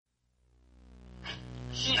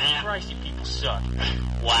Christ, you people suck.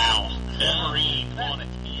 Wow. Wolverine on it.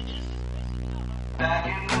 Back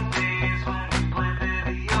in the days when we played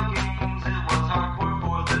video games, it was hardcore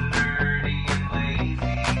for the nerdy and lazy.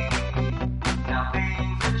 Now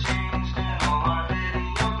things have changed and all our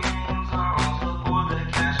video games are also for the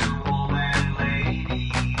casual and lady.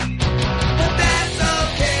 But that's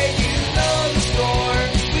okay, you know the score.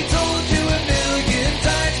 We told you a million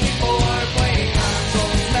times before. Playing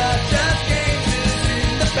consoles, not just games, is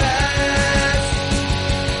in the past.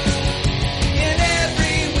 And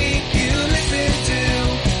every week you listen to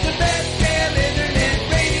the best damn internet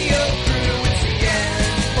radio crew. It's the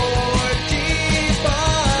N4G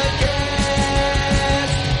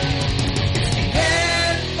podcast. It's the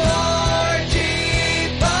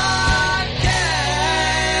N4G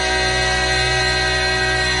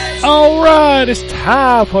podcast. All right, it's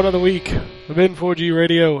time for another week of N4G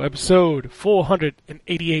Radio, episode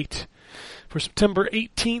 488 for September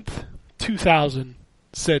 18th,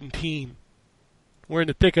 2017. We're in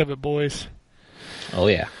the thick of it, boys. Oh,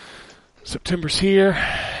 yeah. September's here.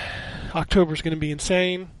 October's going to be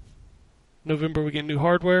insane. November, we get new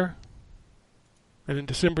hardware. And in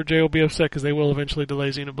December, Jay will be upset because they will eventually delay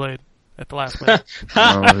Xenoblade at the last minute. Eat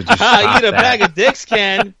a bag of dicks,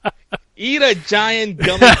 Ken. Eat a giant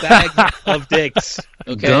gummy bag of dicks.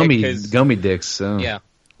 Okay, gummy dicks. So. Yeah.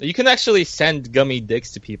 You can actually send gummy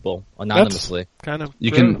dicks to people anonymously. That's kind of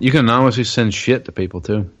You can anonymously send shit to people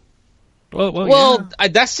too. Well, yeah.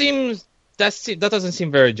 That doesn't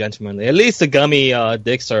seem very gentlemanly. At least the gummy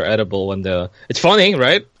dicks are edible when it's funny,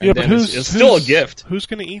 right? And Yeah, but it's still a gift. Who's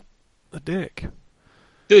going to eat a dick?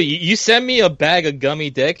 Dude, you send me a bag of gummy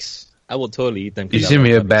dicks, I will totally eat them. You send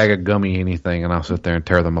me a bag of gummy anything, and I'll sit there and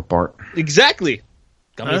tear them apart. Exactly.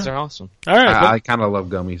 Gummies are awesome. All right. I kind of love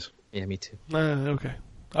gummies. Yeah, me too. Okay.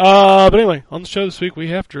 But anyway, on the show this week we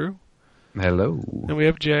have Drew. Hello. And we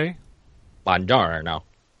have Jay. Buongiorno.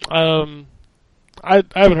 I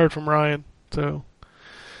haven't heard from Ryan, so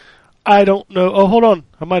I don't know. Oh, hold on.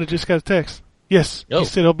 I might have just got a text. Yes, he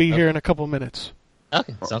said he'll be here in a couple minutes.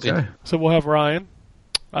 Okay, sounds good. So we'll have Ryan.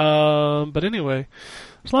 But anyway,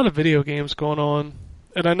 there's a lot of video games going on,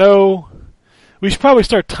 and I know we should probably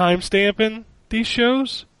start time-stamping these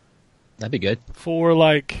shows. That'd be good. For,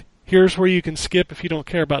 like, here's where you can skip if you don't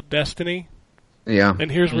care about Destiny. Yeah. And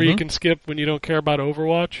here's where you can skip when you don't care about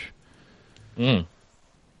Overwatch. Mm.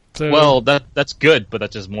 So, well, that's good, but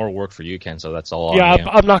that's just more work for you, Ken, so that's all yeah, on you.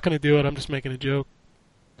 I'm not going to do it. I'm just making a joke.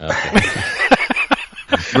 Okay.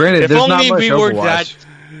 Granted, If there's not only much we were Overwatch. that...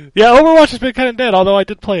 Yeah, Overwatch has been kind of dead, although I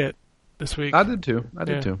did play it this week. I did too.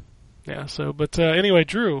 Yeah, so, but anyway,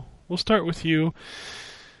 Drew, we'll start with you.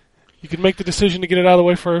 You can make the decision to get it out of the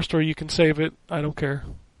way first, or you can save it. I don't care.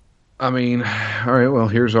 I mean, all right, well,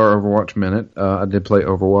 here's our Overwatch minute. I did play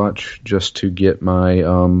Overwatch just to get my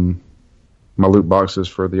my loot boxes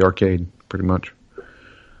for the arcade, pretty much.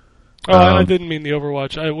 Oh, I didn't mean the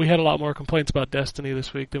Overwatch. We had a lot more complaints about Destiny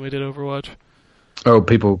this week than we did Overwatch. Oh,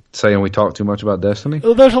 people saying we talk too much about Destiny?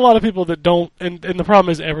 Well, there's a lot of people that don't, and the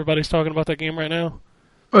problem is everybody's talking about that game right now.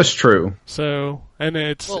 That's true. So, and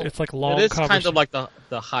it's like long. It is kind of like the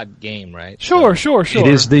hot game, right? Sure. It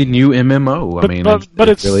is the new MMO. But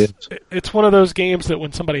it's really is. It's one of those games that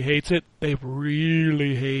when somebody hates it, they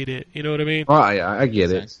really hate it. You know what I mean? Well, I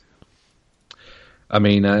get it. I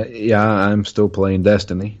mean, yeah, I'm still playing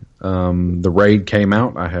Destiny. The raid came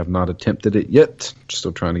out. I have not attempted it yet.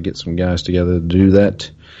 Still trying to get some guys together to do that.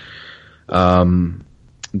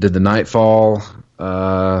 Did the Nightfall.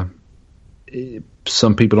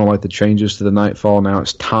 Some people don't like the changes to the Nightfall. Now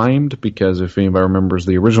it's timed because if anybody remembers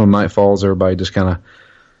the original Nightfalls, everybody just kind of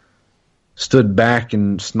stood back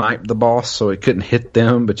and sniped the boss so it couldn't hit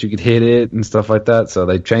them, but you could hit it and stuff like that. So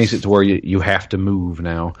they changed it to where you have to move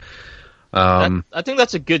now. I think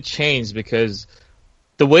that's a good change because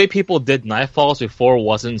the way people did Nightfalls before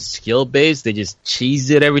wasn't skill-based. They just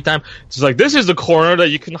cheesed it every time. It's like, this is the corner that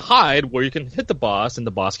you can hide where you can hit the boss and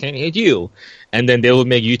the boss can't hit you. And then they would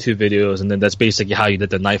make YouTube videos, and then that's basically how you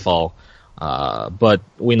did the Nightfall. But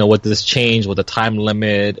we know with this change, with the time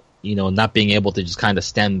limit, not being able to just kind of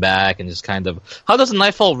stand back and just kind of... How does the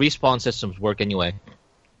Nightfall respawn systems work anyway?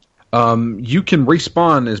 You can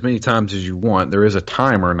respawn as many times as you want. There is a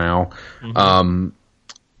timer now. Mm-hmm.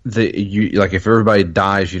 Like if everybody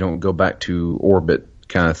dies, you don't go back to orbit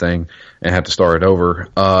kind of thing and have to start it over.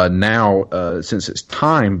 Now, since it's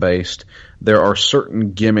time based, there are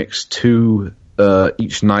certain gimmicks to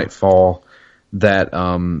each Nightfall that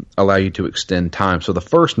allow you to extend time. So the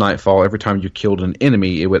first Nightfall, every time you killed an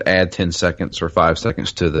enemy, it would add 10 seconds or 5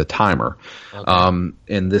 seconds to the timer. Okay.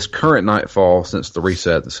 In this current Nightfall, since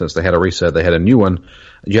they had a reset, they had a new one.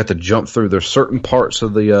 You have to jump through. There's certain parts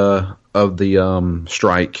of the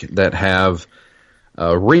strike that have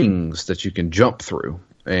rings that you can jump through,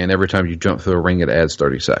 and every time you jump through a ring, it adds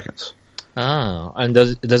 30 seconds. Oh, and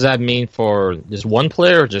does that mean for just one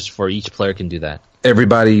player, or just for each player can do that?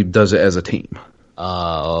 Everybody does it as a team.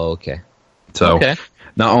 Okay. So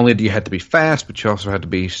not only do you have to be fast, but you also have to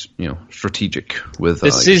be, strategic with.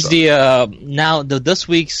 This is this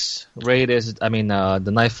week's raid is. I mean,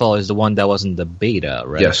 the Nightfall is the one that was in the beta,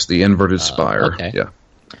 right? Yes, the Inverted Spire. Okay. Yeah.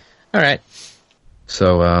 All right.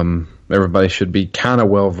 So everybody should be kind of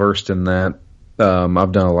well versed in that.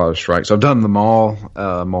 I've done a lot of strikes. I've done them all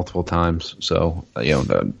multiple times, so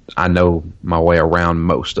I know my way around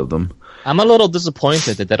most of them. I'm a little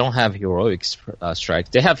disappointed that they don't have heroic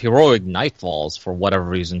strikes. They have heroic Nightfalls for whatever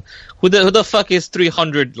reason. Who the fuck is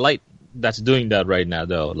 300 Light that's doing that right now,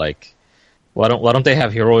 though? Like, why don't they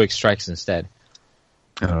have heroic strikes instead?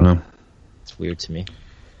 I don't know. It's weird to me.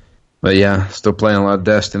 But yeah, still playing a lot of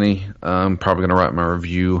Destiny. I'm probably going to write my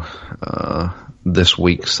review this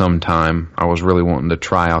week sometime. I was really wanting to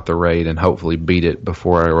try out the raid and hopefully beat it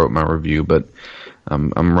before I wrote my review, but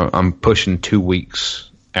I'm pushing 2 weeks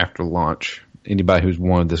after launch. Anybody who's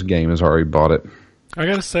wanted this game has already bought it. I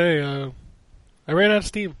gotta say, I ran out of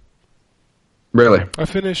steam. Really? I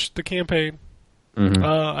finished the campaign. Mm-hmm.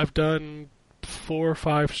 I've done 4 or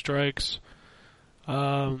 5 strikes.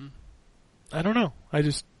 I don't know.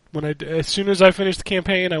 As soon as I finished the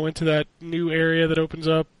campaign, I went to that new area that opens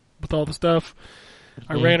up with all the stuff.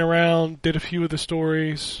 I ran around, did a few of the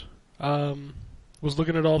stories, was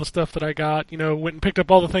looking at all the stuff that I got, went and picked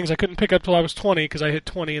up all the things I couldn't pick up till I was 20 because I hit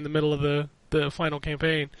 20 in the middle of the final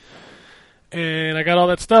campaign. And I got all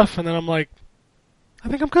that stuff, and then I'm like, I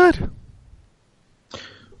think I'm good.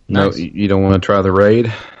 No, Nice. You don't want to try the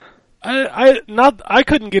raid? I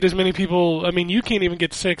couldn't get as many people. I mean, you can't even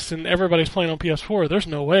get 6, and everybody's playing on PS4. There's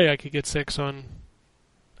no way I could get 6 on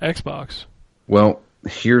Xbox. Well,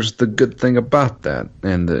 here's the good thing about that,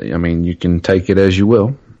 and you can take it as you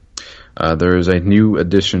will. There is a new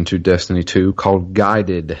addition to Destiny 2 called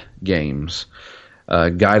Guided Games.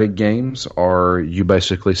 Guided Games are, you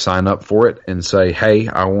basically sign up for it and say, hey,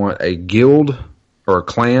 I want a guild or a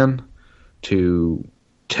clan to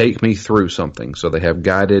take me through something. So they have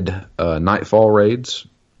guided Nightfall raids,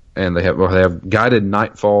 and they have guided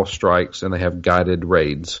Nightfall strikes, and they have guided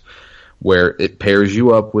raids, where it pairs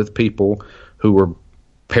you up with people who are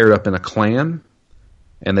paired up in a clan,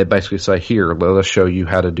 and they basically say, here, let us show you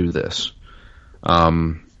how to do this.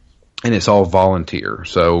 And it's all volunteer.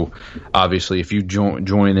 So obviously if you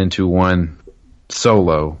join into one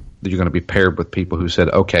solo, you're going to be paired with people who said,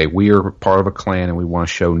 okay, we are part of a clan and we want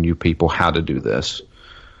to show new people how to do this.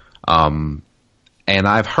 And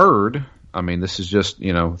I've heard, this is just,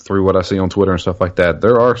 through what I see on Twitter and stuff like that,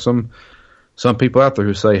 there are some people out there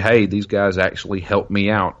who say, hey, these guys actually helped me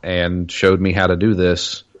out and showed me how to do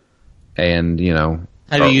this. And,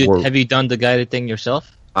 Have you done the guided thing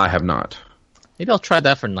yourself? I have not. Maybe I'll try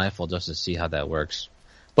that for Nightfall just to see how that works.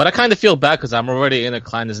 But I kind of feel bad because I'm already in a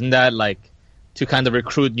clan. Isn't that like to kind of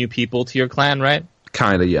recruit new people to your clan, right?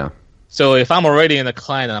 Kind of, yeah. So if I'm already in a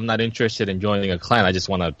clan and I'm not interested in joining a clan, I just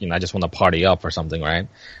want to party up or something, right?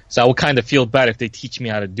 So I would kind of feel bad if they teach me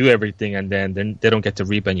how to do everything and then they don't get to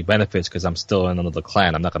reap any benefits because I'm still in another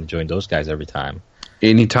clan. I'm not going to join those guys every time.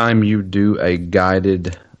 Anytime you do a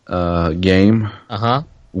guided game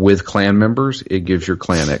with clan members, it gives your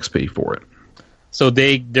clan XP for it. So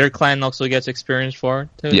their clan also gets experience for it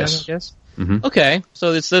too? Yes. Then, I guess? Mm-hmm. Okay,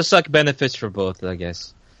 so there's like benefits for both, I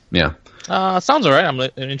guess. Yeah. Sounds alright. I'm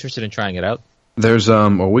interested in trying it out. There's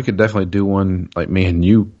we could definitely do one, like me and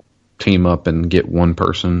you team up and get one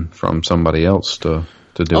person from somebody else to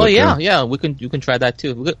do it. Oh yeah, too. yeah. You can try that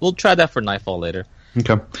too. We'll try that for Nightfall later.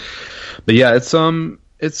 Okay. But yeah,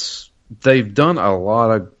 it's they've done a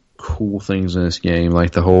lot of cool things in this game,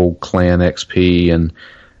 like the whole clan XP and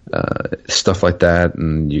stuff like that,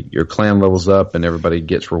 and your clan levels up and everybody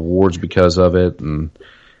gets rewards because of it, and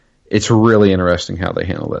it's really interesting how they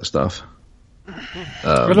handle that stuff.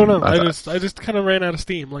 I don't know. I just kind of ran out of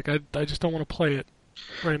steam. Like I just don't want to play it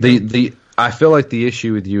right now. I feel like the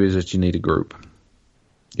issue with you is that you need a group.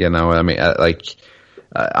 I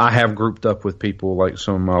have grouped up with people like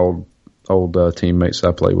some of my old teammates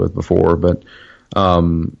I played with before, but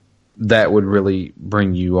that would really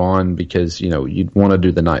bring you on because you'd want to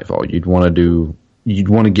do the Nightfall. You'd want to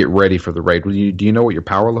get ready for the raid. Do you know what your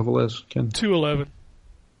power level is, Ken? 211.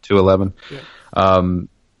 211. Yeah.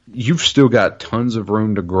 you've still got tons of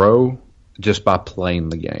room to grow just by playing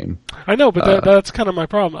the game. I know, but that's kind of my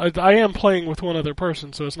problem. I am playing with one other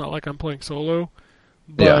person, so it's not like I'm playing solo.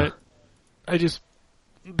 But I just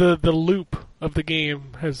the loop of the game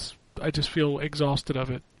I just feel exhausted of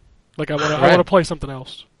it. Like I want to play something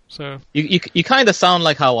else. So you kind of sound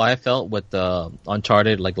like how I felt with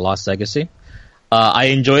Uncharted, like Lost Legacy. I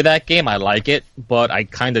enjoy that game. I like it, but I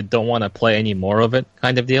kind of don't want to play any more of it,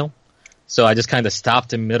 kind of deal. So I just kind of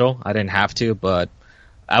stopped in the middle. I didn't have to, but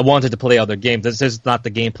I wanted to play other games. This is not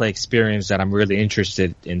the gameplay experience that I'm really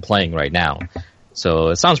interested in playing right now. So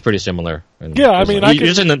it sounds pretty similar. Yeah, I mean,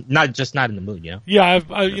 you're just not in the mood, you know. Yeah,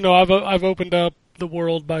 I've opened up the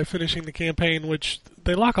world by finishing the campaign, which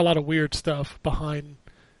they lock a lot of weird stuff behind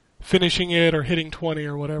finishing it or hitting 20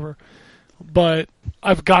 or whatever. But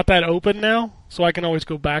I've got that open now, so I can always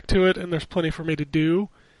go back to it, and there's plenty for me to do.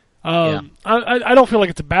 I don't feel like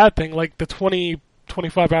it's a bad thing. Like the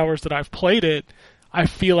 25 hours that I've played it, I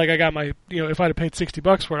feel like I got my, if I'd have paid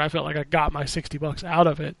 $60 for it, I felt like I got my $60 out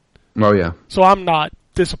of it. Oh, yeah. So I'm not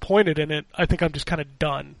disappointed in it. I think I'm just kind of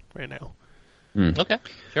done right now. Okay,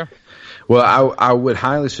 sure. Well, I would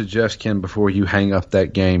highly suggest, Ken, before you hang up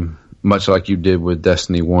that game, much like you did with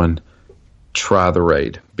Destiny 1, try the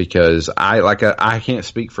raid, because I can't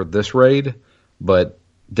speak for this raid, but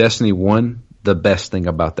Destiny 1, the best thing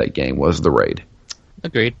about that game was the raid.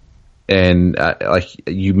 Agreed. And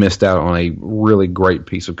you missed out on a really great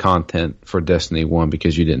piece of content for Destiny 1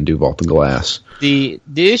 because you didn't do Vault of Glass. The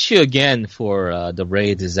issue again for the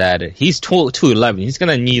raid is that he's 211. He's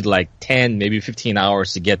gonna need like 10, maybe 15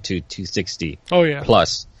 hours to get to 260. Oh yeah.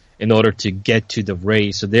 Plus, in order to get to the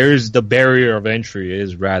raid, so there's the barrier of entry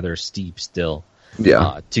is rather steep still.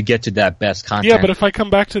 Yeah. To get to that best content. Yeah, but if I come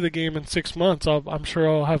back to the game in 6 months, I'm sure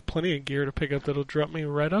I'll have plenty of gear to pick up that'll drop me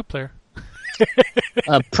right up there.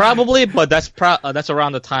 Probably, but that's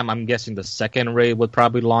around the time I'm guessing the second raid would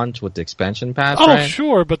probably launch with the expansion pass. Oh, right?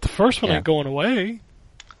 Sure, but the first one ain't going away.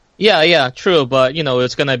 Yeah, true, but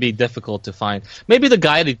it's gonna be difficult to find. Maybe the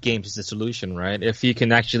guided games is the solution, right? If you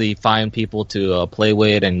can actually find people to play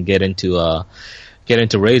with and get into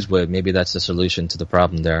raids with, maybe that's the solution to the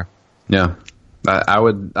problem there. Yeah,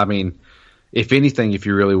 I mean, if anything, if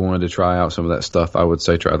you really wanted to try out some of that stuff, I would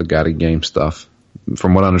say try the guided game stuff.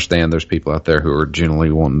 From what I understand, there's people out there who are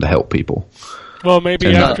generally wanting to help people. Well,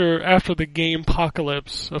 maybe after the game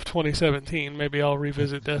apocalypse of 2017, maybe I'll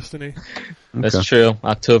revisit Destiny. That's true.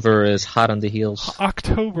 October is hot on the heels.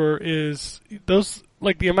 October is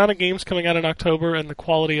the amount of games coming out in October and the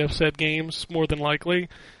quality of said games, more than likely,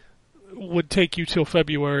 would take you till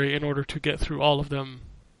February in order to get through all of them.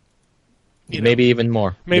 Maybe even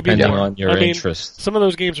more, depending on your interest. Some of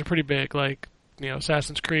those games are pretty big, like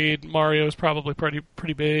Assassin's Creed, Mario is probably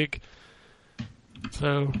pretty big.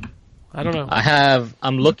 So I don't know.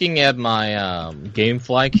 I'm looking at my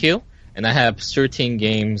GameFly queue, and I have 13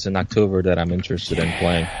 games in October that I'm interested in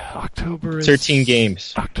playing. October is 13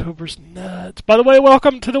 games. October's nuts. By the way,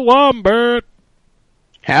 welcome to the Wombert.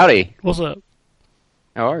 Howdy. What's up?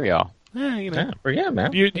 How are y'all? Yeah,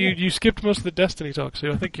 man. You skipped most of the Destiny talk,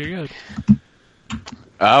 so I think you're good.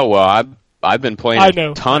 Oh well, I've been playing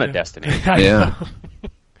a ton of Destiny. Yeah.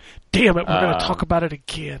 Damn it, we're going to talk about it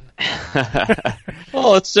again.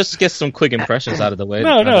 Well, let's just get some quick impressions out of the way.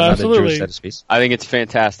 No, absolutely. I think it's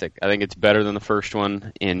fantastic. I think it's better than the first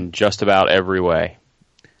one in just about every way.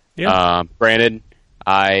 Yeah. Granted,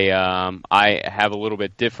 I have a little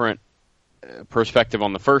bit different perspective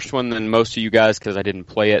on the first one than most of you guys because I didn't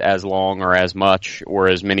play it as long or as much or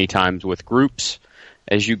as many times with groups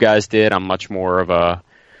as you guys did. I'm much more of a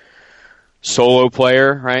solo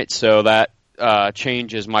player, right? So that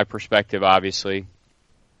changes my perspective, obviously.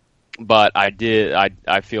 But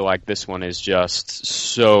I feel like this one is just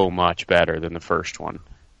so much better than the first one.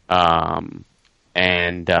 And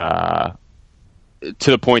to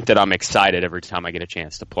the point that I'm excited every time I get a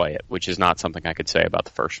chance to play it, which is not something I could say about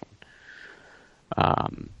the first one.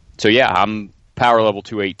 So yeah, I'm power level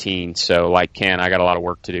 218, so like Ken, I got a lot of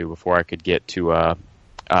work to do before I could get to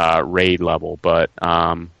raid level, but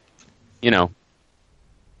I'm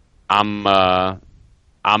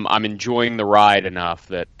enjoying the ride enough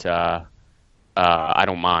that I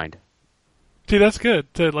don't mind. See, that's good.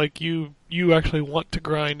 That you actually want to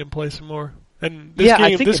grind and play some more. And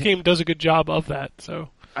this game does a good job of that. So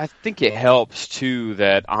I think it helps too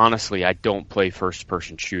that honestly I don't play first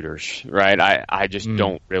person shooters, right? I just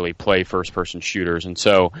don't really play first person shooters, and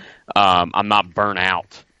so I'm not burnt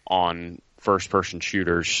out on first person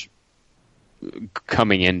shooters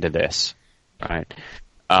coming into this, right?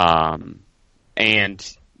 And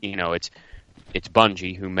it's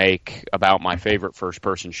Bungie who make about my favorite first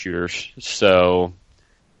person shooters, so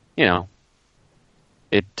that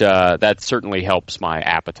certainly helps my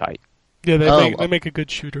appetite. Yeah, they make a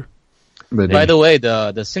good shooter. By the way,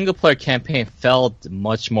 the single player campaign felt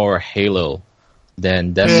much more Halo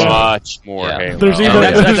than Destiny. Much more Halo. There's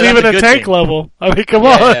even a tank level. I mean, come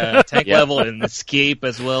on. Yeah, tank level and escape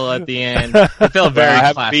as well at the end. It felt very I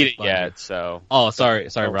haven't classic. beat it yet, so. Oh, sorry,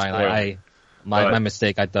 Don't Brian. spoil My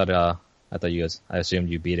mistake. I assumed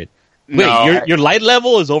you beat it. Wait, No, your light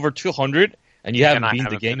level is over 200, and you haven't beaten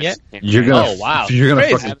the game yet? You're gonna, Oh, wow. You're gonna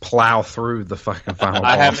Crazy. fucking plow through the fucking final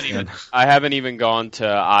I boss. haven't even gone to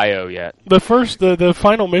IO yet. The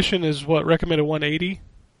final mission is what, recommended 180?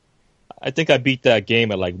 I think I beat that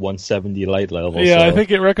game at like 170 light level. Yeah, so. I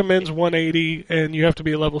think it recommends 180, and you have to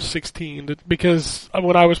be at level 16. Because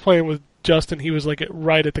when I was playing with Justin, he was like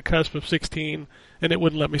right at the cusp of 16, and it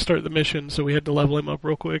wouldn't let me start the mission, so we had to level him up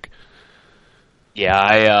real quick. Yeah,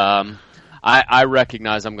 I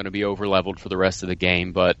recognize I'm going to be over leveled for the rest of the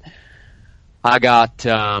game, but I got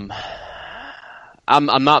I'm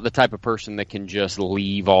not the type of person that can just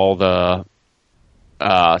leave all the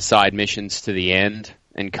side missions to the end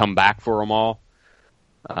and come back for them all.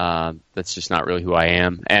 That's just not really who I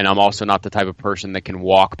am, and I'm also not the type of person that can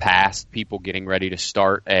walk past people getting ready to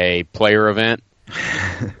start a player event.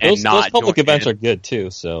 those public events are good too.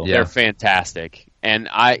 So they're fantastic, and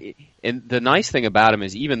the nice thing about them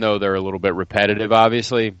is even though they're a little bit repetitive,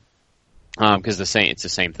 obviously, because it's the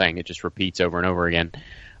same thing, it just repeats over and over again.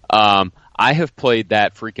 I have played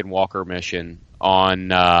that freaking Walker mission on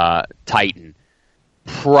Titan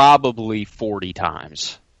probably 40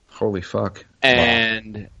 times. Holy fuck!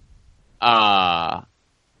 And I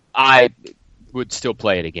would still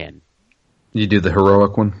play it again. You do the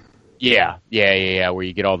heroic one? Yeah, where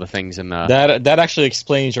you get all the things in the... That actually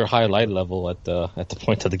explains your high light level at the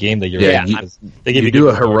point of the game that you're Yeah, in. you do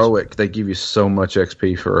a heroic, they give you so much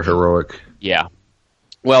XP for a heroic. Yeah.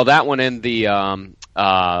 Well, that one in the...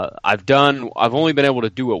 I've only been able to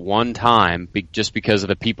do it one time just because of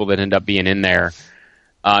the people that end up being in there.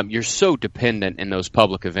 You're so dependent in those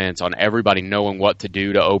public events on everybody knowing what to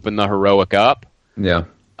do to open the heroic up. Yeah.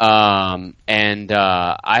 And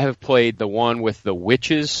I have played the one with the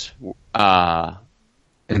witches.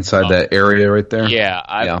 Inside that area right there? Yeah,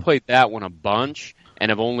 I've played that one a bunch, and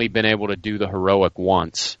have only been able to do the heroic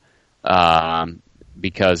once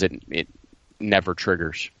because it never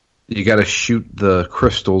triggers. You got to shoot the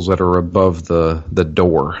crystals that are above the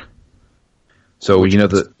door. So when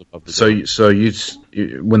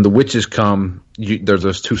the witches come, there's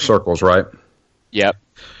those two circles, right? Yep.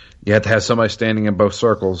 You have to have somebody standing in both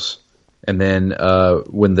circles, and then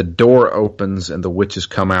when the door opens and the witches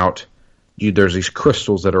come out, there's these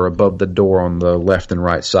crystals that are above the door on the left and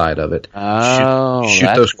right side of it. Oh,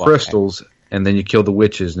 shoot those crystals, and then you kill the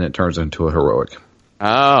witches, and it turns into a heroic.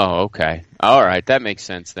 Oh, okay. All right, that makes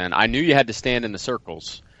sense then. I knew you had to stand in the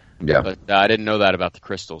circles. Yeah. But I didn't know that about the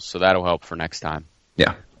crystals, so that'll help for next time.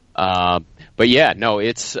 Yeah. But yeah, no,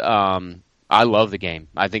 it's I love the game.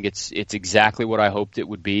 I think it's exactly what I hoped it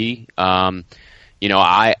would be. I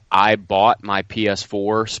bought my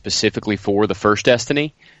PS4 specifically for the first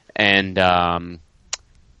Destiny, and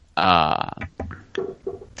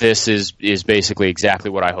this is basically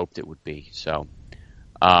exactly what I hoped it would be. So,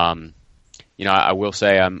 I will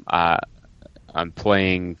say I'm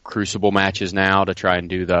playing Crucible matches now to try and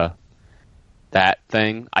do that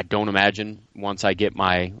thing. I don't imagine once I get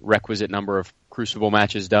my requisite number of Crucible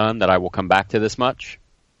matches done that I will come back to this much.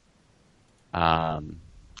 I'm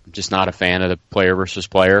just not a fan of the player versus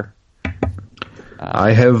player.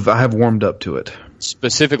 I have warmed up to it.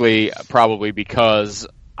 Specifically, probably because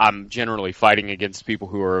I'm generally fighting against people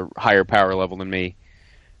who are higher power level than me,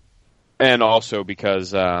 and also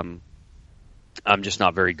because I'm just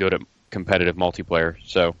not very good at competitive multiplayer.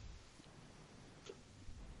 So,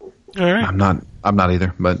 all right. I'm not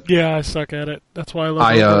either. But yeah, I suck at it. That's why I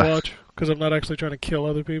love Overwatch, because I'm not actually trying to kill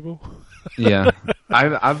other people. Yeah,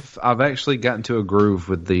 I've actually gotten to a groove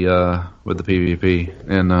with the PvP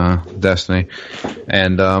in Destiny,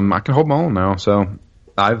 and I can hold my own now. So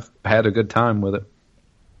I've had a good time with it.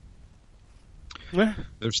 Yeah.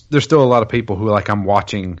 There's still a lot of people who I'm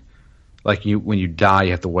watching. Like when you die,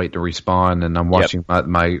 you have to wait to respawn, and I'm watching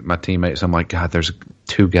my teammates. I'm like, God, there's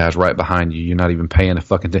two guys right behind you. You're not even paying a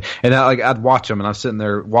fucking thing. And I'd watch them, and I'm sitting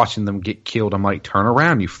there watching them get killed. I'm like, turn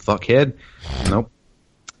around, you fuckhead. Nope.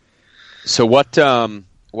 So what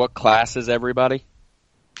class is everybody?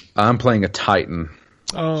 I'm playing a Titan.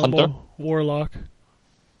 Hunter? Warlock.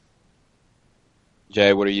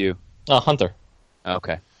 Jay, what are you? Hunter.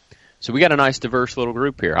 Okay. So we got a nice diverse little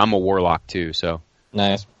group here. I'm a Warlock too, so.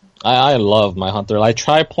 Nice. I love my Hunter. I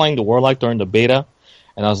tried playing the Warlock during the beta,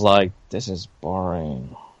 and I was like, this is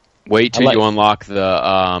boring. Wait till you unlock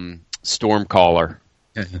the Stormcaller.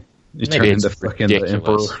 You turn into fucking the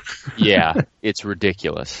Emperor. Yeah, it's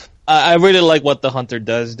ridiculous. I really like what the Hunter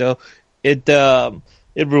does, though. It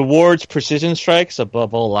rewards precision strikes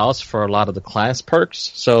above all else for a lot of the class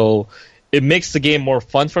perks, so it makes the game more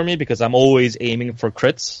fun for me because I'm always aiming for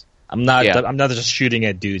crits. I'm not just shooting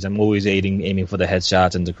at dudes. I'm always aiming for the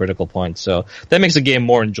headshots and the critical points. So that makes the game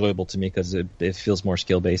more enjoyable to me because it feels more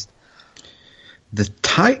skill based. The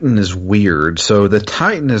Titan is weird. So the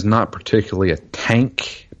Titan is not particularly a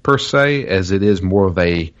tank per se, as it is more of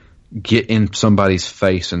a get in somebody's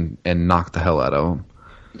face and knock the hell out of them.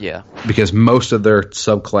 Yeah. Because most of their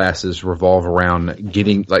subclasses revolve around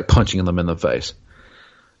punching them in the face.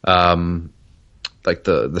 Like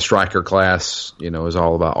the Striker class, is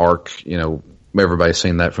all about arc. Everybody's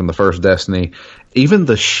seen that from the first Destiny. Even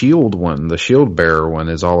the Shield one, the Shield Bearer one,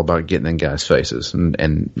 is all about getting in guys' faces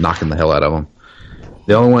and knocking the hell out of them.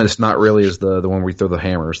 The only one that's not really is the one where we throw the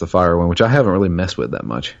hammers, the fire one, which I haven't really messed with that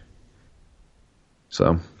much.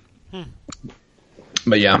 So,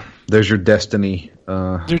 but yeah, there's your Destiny.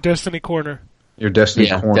 Your Destiny corner. Your Destiny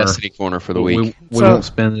corner. Destiny corner for the week. We won't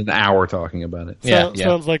spend an hour talking about it.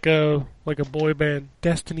 Sounds like a boy band.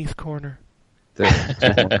 Destiny's Corner. It's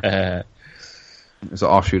an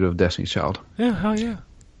offshoot of Destiny's Child. Yeah, hell yeah.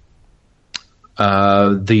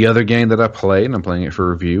 The other game that I played, and I'm playing it for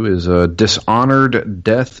review, is Dishonored: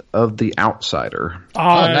 Death of the Outsider.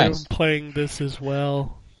 I'm playing this as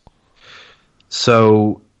well.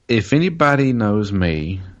 So, if anybody knows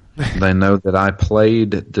me, they know that I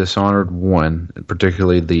played Dishonored 1,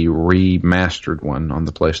 particularly the remastered one on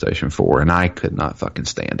the PlayStation 4, and I could not fucking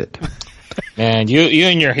stand it. Man, you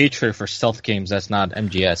and your hatred for stealth games, that's not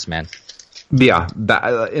MGS, man. Yeah,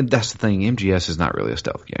 that's the thing. MGS is not really a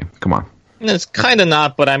stealth game. Come on. It's kind of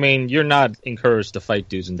not, but I mean, you're not encouraged to fight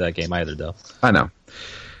dudes in that game either, though. I know.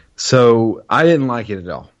 So, I didn't like it at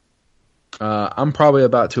all. I'm probably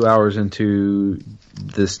about 2 hours into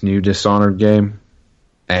this new Dishonored game,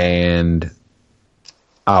 and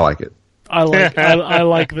I like it. I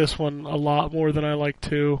like this one a lot more than I like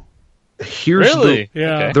 2. Here's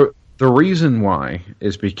yeah. The reason why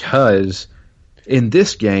is because in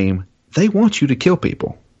this game they want you to kill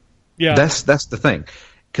people. Yeah, that's the thing.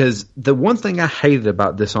 Because the one thing I hated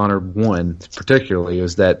about Dishonored 1 particularly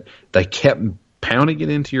is that they kept pounding it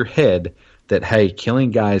into your head that, hey,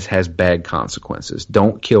 killing guys has bad consequences.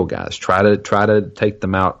 Don't kill guys. Try to take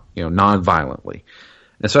them out, non-violently.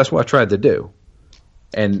 And so that's what I tried to do.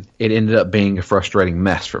 And it ended up being a frustrating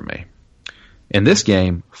mess for me. In this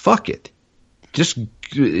game, fuck it.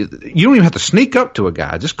 You don't even have to sneak up to a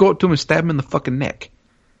guy. Just go up to him and stab him in the fucking neck.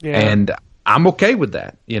 Yeah. And I'm okay with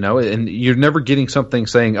that, and you're never getting something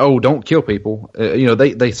saying, oh, don't kill people.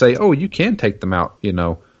 They say, oh, you can take them out,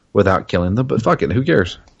 without killing them, but fuck it, who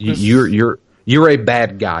cares? You're a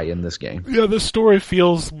bad guy in this game. Yeah, this story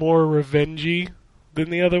feels more revengey than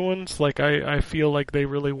the other ones. Like, I feel like they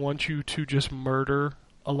really want you to just murder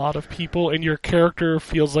a lot of people, and your character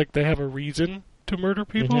feels like they have a reason to murder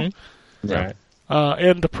people. Mm-hmm. Right.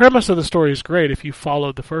 And the premise of the story is great if you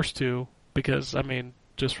followed the first two, because, I mean,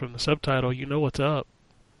 just from the subtitle, you know what's up.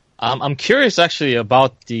 I'm curious, actually,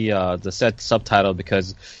 about the said subtitle,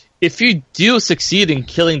 because if you do succeed in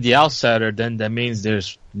killing the outsider, then that means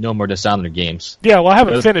there's no more Dishonored games. Yeah, well, I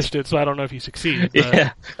haven't finished it, so I don't know if you succeed. But...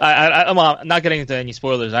 Yeah, I'm not getting into any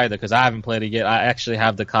spoilers either, because I haven't played it yet. I actually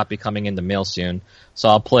have the copy coming in the mail soon, so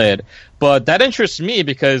I'll play it. But that interests me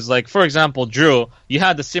because, like, for example, Drew, you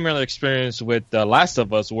had the similar experience with The Last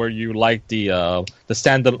of Us, where you liked the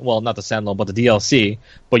standalone, well, not the standalone, but the DLC,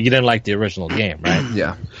 but you didn't like the original game, right?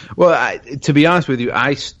 Yeah. Well, to be honest with you,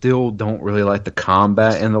 I still don't really like the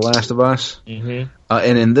combat in The Last of Us. Mm-hmm.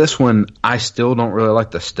 And in this one, I still don't really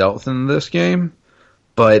like the stealth in this game,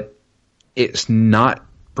 but it's not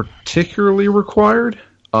particularly required.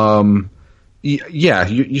 Yeah,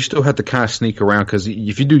 you still have to kind of sneak around, because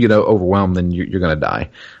if you do get overwhelmed, then you're going to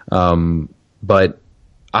die. But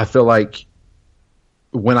I feel like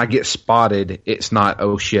when I get spotted, it's not,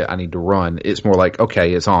 oh shit, I need to run. It's more like,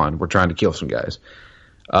 okay, it's on. We're trying to kill some guys.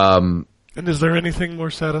 And is there anything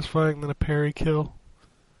more satisfying than a parry kill?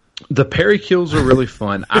 The parry kills are really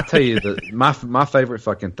fun. I tell you, my favorite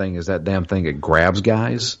fucking thing is that damn thing that grabs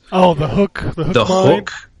guys. Oh, the hook.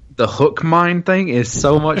 The hook mine thing is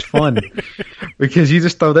so much fun because you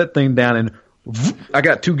just throw that thing down and I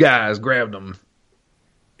got 2 guys, grabbed them.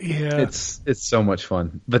 Yeah, it's so much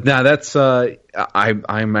fun. But now that's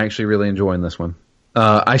I'm actually really enjoying this one.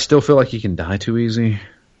 I still feel like you can die too easy.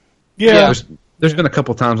 Yeah, there's been a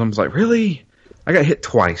couple times I'm just like, really? I got hit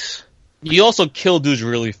twice. You also kill dudes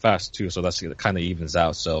really fast too, so that's kind of evens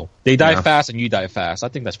out. So they die fast and you die fast. I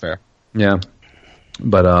think that's fair. Yeah,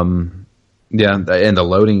 but yeah, and the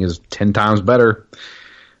loading is 10 times better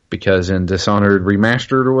because in Dishonored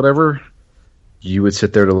Remastered or whatever, you would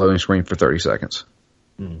sit there at a loading screen for 30 seconds,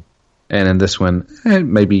 and in this one,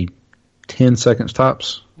 maybe 10 seconds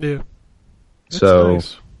tops. Yeah. So,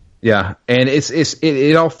 nice. Yeah, and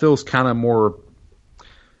it all feels kind of more.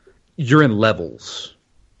 You're in levels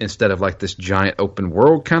instead of like this giant open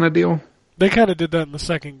world kind of deal. They kind of did that in the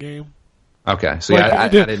second game. Okay, so like, I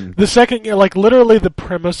didn't. The second, like literally, the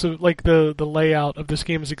premise of like the layout of this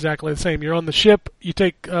game is exactly the same. You're on the ship, you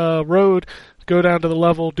take road, go down to the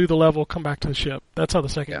level, do the level, come back to the ship. That's how the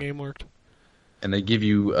second game worked. And they give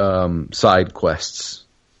you side quests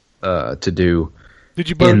to do. Did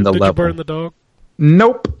you burn? You burn the dog?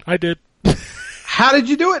 Nope. I did. How did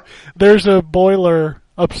you do it? There's a boiler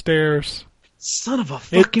upstairs. Son of a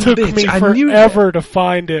fucking bitch! It took bitch. me I knew forever to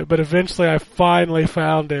find it, but eventually I finally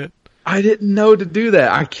found it. I didn't know to do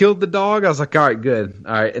that. I killed the dog. I was like, all right, good.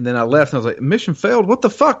 All right, and then I left. And I was like, mission failed. What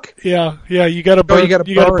the fuck? Yeah. You gotta burn. You gotta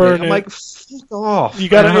burn it. I'm like, fuck off. You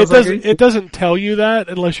gotta. It doesn't tell you that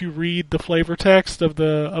unless you read the flavor text of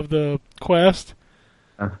the quest.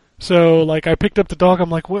 So, like, I picked up the dog.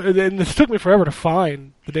 I'm like, what? And it took me forever to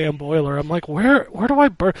find the damn boiler. I'm like, where do I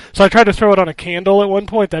burn? So I tried to throw it on a candle at one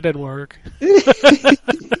point. That didn't work.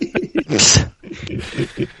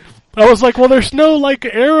 I was like, well, there's no, like,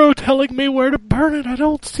 arrow telling me where to burn it. I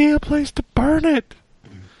don't see a place to burn it.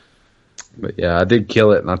 But yeah, I did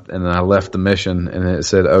kill it, and then I left the mission, and it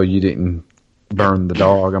said, oh, you didn't burn the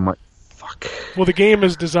dog. I'm like, fuck. Well, the game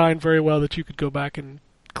is designed very well that you could go back and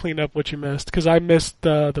clean up what you missed, because I missed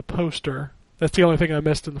the poster. That's the only thing I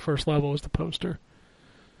missed in the first level was the poster.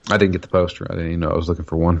 I didn't get the poster. I didn't even know I was looking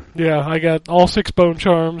for one. Yeah, I got all 6 bone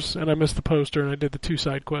charms, and I missed the poster, and I did the 2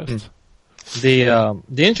 side quests. The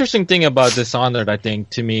interesting thing about Dishonored, I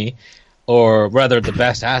think, to me, or rather the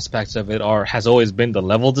best aspects of it, has always been the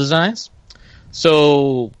level designs.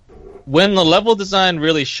 So when the level design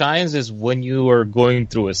really shines is when you are going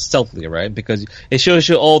through it stealthily, right? Because it shows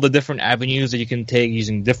you all the different avenues that you can take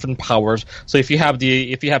using different powers. So if you have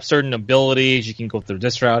certain abilities, you can go through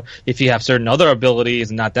this route. If you have certain other abilities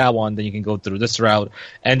and not that one, then you can go through this route.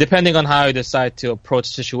 And depending on how you decide to approach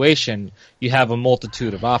the situation, you have a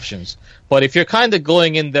multitude of options. But if you're kind of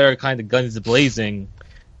going in there kind of guns blazing,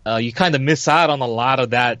 you kind of miss out on a lot of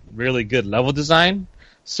that really good level design.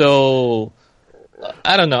 So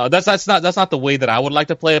I don't know. That's not the way that I would like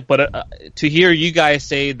to play it. But to hear you guys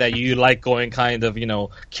say that you like going kind of,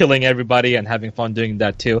 killing everybody and having fun doing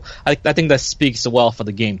that too, I think that speaks well for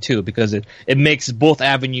the game too, because it makes both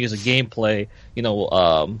avenues of gameplay,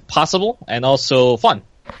 possible and also fun,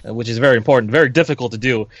 which is very important, very difficult to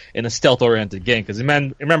do in a stealth-oriented game. Because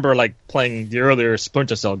remember, like playing the earlier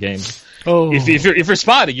Splinter Cell games. Oh, if you're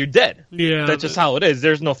spotted, you're dead. Yeah, that's just how it is.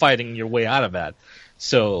 There's no fighting your way out of that.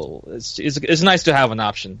 So it's nice to have an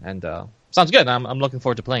option, and sounds good. I'm looking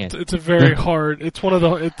forward to playing it. It's a very hard. It's one of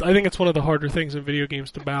the. I think it's one of the harder things in video games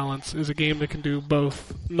to balance. Is a game that can do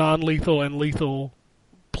both non-lethal and lethal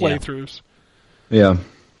playthroughs. Yeah,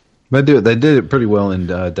 they did it pretty well in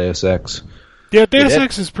Deus Ex. Yeah, Deus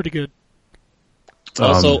Ex is pretty good.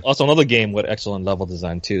 Also another game with excellent level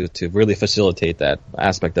design too, to really facilitate that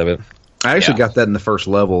aspect of it. I actually got that in the first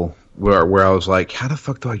level where I was like, how the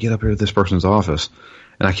fuck do I get up here to this person's office?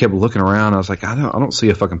 And I kept looking around. I was like, I don't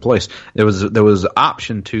see a fucking place. There was the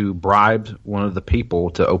option to bribe one of the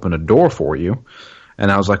people to open a door for you,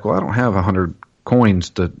 and I was like, well, I don't have 100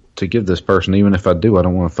 coins to give this person. Even if I do, I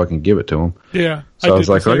don't want to fucking give it to him. Yeah. So I was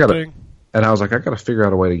like, I gotta figure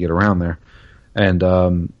out a way to get around there, and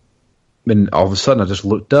all of a sudden I just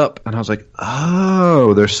looked up and I was like,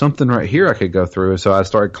 oh, there's something right here I could go through. So I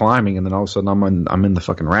started climbing, and then all of a sudden I'm in the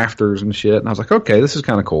fucking rafters and shit. And I was like, okay, this is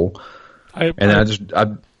kind of cool. I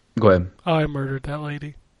go ahead. I murdered that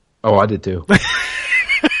lady. Oh, I did too.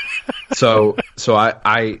 So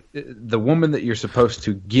I the woman that you're supposed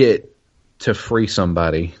to get to free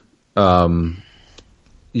somebody,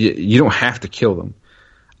 you don't have to kill them.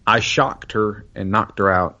 I shocked her and knocked her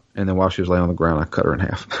out. And then while she was laying on the ground, I cut her in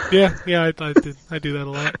half. Yeah, I did. I do that a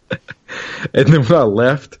lot. And then when I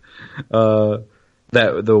left,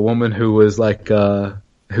 the woman who was like,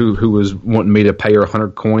 who was wanting me to pay her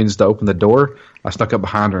 100 coins to open the door, I snuck up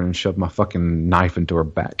behind her and shoved my fucking knife into her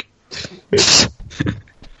back. And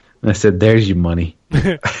I said, "There's your money.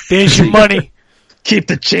 There's your money. Keep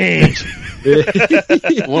the change."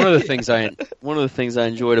 One of the things I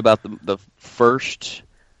enjoyed about the first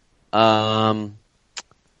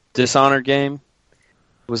Dishonored game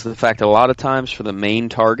was the fact that a lot of times for the main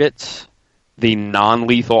targets, the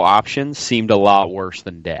non-lethal options seemed a lot worse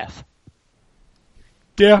than death.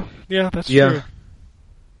 Yeah, that's true.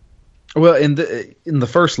 Well, in the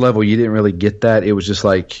first level, you didn't really get that. It was just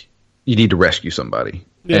like you need to rescue somebody,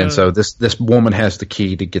 and so this woman has the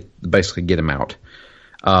key to basically get him out.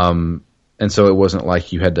 And so it wasn't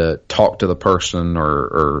like you had to talk to the person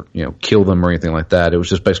or kill them or anything like that. It was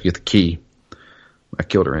just basically the key. I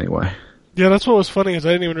killed her anyway. Yeah, that's what was funny is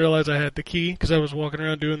I didn't even realize I had the key because I was walking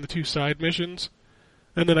around doing the 2 side missions.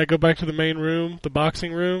 And then I go back to the main room, the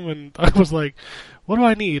boxing room, and I was like, what do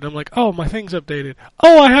I need? I'm like, oh, my thing's updated.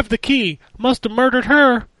 Oh, I have the key. Must have murdered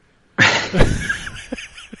her.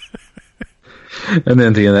 And then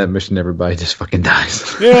at the end of that mission, everybody just fucking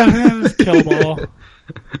dies. Yeah, just kill them all.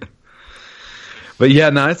 But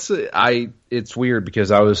yeah, no, it's weird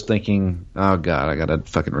because I was thinking, oh god, I gotta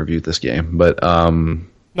fucking review this game. But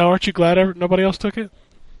now, aren't you glad nobody else took it?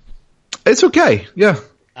 It's okay. Yeah,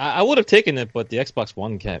 I would have taken it, but the Xbox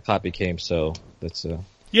One copy came, so that's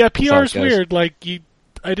yeah. PR is sorry, guys. weird. Like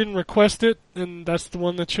I didn't request it, and that's the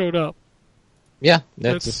one that showed up. Yeah,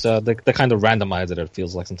 that's just the kind of randomizer that it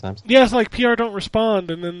feels like sometimes. Yeah, it's like PR don't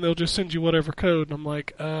respond, and then they'll just send you whatever code, and I'm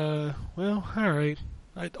like, well, all right.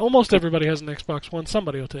 Almost everybody has an Xbox One.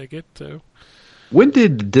 Somebody will take it. So, when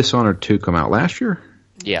did Dishonored 2 come out? Last year?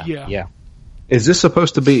 Yeah. Is this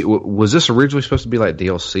supposed to be? Was this originally supposed to be like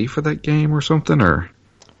DLC for that game or something? Or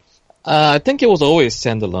I think it was always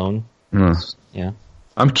standalone. Yeah.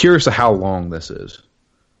 I'm curious to how long this is.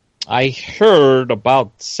 I heard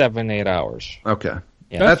about 7-8 hours. Okay.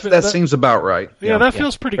 Yeah. That seems about right. Yeah, that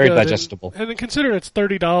feels pretty very good. digestible. And considering it's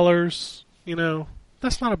 $30,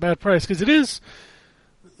 that's not a bad price because it is.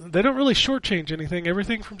 They don't really shortchange anything.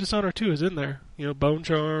 Everything from Dishonored 2 is in there. Bone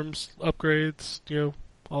charms, upgrades,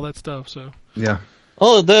 all that stuff. So yeah.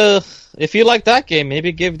 Oh, if you like that game,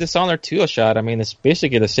 maybe give Dishonored 2 a shot. I mean, it's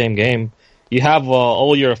basically the same game. You have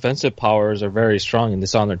all your offensive powers are very strong in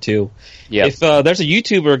Dishonored 2. Yeah. If there's a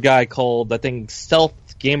YouTuber guy called I think Stealth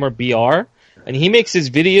Gamer BR, and he makes his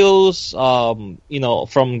videos,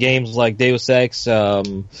 from games like Deus Ex,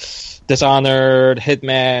 Dishonored,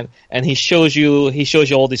 Hitman, and he shows you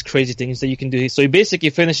all these crazy things that you can do. So he basically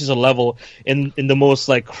finishes a level in the most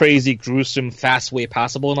like crazy, gruesome, fast way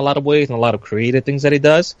possible in a lot of ways, and a lot of creative things that he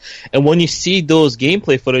does. And when you see those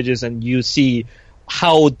gameplay footages and you see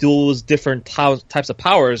how those different types of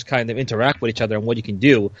powers kind of interact with each other and what you can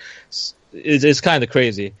do, it's kind of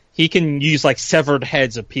crazy. He can use like severed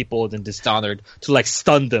heads of people in Dishonored to like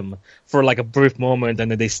stun them for like a brief moment,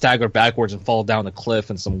 and then they stagger backwards and fall down a cliff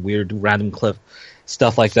and some weird random cliff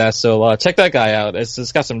stuff like that. So check that guy out.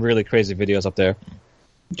 It's got some really crazy videos up there.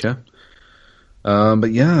 Okay.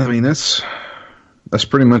 But yeah, I mean that's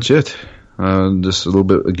pretty much it. Just a little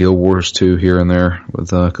bit of Guild Wars 2 here and there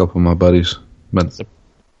with a couple of my buddies. But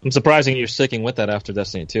I'm surprised you're sticking with that after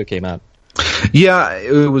Destiny 2 came out. Yeah,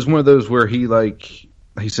 it was one of those where he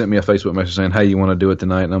sent me a Facebook message saying, "Hey, you want to do it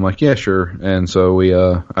tonight?" And I'm like, "Yeah, sure." And so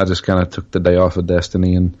I just kind of took the day off of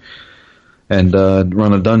Destiny and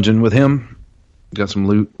run a dungeon with him. Got some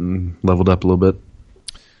loot and leveled up a little bit.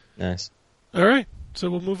 Nice. all right, so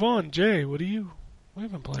we'll move on. Jay, what have you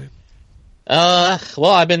been playing? Well,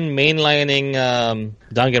 I've been mainlining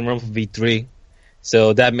Danganronpa V3.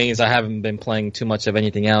 So that means I haven't been playing too much of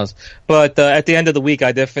anything else. But at the end of the week,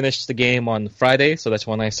 I did finish the game on Friday, so that's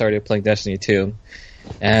when I started playing Destiny 2.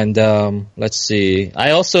 And let's see.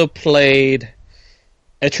 I also played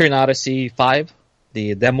Etrian Odyssey 5,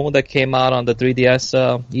 the demo that came out on the 3DS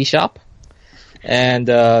eShop. And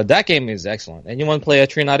that game is excellent. Anyone play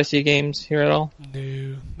Etrian Odyssey games here at all?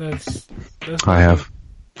 No, that's I have.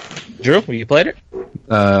 Drew, you played it?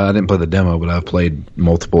 I didn't play the demo, but I've played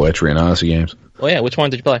multiple Etrian Odyssey games. Oh yeah, which one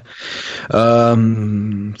did you play?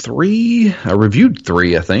 3. I reviewed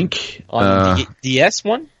 3, I think. On the DS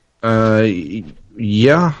one?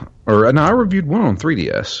 Yeah. Or no, I reviewed one on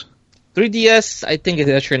 3DS. 3DS, I think it's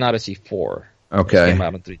Etrian Odyssey 4. Okay. Came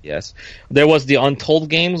out on 3DS. There was the Untold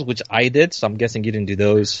games, which I did, so I'm guessing you didn't do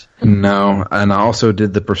those. No, and I also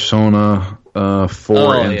did the Persona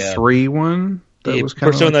 4 and 3 one. That The was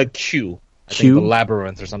kind Persona of Q. I Q? think the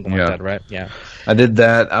Labyrinth or something like that, right? Yeah. I did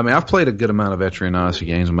that. I mean, I've played a good amount of Etrian Odyssey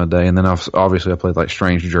games in my day, and then obviously I played like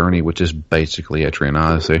Strange Journey, which is basically Etrian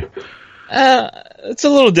Odyssey. It's a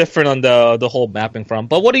little different on the whole mapping front.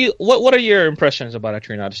 But what are your impressions about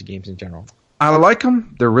Etrian Odyssey games in general? I like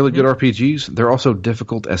them. They're really good RPGs. They're also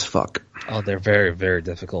difficult as fuck. Oh, they're very, very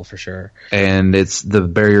difficult for sure. And the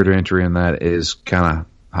barrier to entry in that is kind of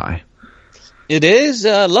high. It is.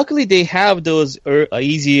 Luckily, they have those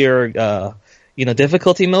easier,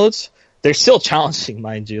 difficulty modes. they're still challenging,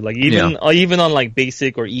 mind you. Like even on like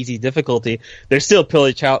basic or easy difficulty, they're still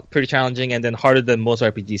pretty challenging, and then harder than most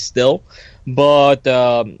RPGs still. But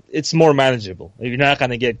it's more manageable. You're not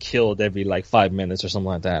gonna get killed every like 5 minutes or something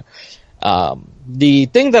like that. The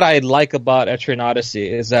thing that I like about Etrian Odyssey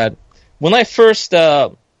is that when I first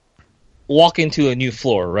walk into a new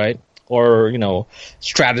floor, right, or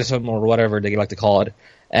stratum or whatever they like to call it,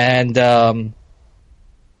 and I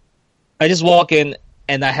just walk in.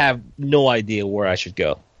 And I have no idea where I should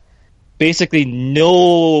go. Basically,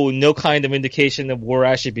 no kind of indication of where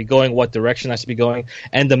I should be going, what direction I should be going.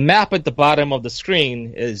 And the map at the bottom of the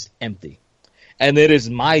screen is empty. And it is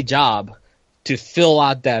my job to fill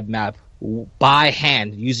out that map by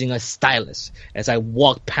hand using a stylus as I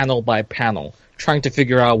walk panel by panel, trying to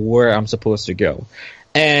figure out where I'm supposed to go.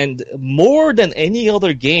 And more than any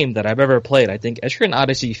other game that I've ever played, I think Etrian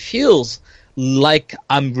Odyssey feels like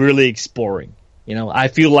I'm really exploring. I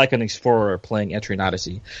feel like an explorer playing Etrian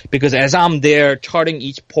Odyssey because as I'm there charting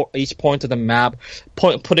each point of the map,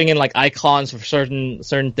 putting in like icons for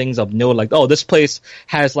certain things of note, like, oh, this place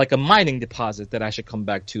has like a mining deposit that I should come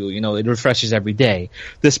back to. It refreshes every day.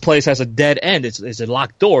 This place has a dead end. It's a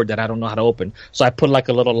locked door that I don't know how to open. So I put like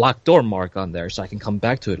a little locked door mark on there so I can come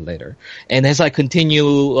back to it later. And as I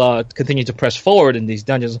continue to press forward in these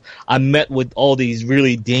dungeons, I'm met with all these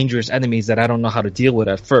really dangerous enemies that I don't know how to deal with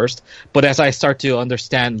at first. But as I start to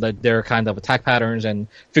understand that their kind of attack patterns and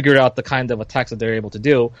figure out the kind of attacks that they're able to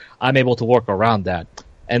do, I'm able to work around that.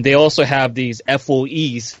 And they also have these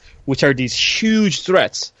FOEs, which are these huge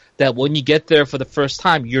threats that when you get there for the first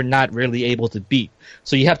time, you're not really able to beat.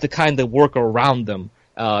 So you have to kind of work around them.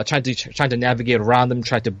 Trying to navigate around them,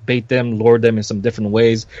 try to bait them, lure them in some different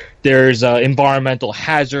ways. There's environmental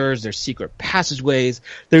hazards, there's secret passageways.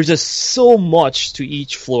 There's just so much to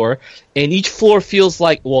each floor, and each floor feels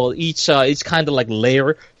like, each kind of like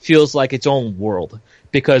layer feels like its own world.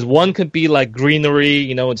 Because one could be like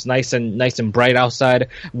greenery, it's nice and bright outside.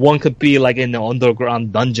 One could be like in an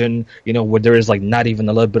underground dungeon, where there is like not even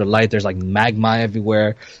a little bit of light. There's like magma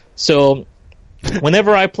everywhere. So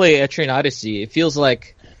whenever I play Etrian Odyssey, it feels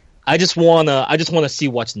like I just wanna see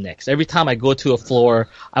what's next. Every time I go to a floor,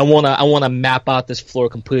 I wanna map out this floor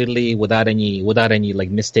completely without any like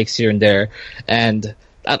mistakes here and there. And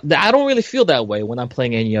I don't really feel that way when I'm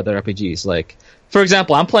playing any other RPGs. Like, for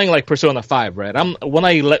example, I'm playing like Persona 5, right? When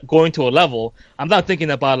I go into a level, I'm not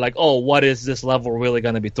thinking about like, oh, what is this level really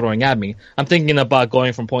going to be throwing at me? I'm thinking about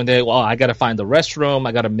going from point A, I got to find the restroom,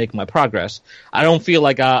 I got to make my progress. I don't feel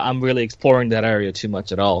like I'm really exploring that area too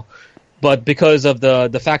much at all. But because of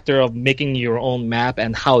the factor of making your own map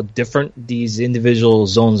and how different these individual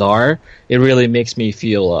zones are, it really makes me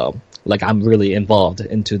feel like I'm really involved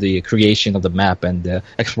into the creation of the map and the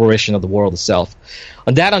exploration of the world itself.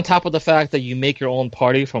 And that on top of the fact that you make your own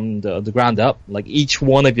party from the ground up, like each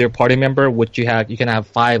one of your party member, which you can have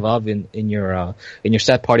 5 of in your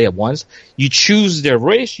set party at once. You choose their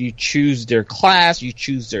race, you choose their class, you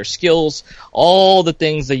choose their skills, all the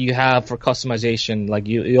things that you have for customization. Like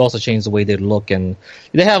you also change the way they look, and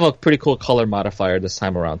they have a pretty cool color modifier this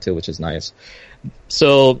time around too, which is nice.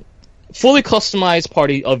 So fully customized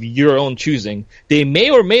party of your own choosing. They may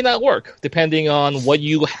or may not work depending on what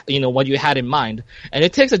you had in mind, and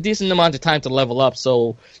it takes a decent amount of time to level up.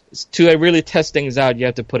 So to really test things out, you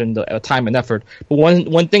have to put in the time and effort. But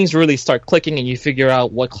when things really start clicking and you figure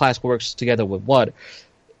out what class works together with what,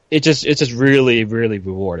 it's just really, really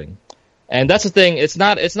rewarding. And that's the thing. It's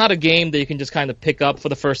not a game that you can just kind of pick up for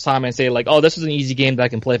the first time and say like, oh, this is an easy game that I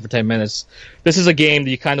can play for 10 minutes. This is a game that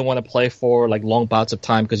you kind of want to play for like long bouts of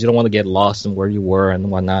time because you don't want to get lost in where you were and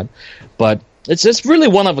whatnot. But it's just really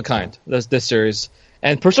one of a kind, this series.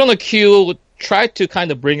 And Persona Q tried to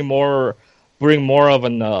kind of bring more of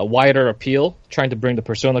a wider appeal, trying to bring the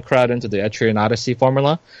Persona crowd into the Etrian Odyssey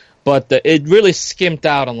formula. But it really skimped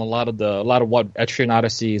out on a lot of what Etrian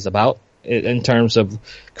Odyssey is about, in terms of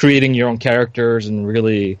creating your own characters and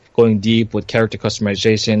really going deep with character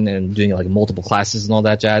customization and doing like multiple classes and all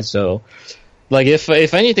that jazz. So, like if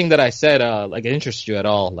anything that I said like interests you at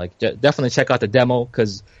all, like definitely check out the demo,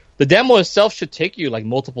 because the demo itself should take you like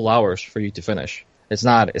multiple hours for you to finish. It's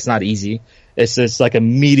not easy. It's like a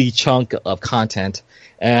meaty chunk of content,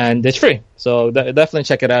 and it's free. So definitely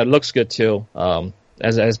check it out. It looks good too,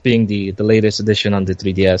 as being the latest edition on the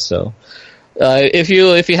 3DS. So. If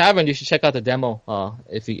you haven't, you should check out the demo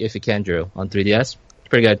if you can, Drew, on 3DS. It's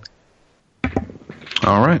pretty good.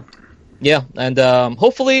 All right. Yeah, and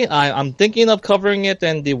hopefully I'm thinking of covering it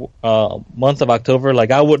in the month of October.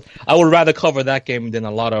 Like I would rather cover that game than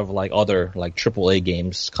a lot of like other like AAA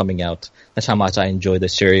games coming out. That's how much I enjoy the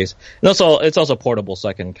series. And also it's also portable, so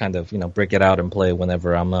I can kind of break it out and play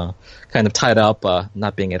whenever I'm kind of tied up,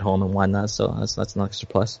 not being at home and whatnot. So that's an extra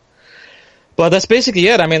plus. But that's basically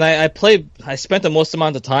it. I mean, I spent the most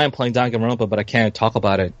amount of time playing Danganronpa, but I can't talk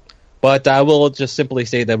about it. But I will just simply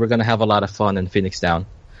say that we're gonna have a lot of fun in Phoenix Down.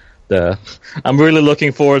 I'm really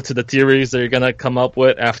looking forward to the theories that you're gonna come up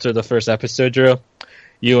with after the first episode, Drew.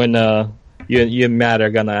 You and Matt are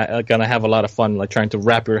gonna have a lot of fun, like trying to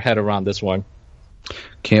wrap your head around this one.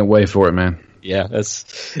 Can't wait for it, man. Yeah,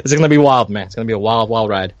 it's gonna be wild, man. It's gonna be a wild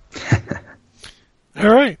ride. All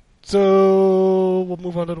right, so we'll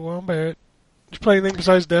move on to the Wombat. Did you play anything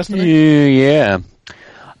besides Destiny? Yeah.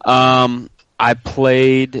 I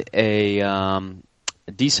played a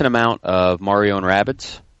decent amount of Mario and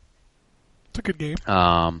Rabbids. It's a good game.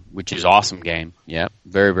 Which is awesome game. Yeah,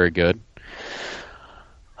 very, very good.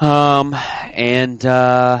 And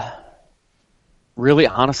really,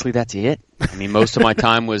 honestly, that's it. I mean, most of my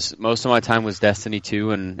time was Destiny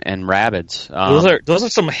 2 and Rabbids. Those are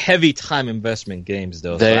some heavy time investment games,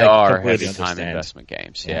 though. They so are heavy time investment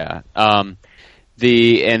games. Yeah. And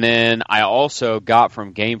then I also got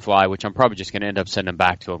from GameFly, which I'm probably just going to end up sending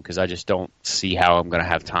back to them because I just don't see how I'm going to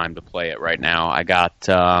have time to play it right now. I got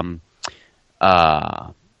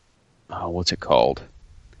what's it called?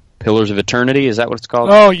 Pillars of Eternity, is that what it's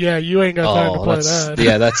called? Oh yeah, you ain't got time to play that.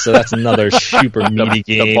 Yeah, that's another super meaty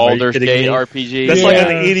game. The Baldur's Gate RPG. That's like an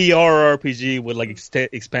 80-hour RPG with like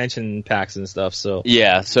expansion packs and stuff. So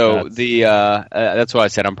yeah, so that's why I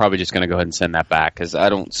said I'm probably just going to go ahead and send that back because I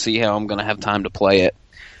don't see how I'm going to have time to play it.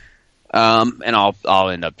 And I'll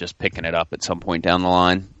end up just picking it up at some point down the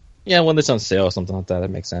line. Yeah, when it's on sale or something like that,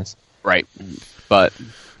 that makes sense. Right, but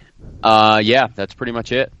yeah, that's pretty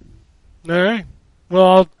much it. All right.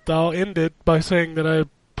 Well, I'll end it by saying that I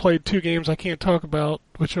played 2 games I can't talk about,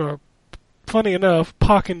 which are, funny enough,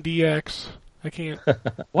 Pokken DX. I can't.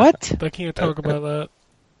 What? I can't talk about that.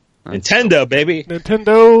 Nintendo, baby.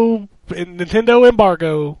 Nintendo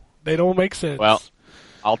embargo. They don't make sense. Well,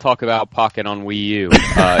 I'll talk about Pokken on Wii U.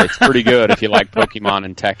 It's pretty good if you like Pokemon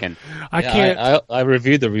and Tekken. I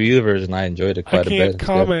reviewed the review version. I enjoyed it quite a bit. I can't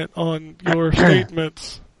comment on your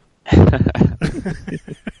statements.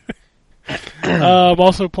 I'm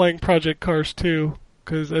also playing Project Cars 2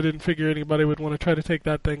 because I didn't figure anybody would want to try to take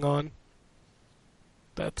that thing on.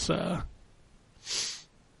 That's there's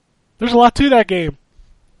a lot to that game.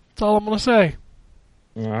 That's all I'm gonna say.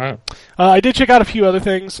 All right. I did check out a few other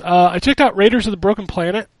things. I checked out Raiders of the Broken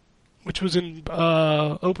Planet, which was in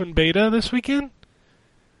open beta this weekend.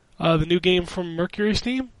 The new game from Mercury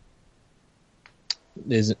Steam.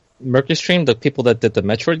 Is Mercury Steam the people that did the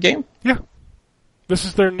Metroid game? Yeah. This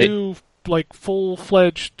is their new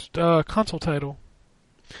full-fledged console title.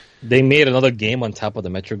 They made another game on top of the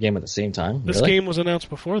Metroid game at the same time? This game was announced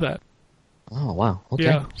before that. Oh, wow. Okay.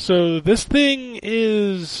 Yeah, so this thing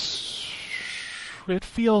is... It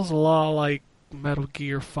feels a lot like Metal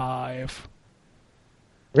Gear 5.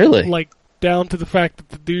 Really? Like, down to the fact that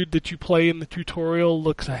the dude that you play in the tutorial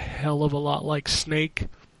looks a hell of a lot like Snake.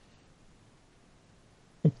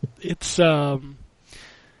 It's an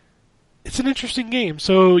interesting game.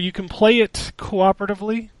 So you can play it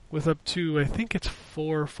cooperatively with up to, I think it's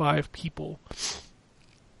 4 or 5 people.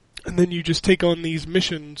 And then you just take on these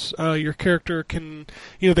missions. Your character can,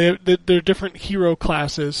 they're different hero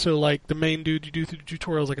classes. So like the main dude you do through the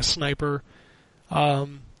tutorial is like a sniper.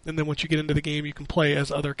 And then once you get into the game, you can play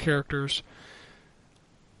as other characters.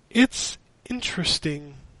 It's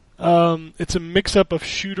interesting. It's a mix-up of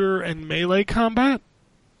shooter and melee combat.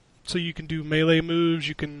 So you can do melee moves,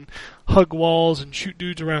 you can hug walls and shoot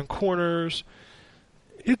dudes around corners.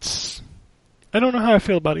 I don't know how I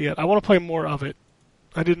feel about it yet. I want to play more of it.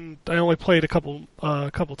 I only played a couple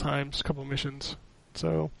times, a couple missions.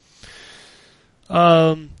 So,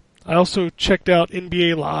 I also checked out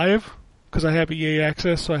NBA Live because I have EA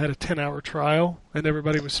access, so I had a 10-hour trial, and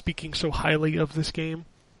everybody was speaking so highly of this game.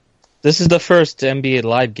 This is the first NBA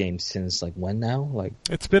Live game since, when now?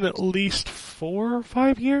 It's been at least 4 or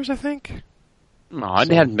 5 years, I think. No,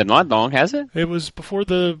 it hadn't been that long, has it? It was before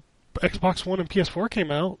the Xbox One and PS4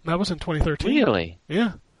 came out. That was in 2013. Really?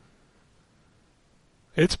 Yeah.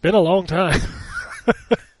 It's been a long time.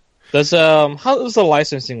 How does the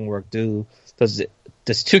licensing work? Does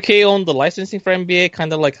 2K own the licensing for NBA,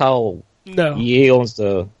 kind of like how EA owns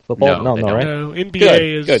the football? No, right? No,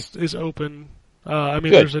 NBA is open.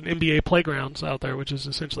 There's an NBA Playgrounds out there, which is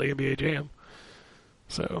essentially NBA Jam.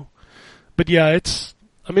 So, but yeah, it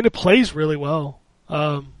plays really well.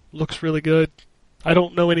 looks really good. I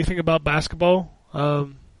don't know anything about basketball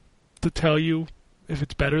to tell you if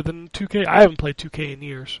it's better than 2K. I haven't played 2K in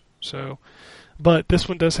years, so. But this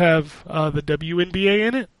one does have the WNBA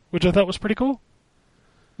in it, which I thought was pretty cool.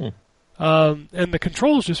 And the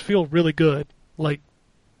controls just feel really good. Like,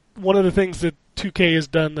 one of the things that 2K has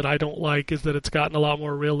done that I don't like is that it's gotten a lot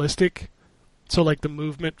more realistic. So, like, the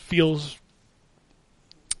movement feels...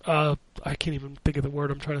 I can't even think of the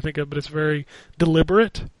word I'm trying to think of, but it's very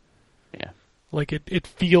deliberate. Yeah. Like, it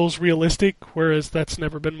feels realistic, whereas that's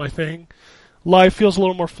never been my thing. Live feels a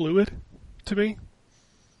little more fluid to me.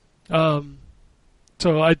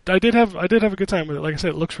 So I did have a good time with it. Like I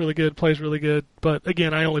said, it looks really good, plays really good. But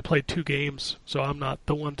again, I only played 2 games, so I'm not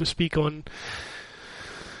the one to speak on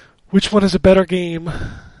which one is a better game,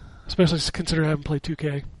 especially considering I haven't played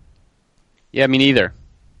 2K. Yeah, me neither.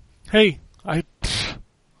 Hey,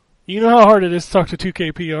 you know how hard it is to talk to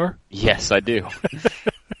 2K PR? Yes, I do.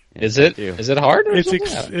 Is it? Is it hard? Or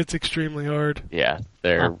it's extremely hard. Yeah,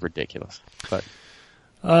 they're ridiculous. But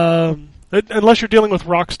unless you're dealing with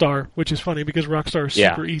Rockstar, which is funny because Rockstar is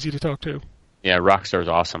super easy to talk to. Yeah, Rockstar's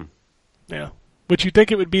awesome. Yeah, but you'd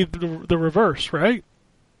think it would be the reverse, right?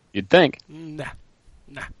 You'd think. Nah.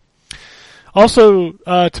 Also,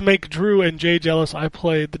 to make Drew and Jay jealous, I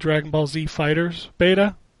played the Dragon Ball Z Fighters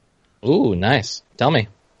beta. Ooh, nice. Tell me.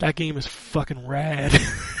 That game is fucking rad.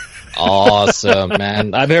 Awesome,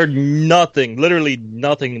 man. I've heard literally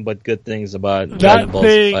nothing but good things about Dragon Ball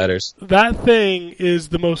Z Fighters. That thing is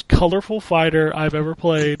the most colorful fighter I've ever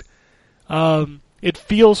played. It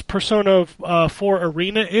feels Persona 4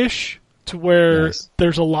 Arena-ish, to where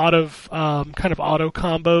there's a lot of kind of auto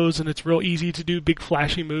combos, and it's real easy to do big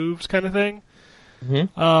flashy moves kind of thing.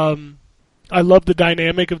 Mm-hmm. I love the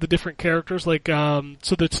dynamic of the different characters. Like,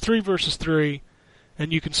 so that's 3 versus 3,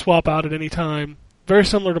 and you can swap out at any time. Very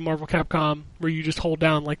similar to Marvel Capcom, where you just hold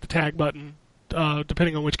down like the tag button,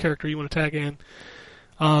 depending on which character you want to tag in.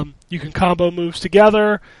 You can combo moves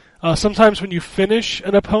together. Sometimes when you finish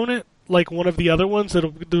an opponent, like one of the other ones,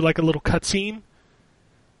 it'll do like a little cutscene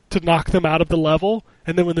to knock them out of the level,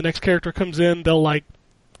 and then when the next character comes in, they'll like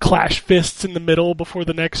clash fists in the middle before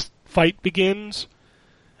the next fight begins.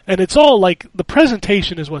 And it's all like, the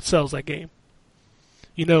presentation is what sells that game.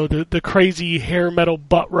 You know, the crazy hair metal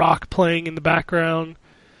butt rock playing in the background,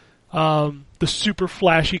 the super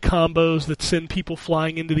flashy combos that send people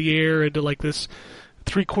flying into the air into like this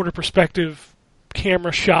 3/4 perspective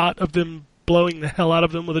camera shot of them blowing the hell out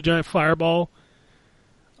of them with a giant fireball.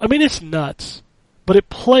 I mean, it's nuts. But it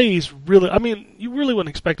plays really... I mean, you really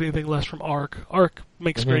wouldn't expect anything less from Arc. Arc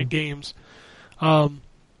makes great games. But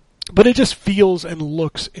it just feels and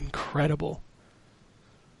looks incredible.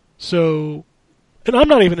 So... And I'm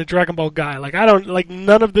not even a Dragon Ball guy. Like, I don't... Like,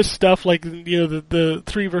 none of this stuff, like, you know, the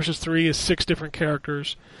 3 versus 3 is 6 different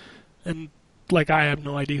characters. And, like, I have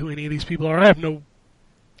no idea who any of these people are. I have no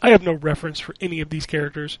reference for any of these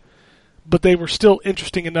characters. But they were still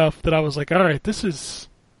interesting enough that I was like, alright, this is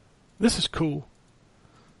cool.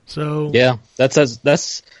 So yeah,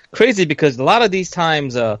 that's crazy because a lot of these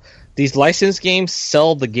times these licensed games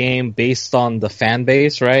sell the game based on the fan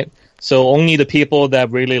base, right? So only the people that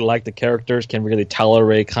really like the characters can really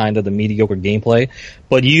tolerate kind of the mediocre gameplay.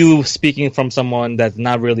 But you, speaking from someone that's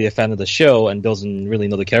not really a fan of the show and doesn't really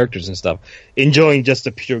know the characters and stuff, enjoying just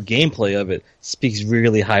the pure gameplay of it speaks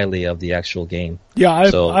really highly of the actual game. Yeah,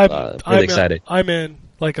 I'm excited. I'm in.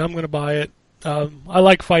 Like, I'm going to buy it. I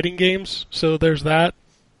like fighting games, so there's that.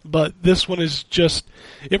 But this one is just...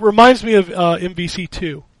 It reminds me of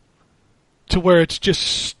MVC2, to where it's just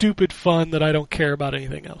stupid fun that I don't care about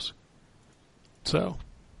anything else. So,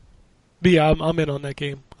 but yeah, I'm in on that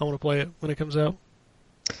game. I want to play it when it comes out.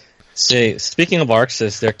 See, speaking of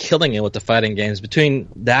ArcSys, they're killing it with the fighting games. Between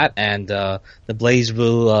that and the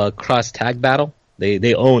BlazBlue Cross Tag Battle,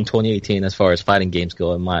 they own 2018 as far as fighting games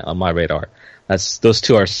go on my radar. Those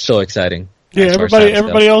two are so exciting. Yeah,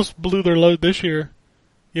 everybody else blew their load this year.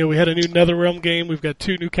 You know, we had a new NetherRealm game. We've got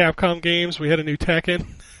 2 new Capcom games. We had a new Tekken.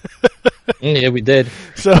 Yeah, we did.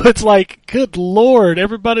 So it's like, good lord,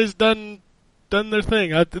 everybody's done their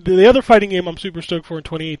thing. The other fighting game I'm super stoked for in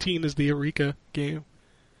 2018 is the Eureka game.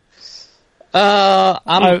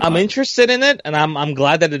 I'm interested in it, and I'm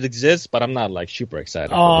glad that it exists, but I'm not like super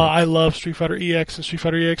excited. I love Street Fighter EX and Street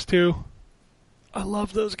Fighter EX 2. I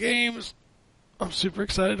love those games. I'm super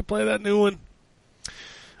excited to play that new one.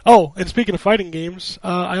 Oh, and speaking of fighting games,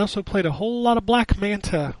 I also played a whole lot of Black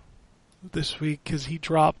Manta this week because he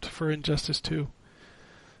dropped for Injustice 2.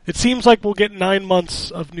 It seems like we'll get 9 months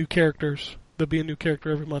of new characters. There'll be a new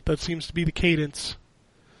character every month. That seems to be the cadence.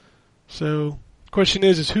 So, the question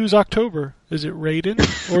is who's October? Is it Raiden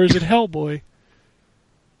or is it Hellboy?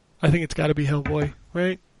 I think it's got to be Hellboy,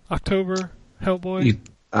 right? October, Hellboy.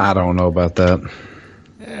 I don't know about that.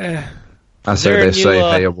 I say there a they say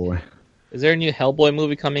new, Hellboy. Is there a new Hellboy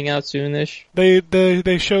movie coming out soonish?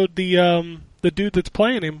 They showed the dude that's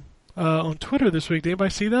playing him on Twitter this week. Did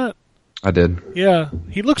anybody see that? I did. Yeah,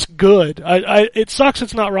 he looks good. It sucks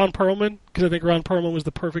it's not Ron Perlman, because I think Ron Perlman was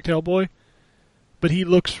the perfect Hellboy. But he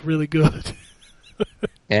looks really good.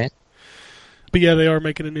 Okay. But yeah, they are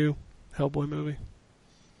making a new Hellboy movie.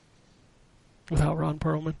 Without Ron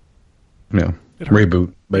Perlman. Yeah.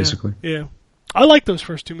 Reboot, basically. Yeah. I like those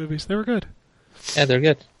first two movies. They were good. Yeah, they're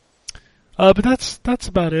good. But that's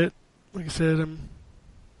about it. Like I said,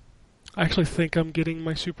 I actually think I'm getting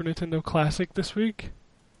my Super Nintendo Classic this week.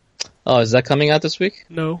 Oh, is that coming out this week?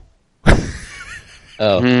 No.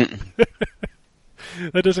 Oh.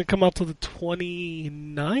 That doesn't come out till the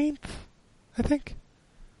 29th, I think.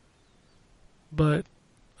 But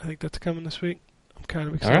I think that's coming this week. I'm kind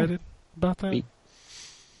of excited about that.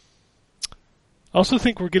 I also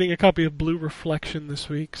think we're getting a copy of Blue Reflection this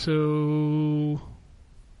week, so...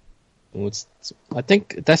 I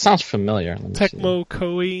think that sounds familiar. Tecmo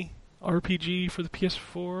Koei RPG for the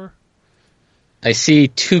PS4. I see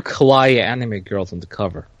two kawaii anime girls on the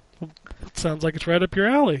cover. It sounds like it's right up your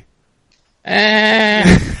alley. I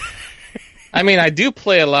mean, I do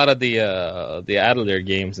play a lot of the Adelaide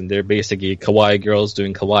games, and they're basically kawaii girls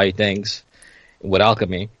doing kawaii things with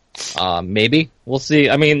alchemy. Maybe we'll see.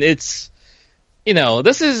 I mean, it's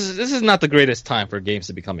this is not the greatest time for games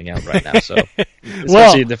to be coming out right now. So,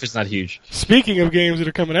 especially if it's not huge. Speaking of games that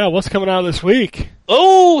are coming out, what's coming out this week?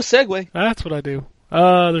 Oh, segue. That's what I do.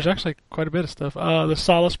 There's actually quite a bit of stuff. The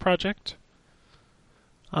Solace Project,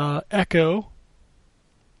 Echo,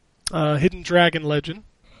 Hidden Dragon Legend,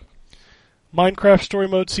 Minecraft Story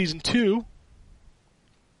Mode Season 2.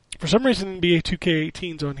 For some reason, NBA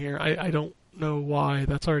 2K18's on here. I don't know why.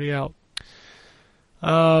 That's already out.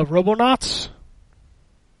 Robonauts,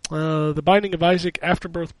 The Binding of Isaac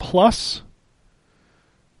Afterbirth Plus,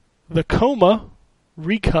 The Coma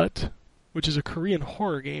Recut, which is a Korean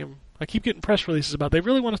horror game. I keep getting press releases about it. They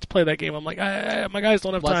really want us to play that game. I'm like, my guys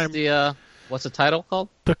don't have time. What's the title called?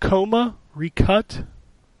 The Coma Recut.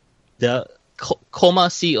 The Coma,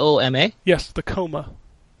 C-O-M-A? Yes, The Coma.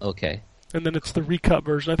 Okay. And then it's the recut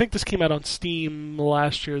version. I think this came out on Steam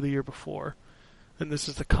last year or the year before. And this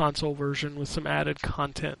is the console version with some added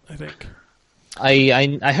content, I think.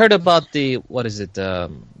 I heard about the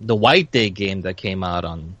White Day game that came out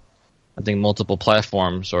on, I think, multiple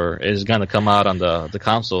platforms, or is going to come out on the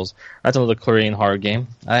consoles. That's another Korean horror game.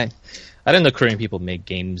 I didn't know Korean people make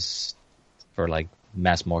games for, like,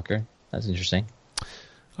 mass market. That's interesting.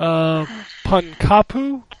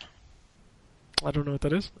 Punkapu. I don't know what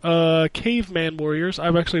that is. Caveman Warriors.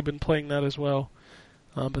 I've actually been playing that as well.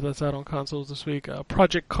 But that's out on consoles this week.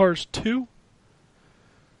 Project Cars 2.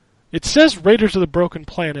 It says Raiders of the Broken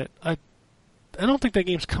Planet. I don't think that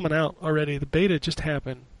game's coming out already. The beta just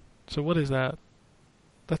happened. So what is that?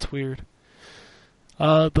 That's weird.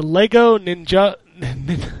 The Lego Ninja...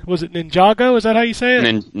 was it Ninjago? Is that how you say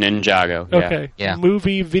it? Ninjago, yeah. Okay. Yeah.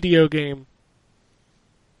 Movie video game.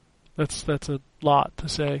 That's a lot to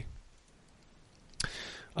say.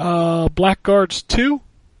 Blackguards 2.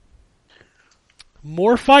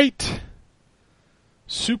 Morfight.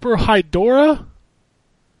 Super Hydora.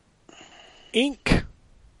 Inc.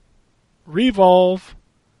 Revolve.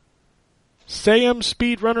 Sam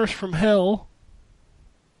Speedrunners from Hell.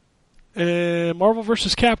 And Marvel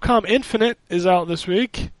vs. Capcom Infinite is out this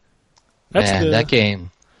week. That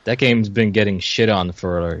game's been getting shit on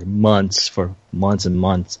for months and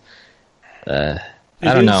months. I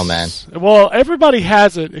don't know, man. Well, everybody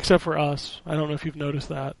has it except for us. I don't know if you've noticed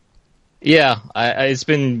that. Yeah, it's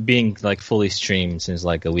been being like fully streamed since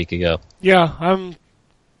like a week ago. Yeah, I'm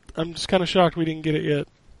just kind of shocked we didn't get it yet.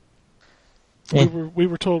 Yeah. We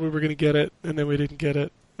were told we were going to get it, and then we didn't get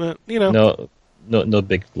it. But No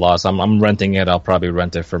big loss. I'm renting it. I'll probably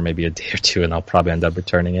rent it for maybe a day or two, and I'll probably end up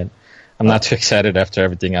returning it. I'm not too excited after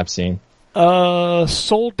everything I've seen.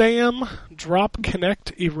 Soul Dam, Drop,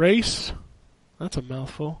 Connect, Erase. That's a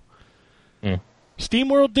mouthful.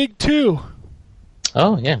 SteamWorld Dig 2.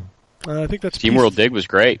 Oh, yeah. I think that's SteamWorld Dig was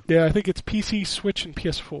great. Yeah, I think it's PC, Switch, and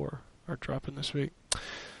PS4 are dropping this week.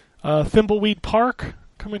 Thimbleweed Park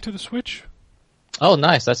coming to the Switch. Oh,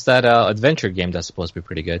 nice. That's that adventure game that's supposed to be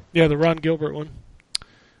pretty good. Yeah, the Ron Gilbert one.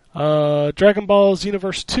 Dragon Ball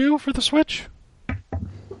Xenoverse 2 for the Switch.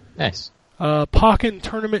 Nice. Pokken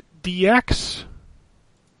Tournament DX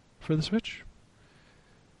for the Switch.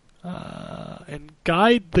 And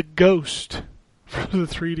Guide the Ghost for the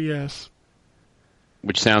 3DS.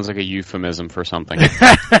 Which sounds like a euphemism for something.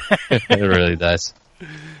 It really does.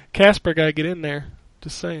 Casper gotta get in there.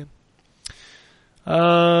 Just saying.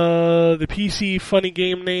 The PC funny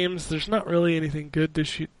game names. There's not really anything good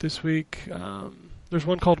this week. There's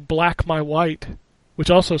one called Black My White, which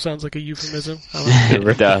also sounds like a euphemism.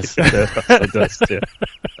 It does. It does too.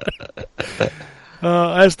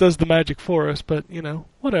 As does the Magic Forest, but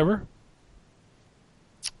whatever.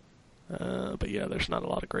 But yeah, there's not a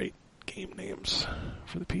lot of great game names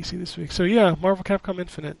for the PC this week. So yeah, Marvel Capcom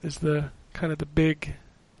Infinite is the kind of the big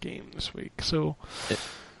game this week. So,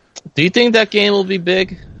 do you think that game will be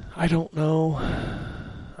big? I don't know.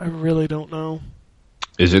 I really don't know.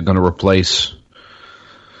 Is it going to replace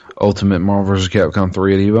Ultimate Marvel vs. Capcom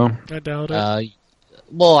 3 at EVO? I doubt it.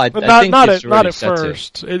 Well, I think not it's at set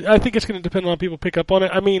first. I think it's going to depend on how people pick up on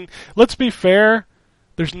it. I mean, let's be fair.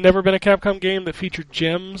 There's never been a Capcom game that featured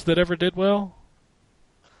gems that ever did well.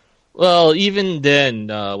 Well, even then,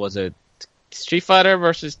 was it Street Fighter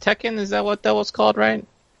versus Tekken? Is that what that was called, right?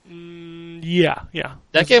 Yeah.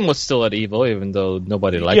 That game was still at EVO, even though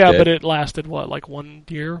nobody liked it. Yeah, but it lasted, like 1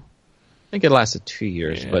 year? I think it lasted 2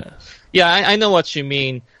 years. Yeah. But yeah, I know what you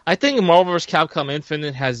mean. I think Marvel vs. Capcom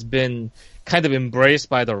Infinite has been kind of embraced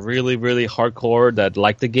by the really, really hardcore that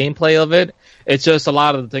like the gameplay of it. It's just a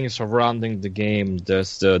lot of the things surrounding the game,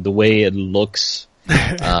 just the way it looks,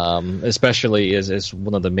 especially is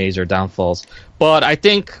one of the major downfalls. But I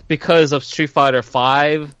think because of Street Fighter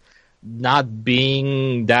V not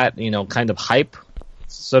being that, kind of hype,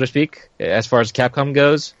 so to speak, as far as Capcom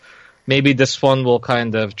goes, maybe this one will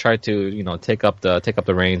kind of try to, take up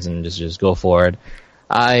the reins and just go for it.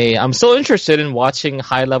 I'm still interested in watching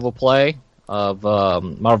high level play of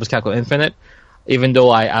Marvel vs. Capcom Infinite, even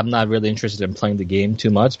though I'm not really interested in playing the game too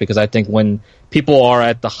much, because I think when people are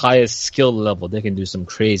at the highest skill level, they can do some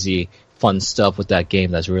crazy fun stuff with that game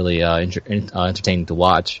that's really entertaining to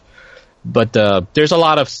watch. But there's a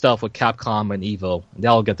lot of stuff with Capcom and EVO.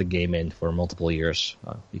 They'll get the game in for multiple years.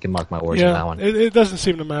 You can mark my words on that one. It doesn't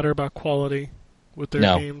seem to matter about quality with their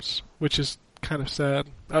No. games, which is kind of sad.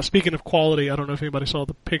 Speaking of quality, I don't know if anybody saw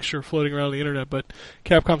the picture floating around the internet, but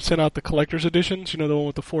Capcom sent out the collector's editions, the one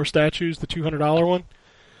with the 4 statues, the $200 one.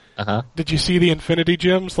 Uh-huh. Did you see the Infinity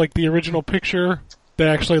Gems? Like the original picture, they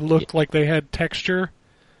actually looked like they had texture.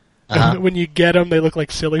 Uh-huh. When you get them, they look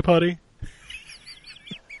like silly putty.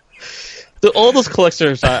 All those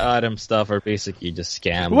collector's item stuff are basically just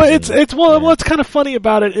scams. Well, what's kind of funny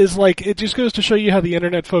about it is like it just goes to show you how the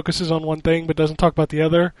internet focuses on one thing but doesn't talk about the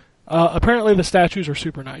other. Apparently, the statues are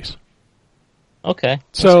super nice. Okay.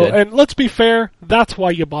 So, good. and let's be fair, that's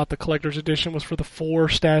why you bought the collector's edition, was for the 4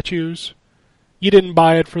 statues. You didn't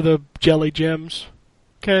buy it for the jelly gems.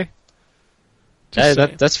 Okay?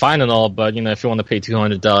 That's fine and all, but if you want to pay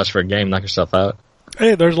 $200 for a game, knock yourself out.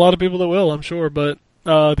 Hey, there's a lot of people that will, I'm sure, but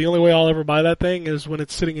the only way I'll ever buy that thing is when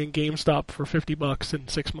it's sitting in GameStop for $50 in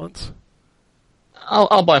 6 months.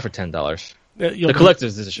 I'll buy it for $10. The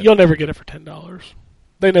collector's edition. You'll never get it for $10.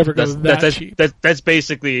 They never go that cheap. That's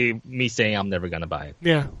basically me saying I'm never going to buy it.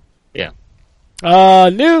 Yeah. Yeah.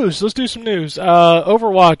 News. Let's do some news.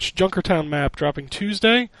 Overwatch Junkertown map dropping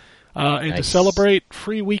Tuesday, and to Nice. celebrate,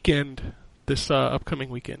 free weekend this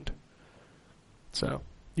upcoming weekend. So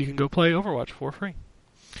you can go play Overwatch for free.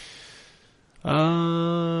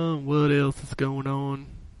 What else is going on?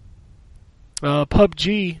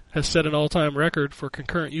 PUBG has set an all-time record for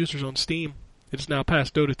concurrent users on Steam. It's now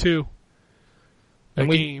past Dota 2.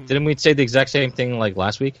 Didn't we say the exact same thing like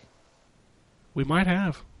last week? We might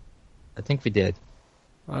have. I think we did.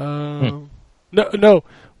 No.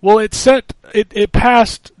 Well, it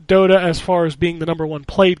passed Dota as far as being the number 1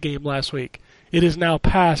 played game last week. It is now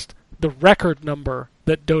past the record number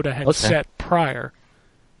that Dota had set prior.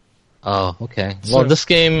 Oh, okay. Well, this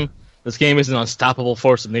game is an unstoppable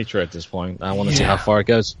force of nature at this point. I want to see how far it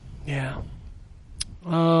goes. Yeah. The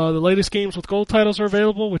latest games with gold titles are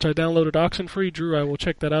available, which I downloaded Oxenfree. Drew, I will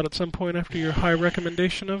check that out at some point after your high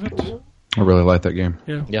recommendation of it. I really like that game.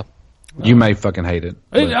 Yeah. Yep. You may fucking hate it.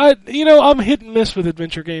 I'm hit and miss with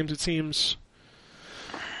adventure games, it seems.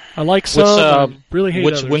 I like some, I really hate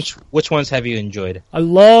others. Which ones have you enjoyed? I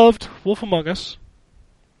loved Wolf Among Us.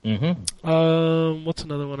 Mm-hmm. What's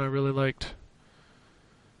another one I really liked?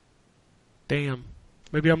 Damn.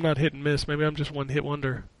 Maybe I'm not hit and miss. Maybe I'm just one hit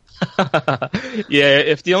wonder. Yeah,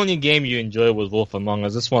 if the only game you enjoyed was Wolf Among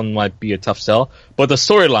Us, this one might be a tough sell. But the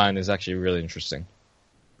storyline is actually really interesting.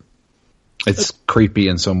 It's creepy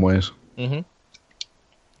in some ways. Mm-hmm.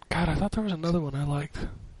 God, I thought there was another one I liked.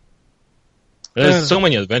 There's so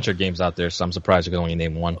many adventure games out there, so I'm surprised you can only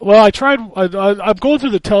name one. Well, I'm going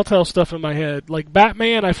through the Telltale stuff in my head. Like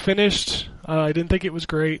Batman, I finished. I didn't think it was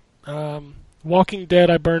great. Walking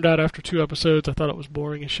Dead, I burned out after 2 episodes. I thought it was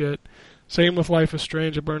boring as shit. Same with Life is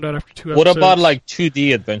Strange. It burned out after 2 What episodes. about like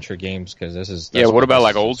 2D adventure games? Because what about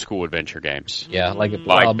like old school adventure games? Yeah, like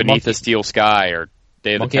Beneath the Steel Sky or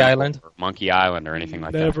Day of Monkey the Temple Island? or Monkey Island or anything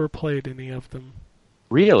like that. Never played any of them.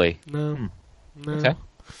 Really? No. No. Okay.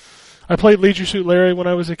 I played Leisure Suit Larry when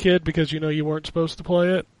I was a kid because, you weren't supposed to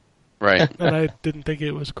play it. Right. And I didn't think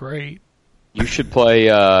it was great. You should play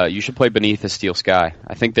Beneath the Steel Sky.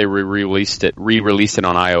 I think they re-released it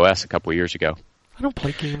on iOS a couple of years ago. I don't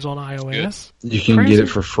play games on iOS. You can Crazy. get it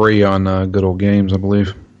for free on Good Old Games, I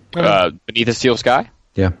believe. Beneath the Steel Sky?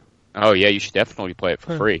 Yeah. Oh, yeah, you should definitely play it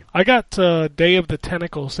for free. I got Day of the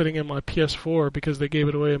Tentacle sitting in my PS4 because they gave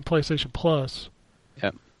it away in PlayStation Plus.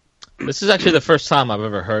 Yep. This is actually the first time I've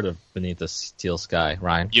ever heard of Beneath the Steel Sky,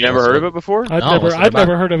 Ryan. You never heard of it before? I've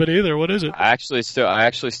never heard of it either. What is it? I actually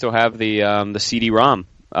still have the CD-ROM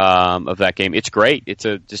of that game. It's great. It's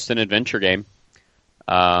just an adventure game.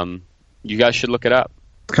 You guys should look it up.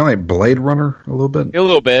 It's kind of like Blade Runner a little bit. A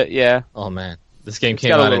little bit, yeah. Oh, man. This game It's came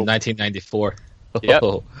got a out little- in 1994. Yep.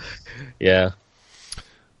 Oh, yeah.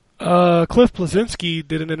 Cliff Bleszinski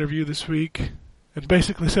did an interview this week and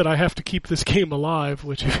basically said, I have to keep this game alive,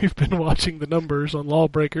 which if you've been watching the numbers on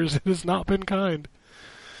Lawbreakers, it has not been kind.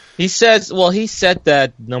 He said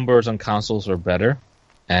that numbers on consoles are better,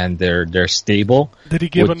 and they're stable. Did he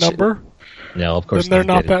give a number? No, of course Then they're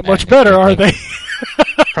not he didn't, that much man. better, are they?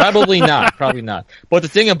 Probably not. But the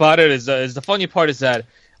thing about it is the funny part is that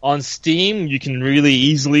on Steam you can really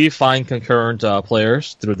easily find concurrent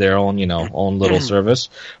players through their own own little service.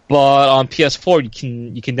 But on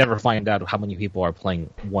PS4 you can never find out how many people are playing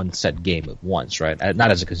one set game at once, right?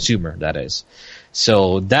 Not as a consumer, that is.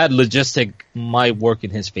 So that logistic might work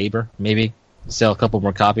in his favor, maybe sell a couple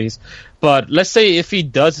more copies. But let's say if he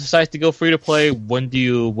does decide to go free to play, when do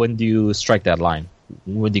you strike that line?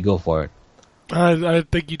 When do you go for it? I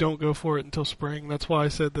think you don't go for it until spring. That's why I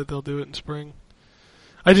said that they'll do it in spring.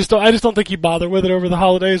 I just don't think you bother with it over the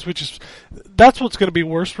holidays, that's what's going to be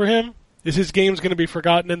worse for him. Is his game's going to be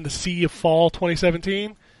forgotten in the sea of fall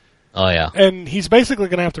 2017? Oh yeah. And he's basically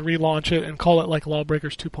going to have to relaunch it and call it like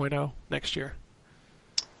Lawbreakers 2.0 next year.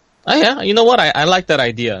 Oh yeah, you know what? I like that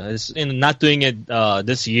idea. Not doing it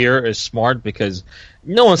this year is smart because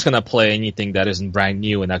no one's gonna play anything that isn't brand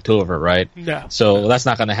new in October, right? No. So that's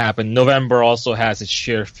not gonna happen. November also has its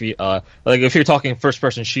share. Like if you're talking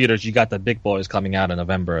first-person shooters, you got the big boys coming out in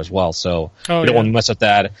November as well. So you don't want to mess with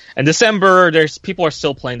that. And December, people are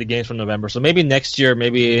still playing the games from November. So maybe next year,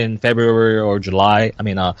 maybe in February or July. I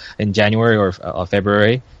mean, in January or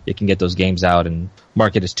February, you can get those games out and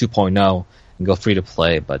market as 2.0. And go free to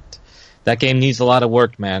play, but that game needs a lot of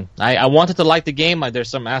work, man. I wanted to like the game. There's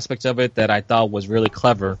some aspects of it that I thought was really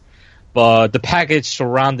clever, but the package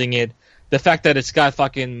surrounding it, the fact that it's got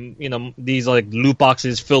fucking these like loot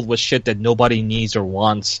boxes filled with shit that nobody needs or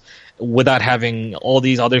wants, without having all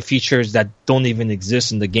these other features that don't even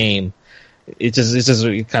exist in the game, it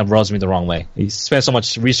kind of rubs me the wrong way. You spend so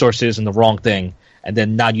much resources on the wrong thing, and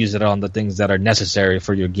then not use it on the things that are necessary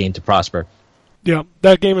for your game to prosper. Yeah,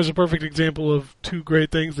 that game is a perfect example of two great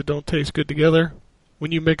things that don't taste good together.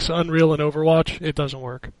 When you mix Unreal and Overwatch, it doesn't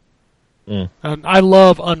work. And I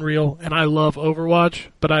love Unreal and I love Overwatch,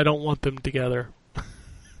 but I don't want them together.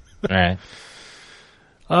 Alright.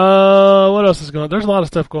 What else is going on? There's a lot of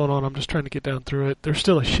stuff going on. I'm just trying to get down through it. There's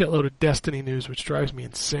still a shitload of Destiny news, which drives me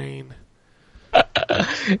insane.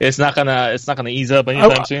 It's not gonna ease up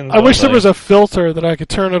anytime soon. I wish there was a filter that I could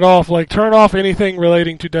turn it off, like turn off anything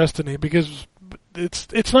relating to Destiny, because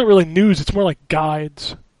it's not really news. It's more like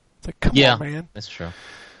guides. It's like, come on, man. That's true.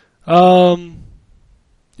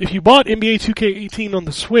 If you bought NBA 2K18 on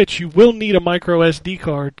the Switch, you will need a micro SD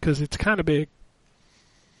card because it's kind of big.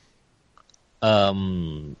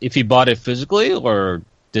 If you bought it physically or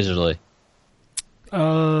digitally?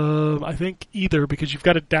 I think either, because you've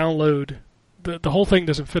got to download. The whole thing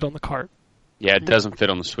doesn't fit on the cart. Yeah, it doesn't fit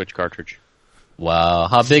on the Switch cartridge. Wow.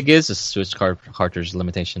 How big is the Switch cartridge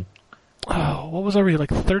limitation? Oh, what was I reading?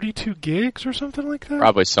 Like 32 gigs or something like that?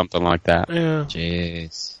 Probably something like that. Yeah.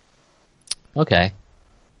 Jeez. Okay.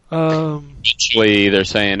 Eventually, they're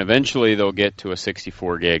saying eventually they'll get to a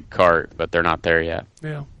 64 gig cart, but they're not there yet.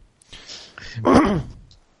 Yeah.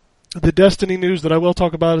 The Destiny news that I will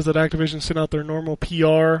talk about is that Activision sent out their normal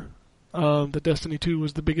PR. The Destiny 2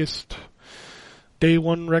 was the biggest day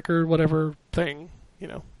one record, whatever thing,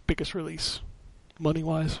 biggest release,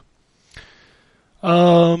 money-wise.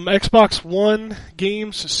 Xbox One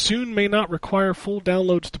games soon may not require full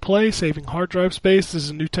downloads to play, saving hard drive space. This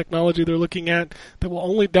is a new technology they're looking at that will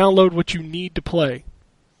only download what you need to play.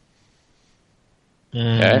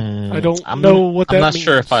 Okay. I don't know what that means. I'm not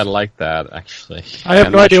sure if I like that, actually. I have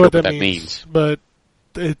I'm no not idea sure what that means. But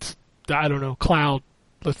I don't know, Cloud.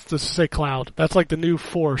 Let's say Cloud. That's like the new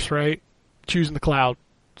Force, right? Choosing the Cloud.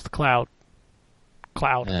 It's the Cloud.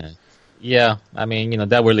 Yeah, I mean,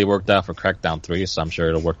 that really worked out for Crackdown 3, so I'm ssure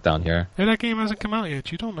it'll work down here. And that game hasn't come out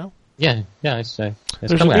yet. You don't know. Yeah, it's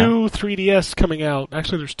there's a new 3DS coming out.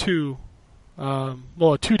 Actually, there's two. A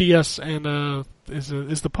 2DS and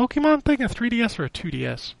is the Pokemon thing a 3DS or a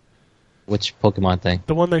 2DS? Which Pokemon thing?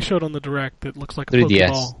 The one they showed on the Direct that looks like a 3DS.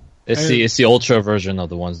 Pokeball. It's the Ultra version of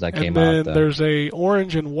the ones that came out. And then there's a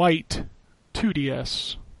orange and white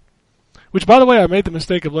 2DS. Which, by the way, I made the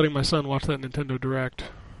mistake of letting my son watch that Nintendo Direct.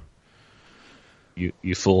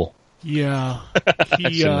 You fool. Yeah.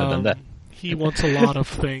 Shouldn't have done that. He wants a lot of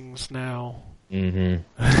things now.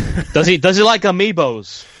 Mm-hmm. Does he like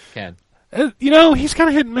amiibos, Ken? He's kind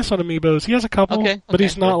of hit and miss on amiibos. He has a couple, but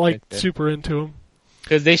he's not super into them.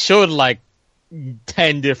 Because they showed like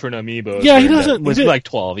 10 different amiibos. Yeah, he doesn't. With like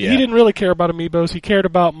 12, yeah. He didn't really care about amiibos. He cared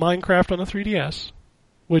about Minecraft on the 3DS,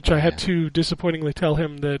 which I had to disappointingly tell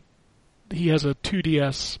him that he has a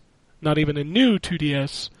 2DS, not even a new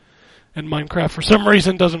 2DS, and Minecraft for some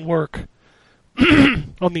reason doesn't work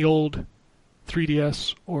on the old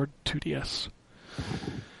 3DS or 2DS.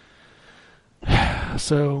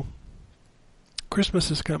 So,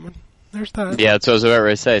 Christmas is coming. There's that. Yeah, that's what I was about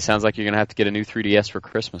to say. Sounds like you're going to have to get a new 3DS for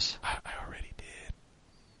Christmas. I already did.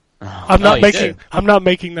 I'm not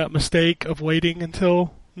making that mistake of waiting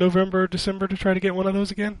until November or December to try to get one of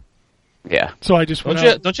those again. Yeah. So I just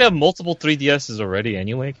don't you have multiple 3DSs already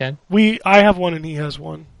anyway, Ken? I have one and he has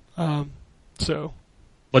one.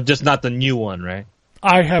 But just not the new one, right?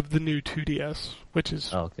 I have the new 2DS, which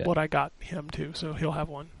is Okay. what I got him too. So he'll have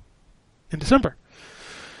one in December.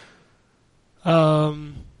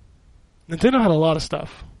 Nintendo had a lot of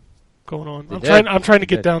stuff going on. I'm trying to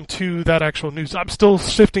get down to that actual news. I'm still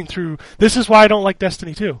sifting through. This is why I don't like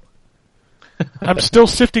Destiny 2. I'm still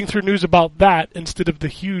sifting through news about that instead of the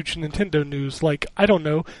huge Nintendo news. Like, I don't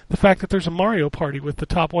know, the fact that there's a Mario Party with the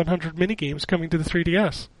top 100 minigames coming to the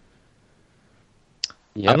 3DS.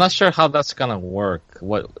 Yep. I'm not sure how that's gonna work.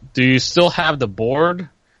 What do you still have the board,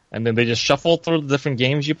 and then they just shuffle through the different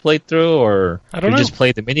games you played through, or I don't know. Just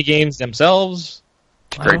play the mini games themselves?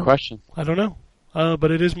 Great question. I don't know,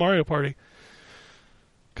 but it is Mario Party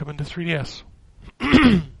coming to 3DS.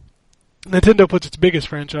 Nintendo puts its biggest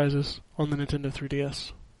franchises on the Nintendo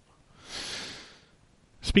 3DS.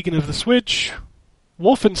 Speaking of the Switch,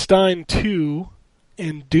 Wolfenstein 2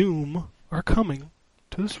 and Doom are coming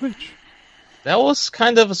to the Switch. That was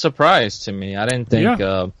kind of a surprise to me. I didn't think,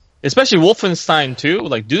 especially Wolfenstein 2,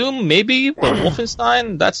 like Doom maybe, but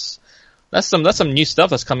Wolfenstein, that's some new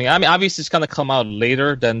stuff that's coming. I mean, obviously it's gonna come out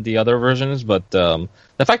later than the other versions, but the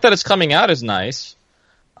fact that it's coming out is nice.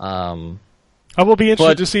 I will be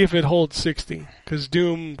interested to see if it holds 60, because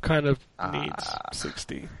Doom kind of needs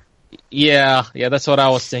 60. Yeah, that's what I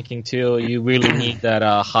was thinking too. You really need that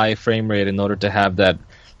high frame rate in order to have that,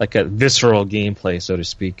 like a visceral gameplay, so to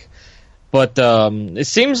speak. But it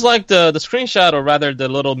seems like the screenshot, or rather the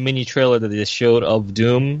little mini trailer that they showed of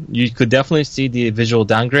Doom, you could definitely see the visual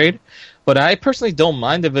downgrade. But I personally don't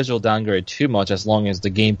mind the visual downgrade too much as long as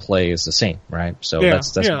the gameplay is the same, right? So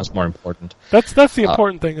that's what's more important. That's the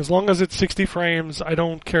important thing. As long as it's 60 frames, I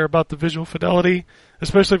don't care about the visual fidelity,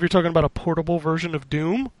 especially if you're talking about a portable version of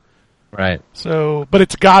Doom. Right. So, but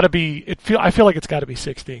it's got to be. I feel like it's got to be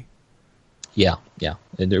 60. Yeah.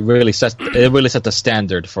 It really set the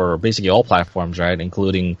standard for basically all platforms, right?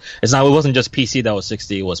 Including it wasn't just PC that was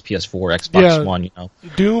 60, it was PS4, Xbox One,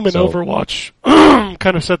 Doom and Overwatch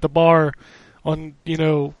kind of set the bar on,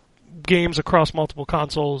 games across multiple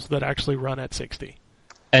consoles that actually run at 60.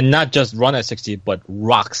 And not just run at 60, but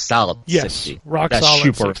rock solid 60. Rock That's solid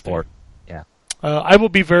super 60. important. Yeah. I will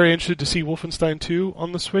be very interested to see Wolfenstein 2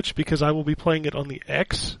 on the Switch because I will be playing it on the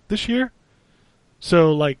X this year.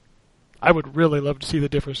 So, I would really love to see the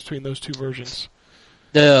difference between those two versions.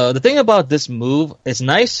 The thing about this move, it's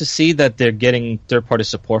nice to see that they're getting third-party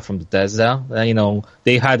support from Bethesda.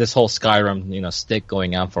 They had this whole Skyrim, stick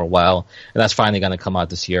going on for a while, and that's finally going to come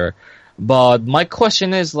out this year. But my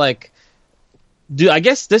question is, I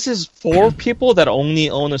guess this is for people that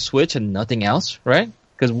only own a Switch and nothing else, right?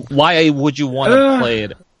 Because why would you want to play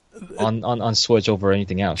it on Switch over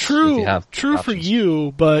anything else? True options? for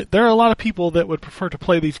you, but there are a lot of people that would prefer to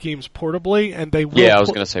play these games portably, and they will. Yeah, I was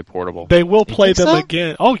going to say portable. They will play them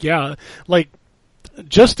again. Oh yeah,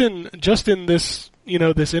 just in this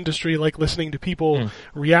this industry, listening to people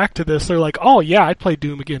react to this, they're like, oh yeah, I'd play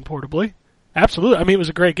Doom again portably. Absolutely. I mean, it was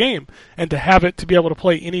a great game, and to have it to be able to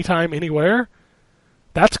play anytime, anywhere,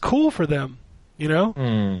 that's cool for them.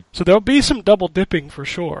 So there'll be some double dipping for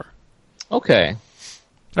sure. Okay.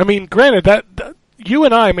 I mean, granted that you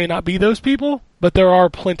and I may not be those people, but there are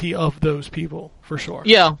plenty of those people for sure.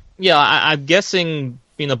 Yeah. I'm guessing,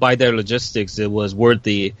 by their logistics, it was worth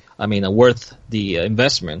the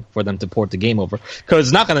investment for them to port the game over. Because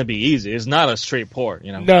it's not going to be easy. It's not a straight port.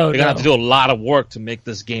 No, they're going to have to do a lot of work to make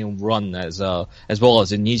this game run as well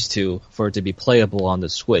as it needs to for it to be playable on the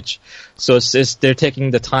Switch. So they're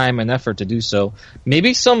taking the time and effort to do so.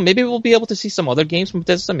 Maybe we'll be able to see some other games from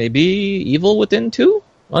Bethesda. Maybe Evil Within 2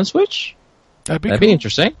 on Switch. That'd be cool.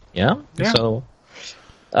 Interesting. Yeah. So.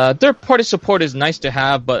 Third-party support is nice to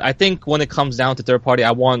have, but I think when it comes down to third-party,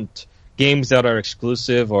 I want games that are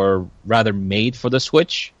exclusive or rather made for the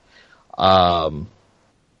Switch. I'm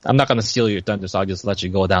not going to steal your thunder, so I'll just let you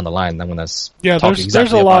go down the line. I'm going to talk exactly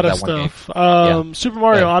there's a lot of about stuff. Super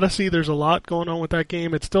Mario Odyssey, there's a lot going on with that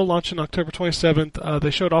game. It's still launching October 27th.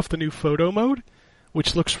 They showed off the new photo mode,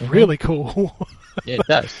 which looks really cool. Yeah, it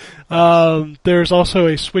does. There's also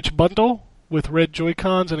a Switch bundle with red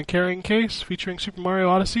Joy-Cons and a carrying case featuring Super Mario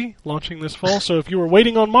Odyssey launching this fall. So if you were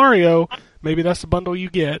waiting on Mario, maybe that's the bundle you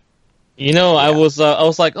get. I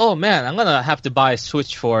was like, oh man, I'm gonna have to buy a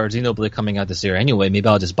Switch for Xenoblade coming out this year anyway. Maybe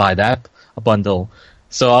I'll just buy that a bundle.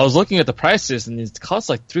 So I was looking at the prices, and it costs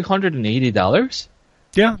like $380.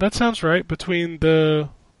 Yeah, that sounds right. Between the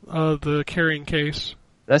carrying case.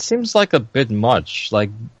 That seems like a bit much. Like,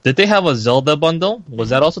 did they have a Zelda bundle? Was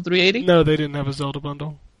that also $380? No, they didn't have a Zelda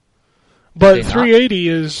bundle. But $380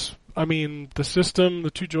 is, the system,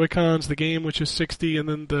 the two Joy-Cons, the game, which is $60, and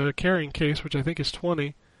then the carrying case, which I think is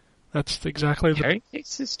 $20. That's exactly the carrying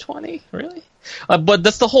case is $20, really? But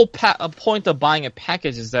that's the whole point of buying a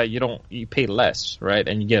package is that you pay less, right,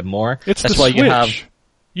 and you get more. It's that's the why Switch.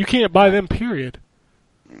 You can't buy them. Period.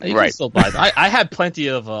 You can still buy them. I had plenty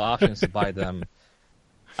of options to buy them.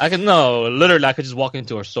 Literally, I could just walk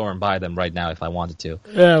into a store and buy them right now if I wanted to.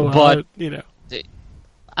 Yeah, well, but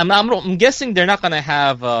I'm guessing they're not going to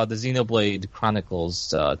have the Xenoblade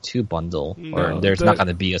Chronicles 2 bundle, or there's not going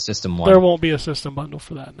to be a system one. There won't be a system bundle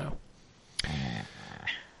for that, no.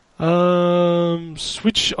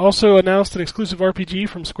 Switch also announced an exclusive RPG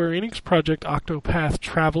from Square Enix, Project Octopath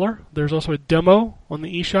Traveler. There's also a demo on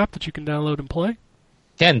the eShop that you can download and play.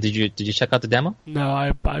 Ken, did you check out the demo? No,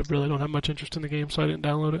 I really don't have much interest in the game, so I didn't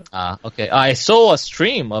download it. Okay. I saw a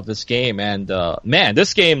stream of this game, and man,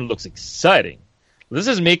 this game looks exciting. This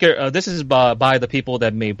is by the people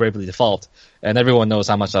that made Bravely Default, and everyone knows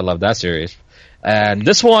how much I love that series. And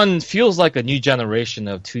this one feels like a new generation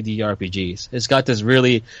of 2D RPGs. It's got this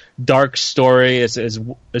really dark story. It's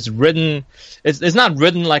written. It's not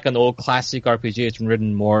written like an old classic RPG. It's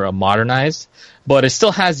written more modernized, but it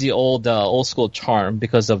still has the old school charm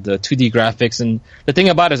because of the 2D graphics. And the thing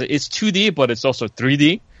about it is it's 2D, but it's also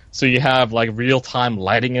 3D. So you have like real time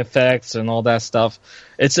lighting effects and all that stuff.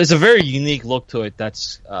 It's a very unique look to it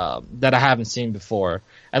that I haven't seen before.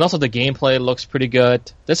 And also the gameplay looks pretty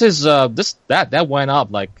good. This is that went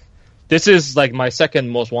up like this is like my second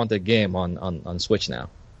most wanted game on Switch now.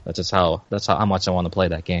 That's how much I want to play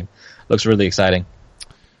that game. Looks really exciting.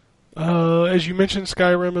 As you mentioned,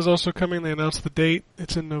 Skyrim is also coming. They announced the date.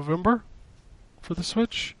 It's in November for the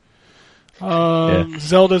Switch.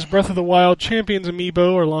 Zelda's Breath of the Wild Champions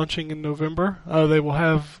Amiibo are launching in November. They will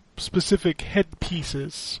have specific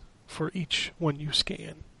headpieces for each one you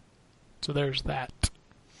scan. So there's that.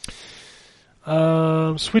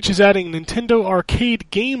 Switch is adding Nintendo arcade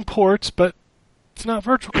game ports, but it's not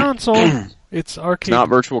Virtual Console. It's arcade. It's not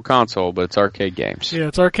Virtual Console, but it's arcade games. Yeah,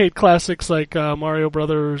 it's arcade classics like Mario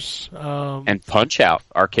Brothers. And Punch-Out!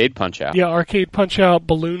 Arcade Punch-Out! Yeah, Arcade Punch-Out!,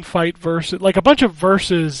 Balloon Fight versus... Like a bunch of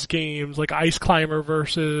versus games, like Ice Climber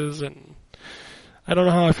versus, and... I don't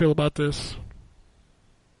know how I feel about this.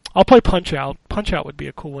 I'll play Punch-Out! Punch-Out! Would be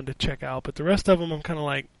a cool one to check out, but the rest of them I'm kind of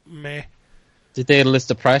like, meh. Did they list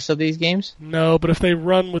the price of these games? No, but if they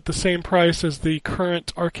run with the same price as the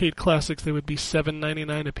current arcade classics, they would be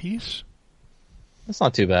 $7.99 a piece. That's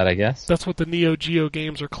not too bad, I guess. That's what the Neo Geo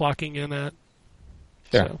games are clocking in at.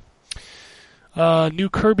 Sure. So. New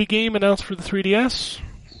Kirby game announced for the 3DS.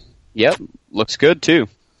 Yep, looks good too.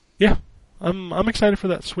 Yeah, I'm excited for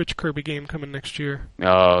that Switch Kirby game coming next year.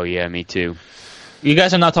 Oh yeah, me too. You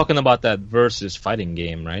guys are not talking about that versus fighting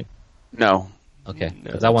game, right? No. Okay,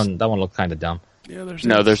 because that one looked kind of dumb. Yeah,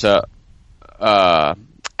 there's a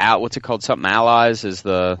what's it called? Something Allies is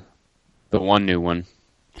the one new one.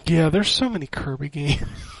 Yeah, there's so many Kirby games.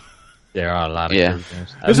 There are a lot of Kirby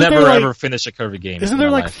games. I've Isn't never ever finished a Kirby game. Isn't there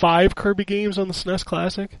like 5 Kirby games on the SNES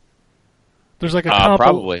Classic? There's like a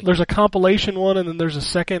probably. There's a compilation one, and then there's a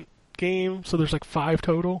second game, so there's like 5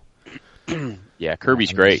 total. Yeah,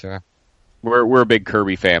 Kirby's great. Sure. We're a big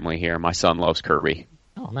Kirby family here. My son loves Kirby.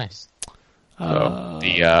 Oh, nice. So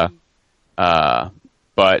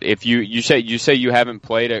But if you say you haven't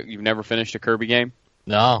played you've never finished a Kirby game?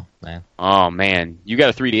 No, man. Oh man, you got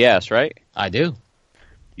a 3DS, right? I do.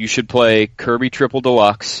 You should play Kirby Triple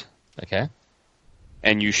Deluxe. Okay.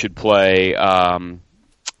 And you should play Planet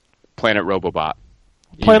Robobot.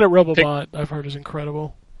 Planet Robobot, I've heard, is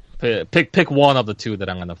incredible. Pick one of the two that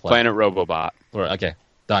I'm going to play. Planet Robobot. Okay,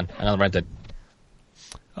 done. I'm going to rent it.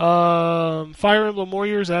 Fire Emblem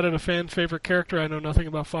Warriors added a fan favorite character. I know nothing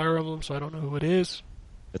about Fire Emblem, so I don't know who it is.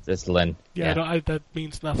 It's Lynn. Yeah. That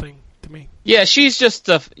means nothing to me. Yeah, she's just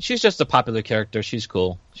a popular character. She's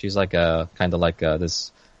cool. She's like kind of like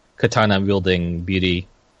this katana wielding beauty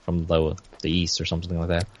from the east or something like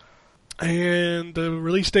that. And the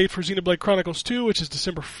release date for Xenoblade Chronicles 2, which is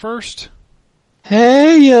December 1st.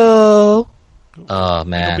 Hey yo! Oh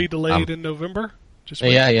man, it'll be delayed in November. Just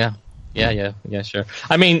wait. Yeah, sure.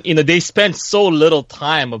 I mean, they spent so little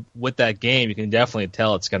time with that game. You can definitely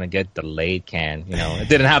tell it's gonna get delayed. It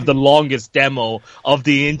didn't have the longest demo of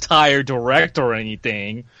the entire direct or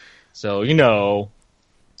anything. So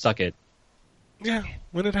suck it. Yeah,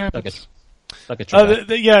 when it happens. Suck it.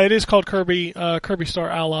 It is called Kirby Star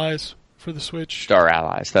Allies for the Switch. Star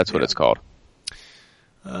Allies, that's what it's called.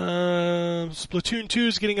 Splatoon 2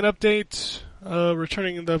 is getting an update.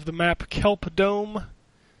 Returning of the map Kelp Dome.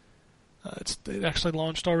 It actually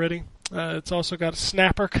launched already. It's also got a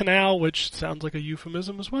Snapper Canal, which sounds like a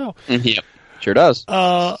euphemism as well. Yep, sure does.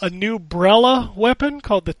 A new Brella weapon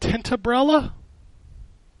called the Tentabrella.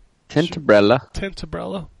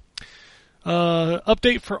 Tentabrella.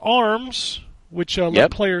 Update for ARMS, which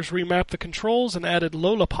let players remap the controls and added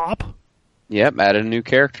Lollipop. Yep, added a new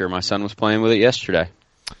character. My son was playing with it yesterday.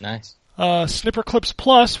 Nice. Snipper Clips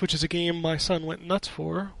Plus, which is a game my son went nuts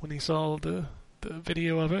for when he saw the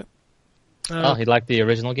video of it. He liked the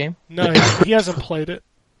original game? No, he hasn't played it.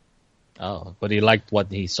 Oh, but he liked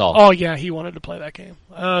what he saw. Oh yeah, he wanted to play that game.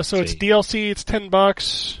 So it's DLC. It's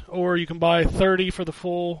 $10, or you can buy $30 for the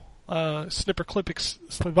full Snipper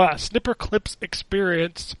Clips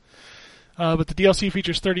experience. But the DLC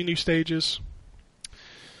features 30 new stages.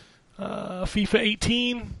 FIFA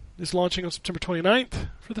 18 is launching on September 29th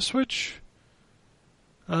for the Switch.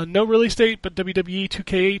 No release date, but WWE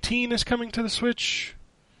 2K18 is coming to the Switch.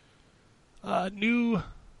 A new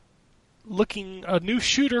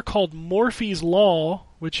shooter called Morphe's Law,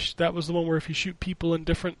 which that was the one where if you shoot people in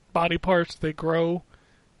different body parts, they grow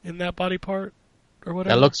in that body part or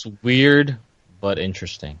whatever. That looks weird, but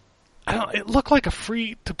interesting. It looked like a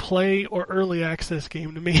free-to-play or early access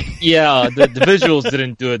game to me. Yeah, the visuals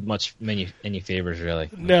didn't do it any favors, really.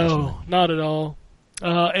 No, not at all.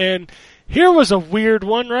 And here was a weird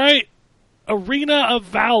one, right? Arena of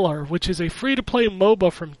Valor, which is a free-to-play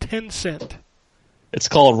MOBA from Tencent. It's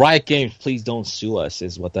called Riot Games, Please Don't Sue Us,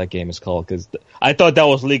 is what that game is called. Because I thought that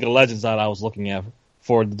was League of Legends that I was looking at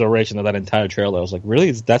for the duration of that entire trailer. I was like,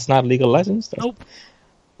 really? That's not League of Legends? Nope.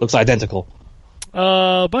 Looks identical.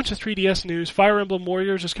 A bunch of 3DS news. Fire Emblem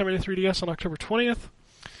Warriors is coming to 3DS on October 20th.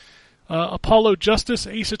 Apollo Justice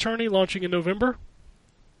Ace Attorney launching in November.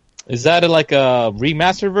 Is that like a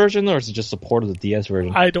remastered version, or is it just a port of the DS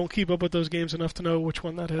version? I don't keep up with those games enough to know which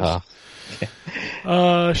one that is. Okay.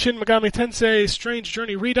 Shin Megami Tensei Strange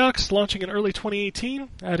Journey Redux launching in early 2018,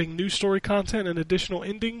 adding new story content and additional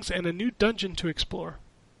endings, and a new dungeon to explore.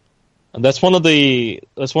 That's one of the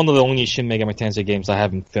only Shin Megami Tensei games I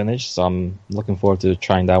haven't finished, so I'm looking forward to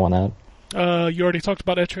trying that one out. You already talked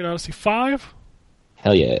about Etrian Odyssey 5.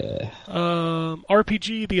 Hell yeah.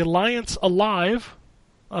 RPG The Alliance Alive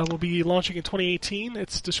will be launching in 2018.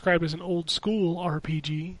 It's described as an old school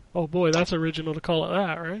RPG. Oh boy, that's original to call it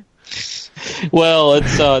that, right? Well,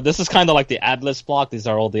 it's this is kind of like the Atlas block. These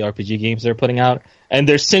are all the RPG games they're putting out, and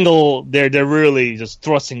they're really just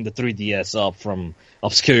thrusting the 3DS up from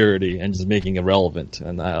obscurity and just making it relevant,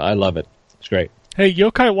 and I love it. It's great. Hey,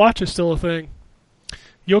 Yokai Watch is still a thing.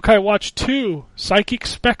 Yokai Watch 2, Psychic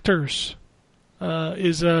Spectres,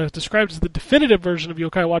 is described as the definitive version of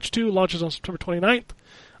Yokai Watch 2, launches on September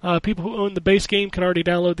 29th. People who own the base game can already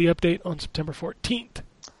download the update on September 14th.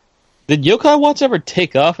 Did Yokai Watch ever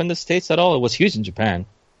take off in the States at all? It was huge in Japan.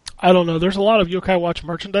 I don't know. There's a lot of Yokai Watch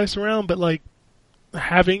merchandise around, but like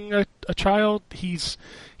having a child, he's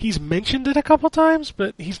mentioned it a couple times,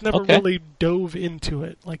 but he's never really dove into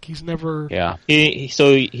it. Like he's never. Yeah. He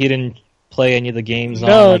didn't play any of the games.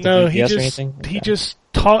 No, on, like, he or just anything? Okay. he just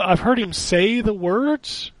taught. I've heard him say the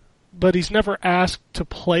words, but he's never asked to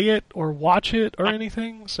play it or watch it or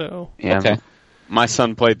anything. So yeah. Okay. My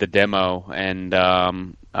son played the demo and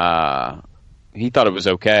he thought it was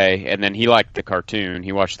okay, and then he liked the cartoon.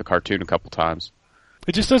 He watched the cartoon a couple times.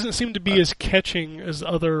 It just doesn't seem to be as catching as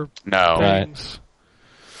other No. things.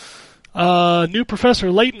 New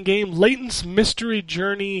Professor Layton game, Layton's Mystery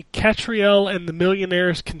Journey, Catriel and the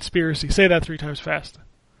Millionaire's Conspiracy. Say that 3 times fast.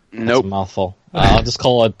 That's Nope. a mouthful. I'll just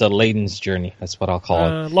call it the Layton's Journey. That's what I'll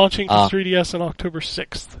call it. Launching for 3DS on October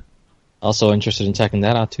 6th. Also interested in checking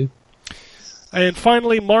that out, too. And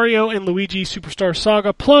finally, Mario and Luigi Superstar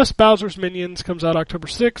Saga plus Bowser's Minions comes out October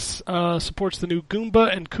 6th. Supports the new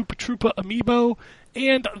Goomba and Koopa Troopa amiibo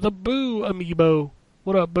and the Boo amiibo.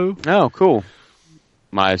 What up, Boo? Oh, cool.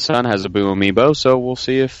 My son has a Boo amiibo, so we'll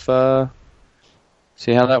see if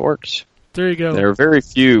see how that works. There you go. There are very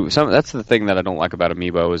few. That's the thing that I don't like about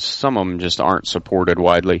amiibo is some of them just aren't supported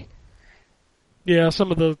widely. Yeah,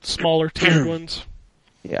 some of the smaller tiered ones.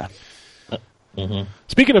 Yeah. Mm-hmm.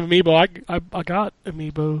 Speaking of amiibo, I got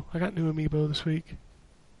amiibo. I got new amiibo this week.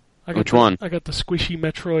 Which one? I got the Squishy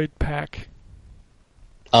Metroid pack.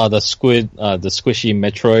 The squishy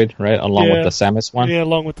Metroid, right? Along with the Samus one? Yeah,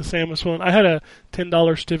 along with the Samus one. I had a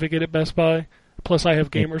 $10 certificate at Best Buy. Plus I have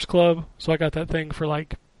Gamers Club, so I got that thing for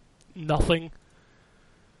like nothing.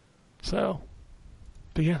 So,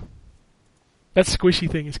 but yeah. That squishy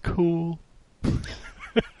thing is cool.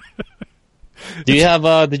 Do you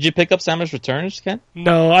have, did you pick up Samus Returns, Ken?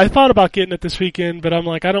 No, I thought about getting it this weekend, but I'm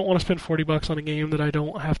like, I don't want to spend $40 on a game that I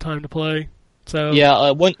don't have time to play. So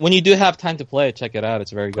yeah, when you do have time to play it, check it out.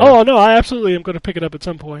 It's very good. Oh no, I absolutely am going to pick it up at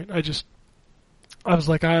some point. I was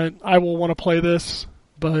like, I will want to play this,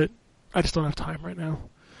 but I just don't have time right now.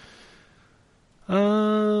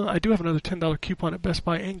 I do have another $10 coupon at Best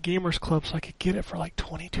Buy and Gamers Club, so I could get it for like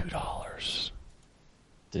 $22.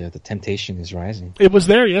 Yeah, the temptation is rising. It was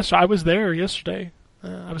there I was there yesterday.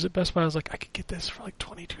 I was at Best Buy. I was like, I could get this for like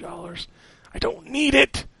 $22. I don't need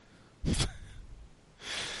it.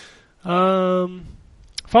 Final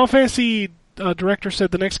Fantasy director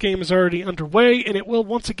said the next game is already underway, and it will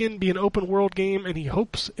once again be an open world game, and he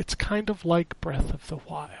hopes it's kind of like Breath of the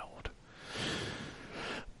Wild.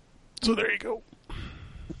 So there you go.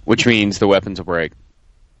 Which means the weapons will break.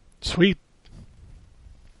 Sweet.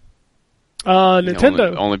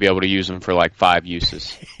 Nintendo. Only be able to use them for like 5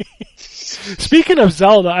 uses. Speaking of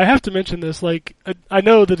Zelda, I have to mention this. Like, I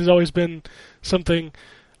know that has always been something.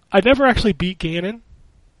 I never actually beat Ganon.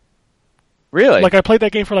 Really? Like, I played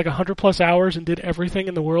that game for like 100+ hours and did everything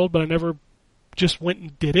in the world, but I never just went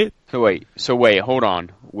and did it. So wait, hold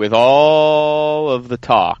on. With all of the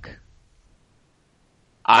talk,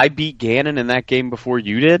 I beat Ganon in that game before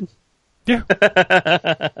you did? Yeah.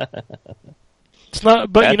 It's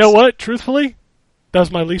not, but you know what? Truthfully, that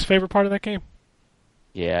was my least favorite part of that game.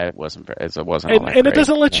 Yeah, it wasn't all that And it great.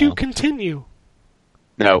 doesn't let you continue.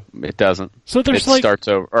 No, it doesn't. So there's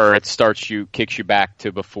kicks you back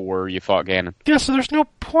to before you fought Ganon. Yeah, so there's no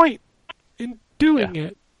point in doing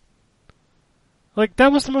it. Like,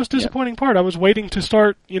 that was the most disappointing part. I was waiting to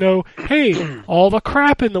start, hey, all the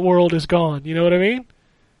crap in the world is gone. You know what I mean?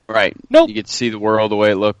 Right. Nope. You get to see the world the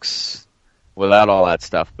way it looks without all that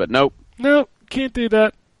stuff, but nope. Nope, can't do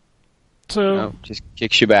that. So No, just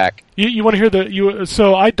kicks you back. You want to hear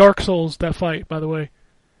so I Dark Souls that fight, by the way.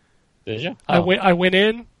 Did you? I went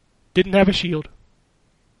in, didn't have a shield.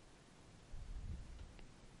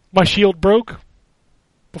 My shield broke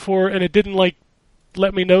before, and it didn't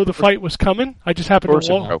let me know the fight was coming. I just happened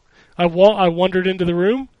to walk. I wandered into the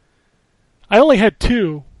room. I only had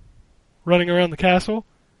 2 running around the castle,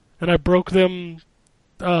 and I broke them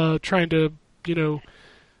trying to,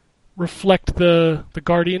 reflect the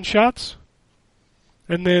guardian shots.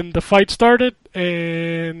 And then the fight started,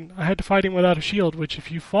 and I had to fight him without a shield, which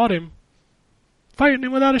if you fought him, fighting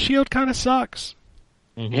him without a shield kind of sucks.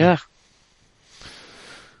 Mm-hmm. Yeah.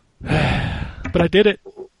 But I did it.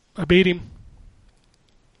 I beat him.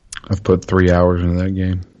 I've put 3 hours into that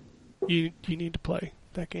game. You need to play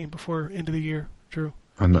that game before end of the year, Drew.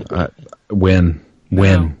 When?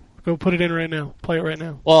 Now. Go put it in right now. Play it right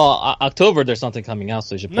now. Well, October there's something coming out,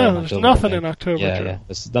 so you should play it in there's October. nothing in October, Yeah, Drew. yeah.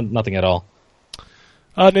 There's nothing at all.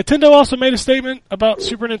 Nintendo also made a statement about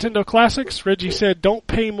Super Nintendo Classics. Reggie said, don't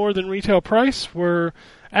pay more than retail price, where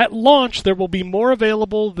at launch there will be more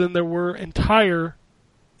available than there were entire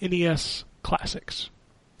NES Classics.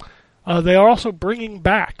 They are also bringing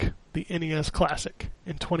back the NES Classic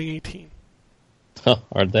in 2018. Oh,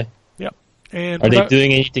 are they? Yep. And are they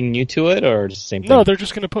doing anything new to it, or just the same thing? No, they're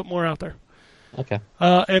just going to put more out there. Okay.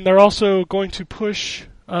 And they're also going to push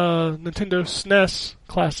Nintendo SNES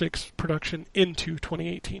Classics production into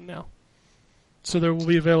 2018 now. So there will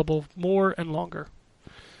be available more and longer.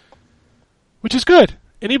 Which is good.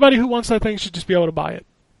 Anybody who wants that thing should just be able to buy it.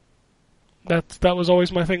 That was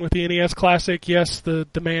always my thing with the NES Classic. Yes, the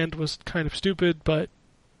demand was kind of stupid, but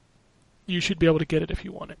you should be able to get it if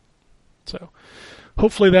you want it. So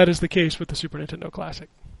hopefully that is the case with the Super Nintendo Classic.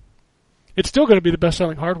 It's still going to be the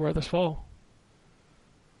best-selling hardware this fall.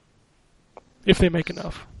 If they make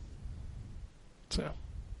enough. So,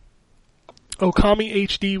 Okami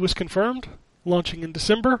HD was confirmed, launching in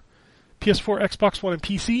December. PS4, Xbox One, and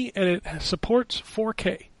PC, and it supports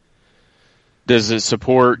 4K. Does it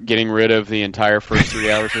support getting rid of the entire first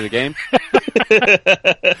 3 hours of the game?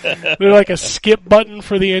 They're like a skip button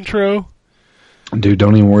for the intro. Dude,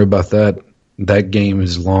 don't even worry about that. That game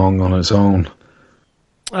is long on its own.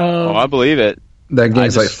 I believe it. That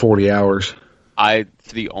game's like 40 hours.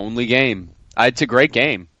 It's the only game. It's a great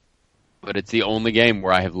game, but it's the only game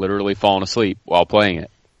where I have literally fallen asleep while playing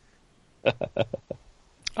it.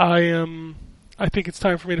 I think it's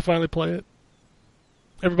time for me to finally play it.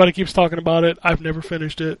 Everybody keeps talking about it. I've never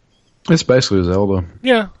finished it. It's basically Zelda.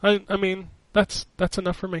 Yeah, I mean, that's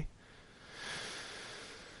enough for me.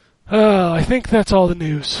 I think that's all the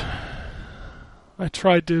news. I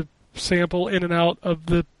tried to sample in and out of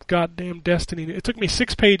the goddamn Destiny. It took me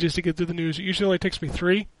 6 pages to get through the news. It usually only takes me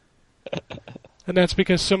 3. And that's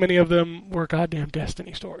because so many of them were goddamn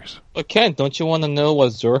Destiny stories. But Ken, don't you want to know what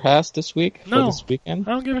Zur has this week? No, for this weekend?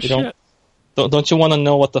 I don't give a shit. Don't you want to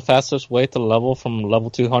know what the fastest way to level from level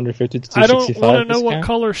 250 to 265 I don't want to know is, what Ken?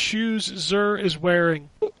 color shoes Zur is wearing.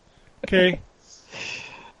 Okay?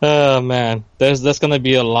 Oh man, there's going to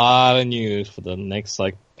be a lot of news for the next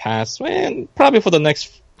probably for the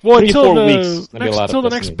next 3-4 weeks. Until the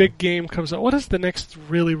next big game comes out. What is the next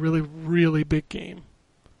really, really, really big game?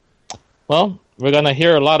 Well, we're going to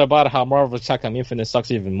hear a lot about how Marvel Attack on Infinite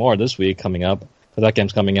sucks even more this week coming up, because that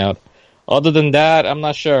game's coming out. Other than that, I'm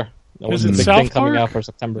not sure. Is it big South thing Park? coming out for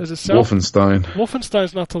September. Is it Wolfenstein.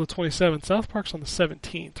 Wolfenstein's not till the 27th. South Park's on the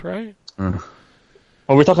 17th, right?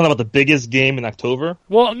 Are we talking about the biggest game in October?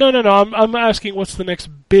 Well, no. I'm asking what's the next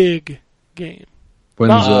big game.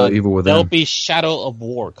 When's Evil Within? There'll be Shadow of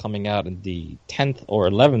War coming out in the 10th or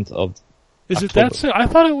 11th of Is October. it that soon? I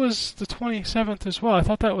thought it was the 27th as well. I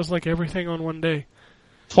thought that was like everything on one day.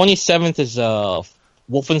 27th is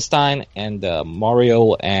Wolfenstein and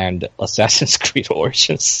Mario and Assassin's Creed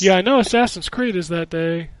Origins. Yeah, I know Assassin's Creed is that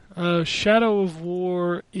day. Shadow of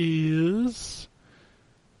War is...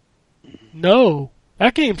 No.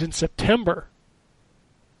 That game's in September.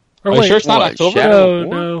 Or Are you sure it's not what, October? Shadow of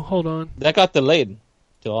War? No, hold on. That got delayed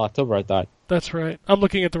till October, I thought. That's right. I'm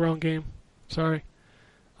looking at the wrong game. Sorry.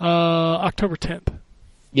 October 10th.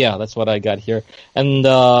 Yeah, that's what I got here. And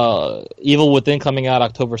Evil Within coming out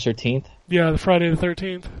October 13th. Yeah, the Friday the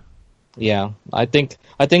 13th. Yeah, I think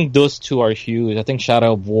those two are huge. I think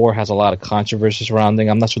Shadow of War has a lot of controversy surrounding.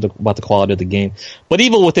 I'm not sure about the quality of the game, but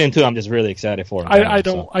Evil Within 2, I'm just really excited for. I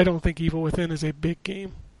don't think Evil Within is a big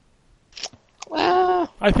game.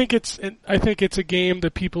 Well, I think it's a game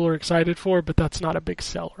that people are excited for, but that's not a big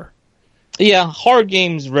seller. yeah, hard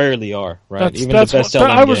games rarely are, right? That's what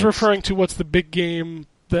best-selling I was games. referring to. What's the big game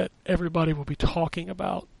that everybody will be talking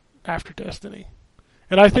about after Destiny?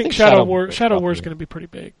 And I think Shadow War is going to be pretty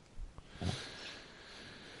big.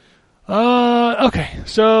 Okay,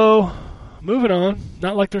 so moving on.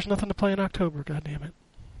 Not like there's nothing to play in October. God damn it.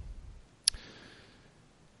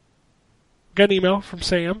 Got an email from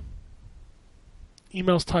Sam.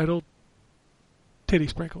 Email's titled "Titty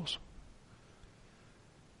Sprinkles."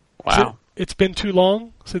 Wow. It's been too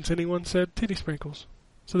long since anyone said titty sprinkles.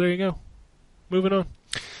 So there you go. Moving on.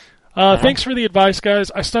 Thanks for the advice,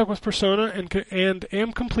 guys. I stuck with Persona and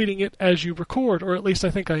am completing it as you record, or at least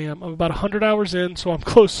I think I am. I'm about 100 hours in, so I'm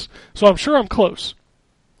close. So I'm sure I'm close.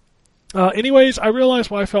 Anyways, I realized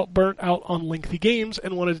why I felt burnt out on lengthy games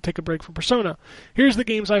and wanted to take a break from Persona. Here's the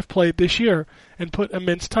games I've played this year and put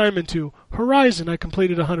immense time into. Horizon, I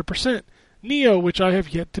completed 100%. Nioh, which I have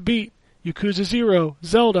yet to beat. Yakuza 0,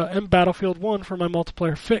 Zelda, and Battlefield 1 for my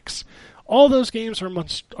multiplayer fix. All those games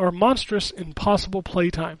are monstrous, impossible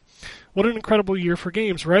playtime. What an incredible year for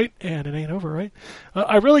games, right? And it ain't over, right?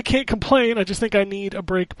 I really can't complain. I just think I need a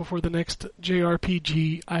break before the next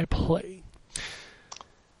JRPG I play.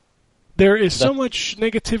 There is so much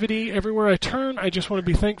negativity everywhere I turn. I just want to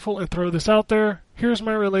be thankful and throw this out there. Here's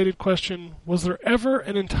my related question. Was there ever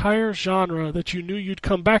an entire genre that you knew you'd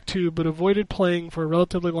come back to but avoided playing for a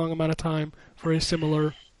relatively long amount of time for a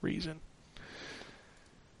similar reason?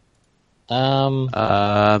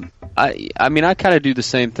 I mean, I kind of do the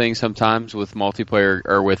same thing sometimes with multiplayer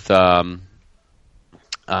or with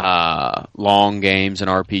long games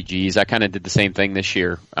and RPGs. I kind of did the same thing this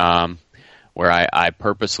year, where I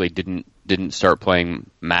purposely didn't start playing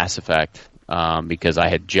Mass Effect because I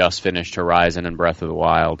had just finished Horizon and Breath of the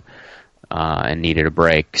Wild and needed a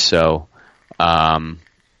break. So, but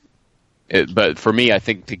for me, I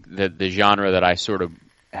think the genre that I sort of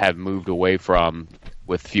have moved away from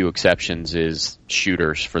with few exceptions, is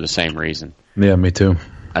shooters for the same reason. Yeah, me too.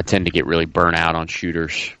 I tend to get really burnt out on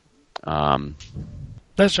shooters. That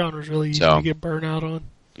genre's really easy to get burnt out on.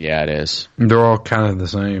 Yeah, it is. They're all kind of the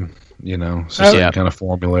same, It's the same kind of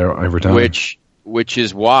formula every time. Which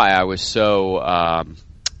is why I was so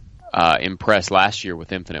impressed last year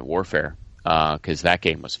with Infinite Warfare, because that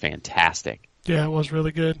game was fantastic. Yeah, it was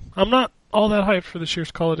really good. I'm not all that hyped for this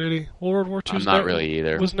year's Call of Duty. World War II. I'm not really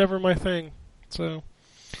either. Was never my thing. So,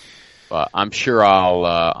 but I'm sure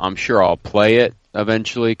I'll play it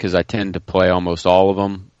eventually because I tend to play almost all of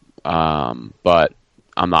them. But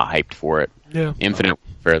I'm not hyped for it. Yeah. Infinite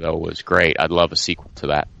Warfare though was great. I'd love a sequel to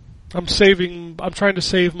that. I'm trying to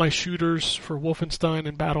save my shooters for Wolfenstein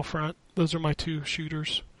and Battlefront. Those are my two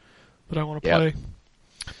shooters that I want to play.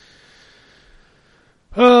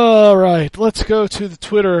 All right, let's go to the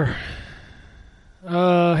Twitter.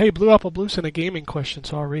 Hey, Blue Apple Blue sent a gaming question,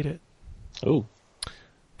 so I'll read it. Ooh.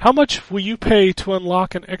 How much will you pay to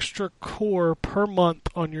unlock an extra core per month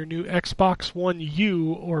on your new Xbox One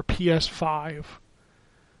U or PS5?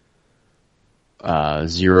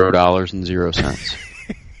 $0.00.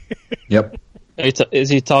 Yep. Is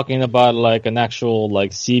he talking about like an actual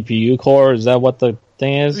like CPU core? Is that what the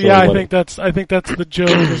thing is? Yeah, I think that's the joke.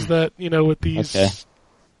 Is that with these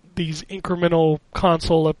incremental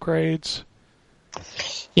console upgrades.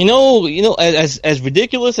 As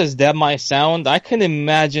ridiculous as that might sound, I can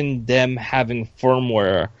imagine them having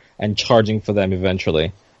firmware and charging for them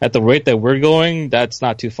eventually. At the rate that we're going, that's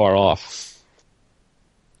not too far off.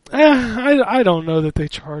 I don't know that they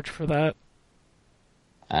charge for that.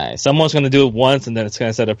 Someone's going to do it once, and then it's going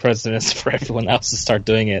to set a precedence for everyone else to start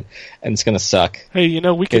doing it, and it's going to suck. Hey,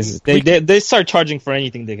 we can. They start charging for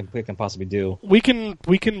anything they can possibly do. We can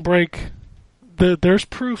break. There's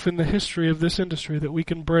proof in the history of this industry that we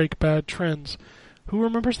can break bad trends. Who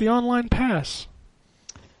remembers the online pass?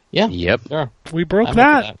 Yeah. Yep. Sure. We broke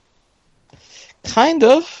that. Kind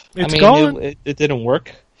of. It's gone. It didn't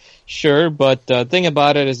work. Sure, but the thing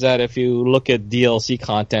about it is that if you look at DLC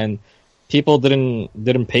content, people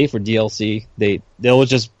didn't pay for DLC. They was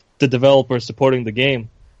just the developers supporting the game.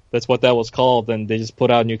 That's what that was called, and they just put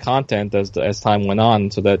out new content as time went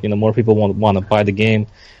on, so that more people want to buy the game.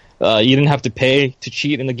 You didn't have to pay to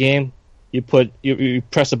cheat in the game. You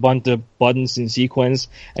press a bunch of buttons in sequence,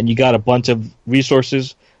 and you got a bunch of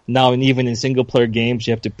resources. Now, and even in single player games,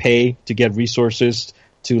 you have to pay to get resources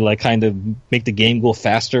to like kind of make the game go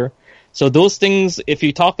faster. So those things, if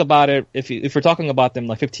you talk about it, if we're talking about them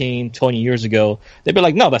like 15, 20 years ago, they'd be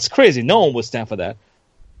like, no, that's crazy. No one would stand for that.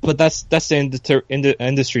 But that's the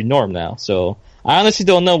industry norm now. So I honestly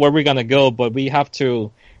don't know where we're gonna go, but we have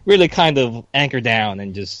to really kind of anchor down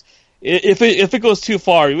and just if it goes too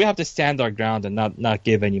far, we have to stand our ground and not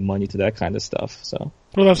give any money to that kind of stuff. So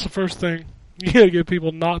well, that's the first thing. You gotta get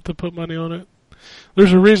people not to put money on it.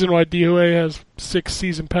 There's a reason why DOA has 6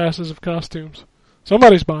 season passes of costumes.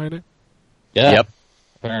 Somebody's buying it. Yeah. Yep.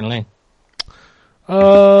 Apparently.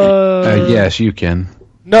 Yes, you can.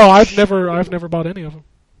 No, I've never bought any of them.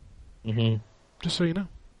 Mm-hmm. Just so you know.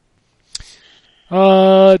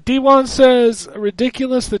 D1 says,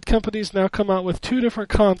 ridiculous that companies now come out with 2 different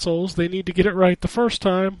consoles. They need to get it right the first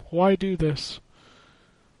time. Why do this?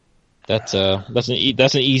 That's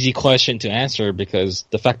an easy question to answer, because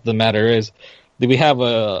the fact of the matter is that we have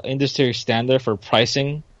a industry standard for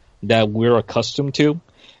pricing that we're accustomed to,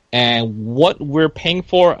 and what we're paying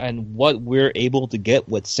for and what we're able to get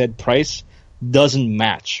with said price doesn't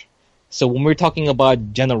match. So when we're talking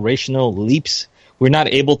about generational leaps, we're not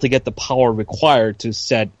able to get the power required to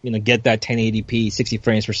get that 1080p 60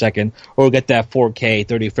 frames per second or get that 4K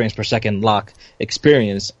 30 frames per second lock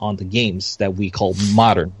experience on the games that we call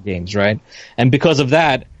modern games, right? And because of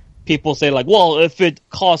that, people say like, well, if it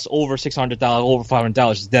costs over $600, over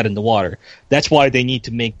 $500, it's dead in the water. That's why they need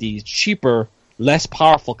to make these cheaper, less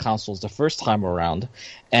powerful consoles the first time around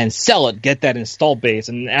and sell it, get that install base,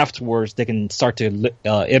 and afterwards they can start to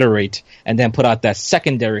iterate and then put out that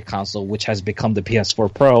secondary console, which has become the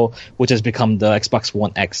PS4 Pro, which has become the Xbox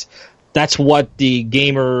One X. That's what the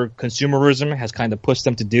gamer consumerism has kind of pushed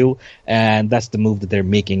them to do, and that's the move that they're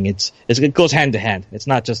making. It goes hand to hand. It's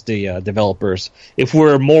not just the developers. If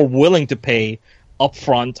we're more willing to pay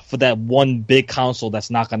upfront for that one big console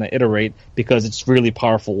that's not going to iterate because it's really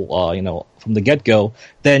powerful, from the get-go,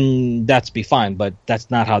 then that's be fine. But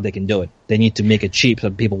that's not how they can do it. They need to make it cheap so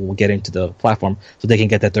people will get into the platform so they can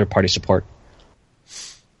get that third-party support.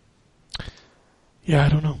 Yeah, I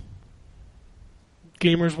don't know.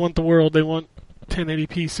 Gamers want the world. They want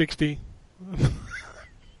 1080p 60.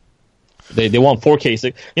 They want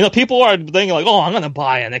 4K. People are thinking like, oh, I'm gonna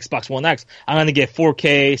buy an Xbox One X. I'm gonna get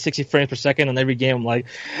 4K, 60 frames per second on every game. I'm like,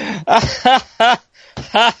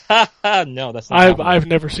 no, that's not. I've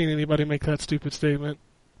never seen anybody make that stupid statement.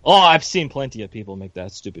 Oh, I've seen plenty of people make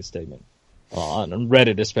that stupid statement on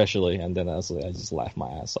Reddit, especially, and then I just laugh my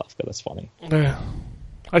ass off because that's funny. Yeah.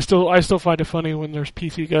 I still find it funny when there's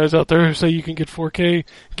PC guys out there who say you can get 4K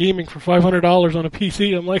gaming for $500 on a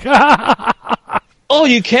PC. I'm like, oh,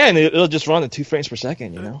 you can. It'll just run at 2 frames per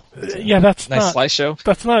second. Yeah, that's nice slideshow.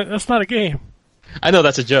 That's not a game. I know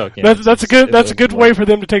that's a joke. That's a good way for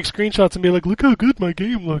them to take screenshots and be like, look how good my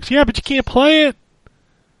game looks. Yeah, but you can't play it.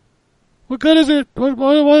 What good is it? What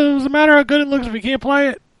does it matter how good it looks if you can't play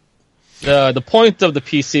it? The point of the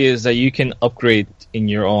PC is that you can upgrade in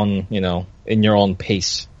your own, in your own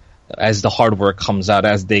pace as the hardware comes out,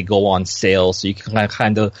 as they go on sale. So you can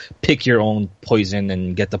kind of pick your own poison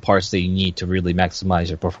and get the parts that you need to really maximize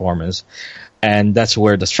your performance. And that's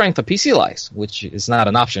where the strength of PC lies, which is not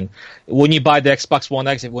an option. When you buy the Xbox One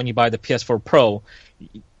X, when you buy the PS4 Pro,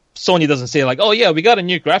 Sony doesn't say like, oh yeah, we got a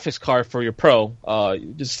new graphics card for your Pro.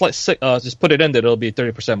 Just put it in there; it'll be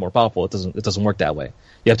 30% more powerful. It doesn't work that way.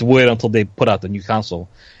 You have to wait until they put out the new console,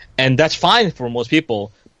 and that's fine for most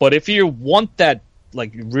people. But if you want that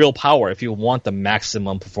like real power, if you want the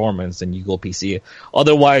maximum performance, then you go PC.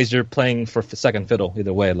 Otherwise, you're playing for second fiddle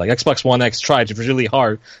either way. Like Xbox One X tried really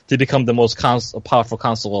hard to become the most powerful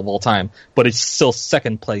console of all time, but it's still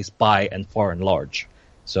second place by and far and large.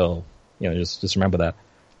 So just remember that.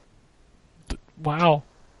 Wow.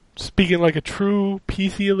 Speaking like a true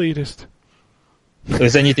PC elitist.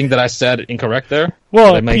 Is anything that I said incorrect there?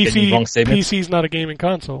 Well, PC's not a gaming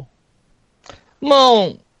console.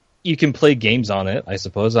 Well, you can play games on it, I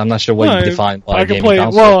suppose. I'm not sure what you define by a gaming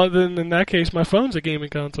console. Well, then in that case, my phone's a gaming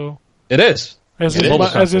console. It is. As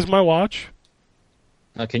is my watch.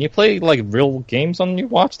 Can you play like real games on your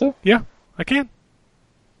watch, though? Yeah, I can.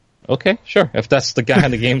 Okay, sure. If that's the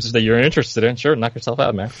kind of games that you're interested in, sure, knock yourself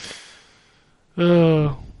out, man.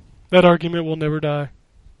 That argument will never die.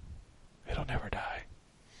 It'll never die.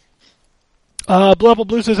 Level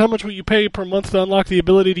Blue says, how much will you pay per month to unlock the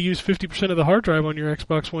ability to use 50% of the hard drive on your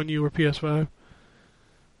Xbox One U or PS5?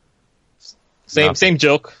 Same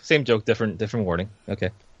joke, different wording.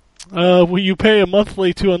 Okay. Will you pay a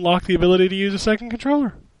monthly to unlock the ability to use a second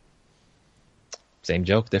controller? Same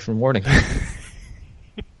joke, different wording.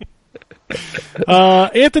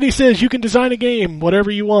 Anthony says, you can design a game, whatever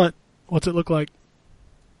you want. What's it look like?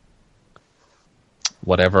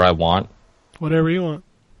 Whatever I want. Whatever you want.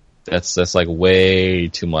 That's like way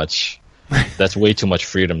too much. That's way too much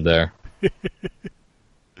freedom there.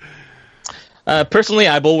 Personally,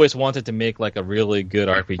 I've always wanted to make like a really good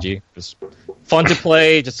RPG. Just fun to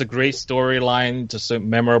play, just a great storyline, just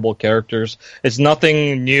memorable characters. It's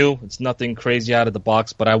nothing new. It's nothing crazy out of the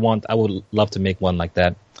box, but I would love to make one like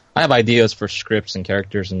that. I have ideas for scripts and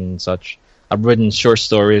characters and such. I've written short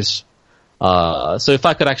stories. So if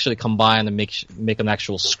I could actually combine and make an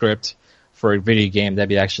actual script for a video game, that'd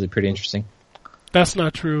be actually pretty interesting. That's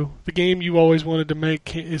not true. The game you always wanted to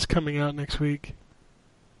make is coming out next week.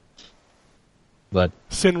 But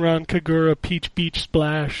Senran Kagura Peach Beach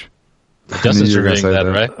Splash. Justin's reading that,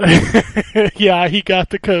 right? Yeah, he got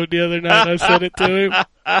the code the other night. I sent it to him.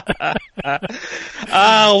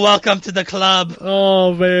 Oh, welcome to the club.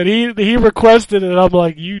 Oh man, he requested it. I'm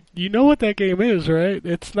like, you know what that game is, right?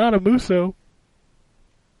 It's not a Muso.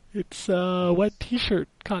 It's a wet T-shirt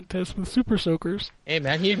contest with Super Soakers. Hey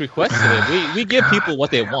man, he requested it. We give people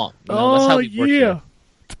what they want. That's how we work here.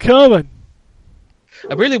 It's coming.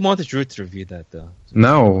 I really wanted Drew to review that though.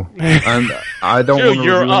 No, I don't. Drew, want to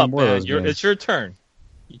you're review up, more man. of those It's your turn.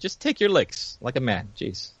 You just take your licks like a man.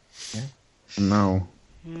 Jeez. Yeah. No.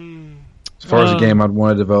 As far as a game I'd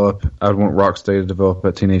want to develop, I'd want Rocksteady to develop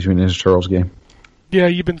a Teenage Mutant Ninja Turtles game. Yeah,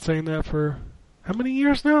 you've been saying that for how many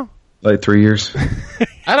years now? Like 3 years.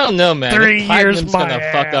 I don't know, man. 3 if years, Platinum's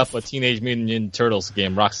gonna fuck up a Teenage Mutant Ninja Turtles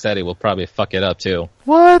game, Rocksteady will probably fuck it up too.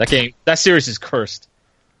 What? That series is cursed.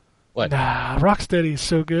 What? Nah, Rocksteady is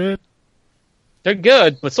so good. They're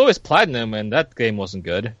good, but so is Platinum, and that game wasn't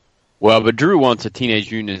good. Well, but Drew wants a Teenage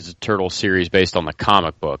Mutant Ninja Turtles series based on the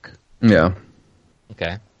comic book. Yeah.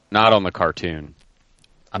 Okay. Not on the cartoon.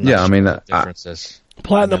 I'm not sure what the difference is.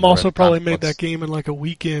 Platinum also probably made that game in like a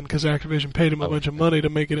weekend because Activision paid him a bunch of money to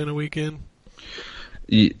make it in a weekend.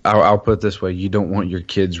 I'll put it this way. You don't want your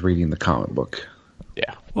kids reading the comic book.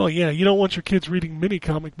 Yeah. Well, yeah, you don't want your kids reading mini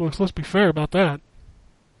comic books. Let's be fair about that.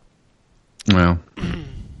 Well.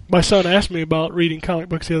 My son asked me about reading comic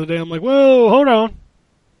books the other day. I'm like, whoa, hold on.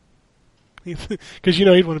 Because,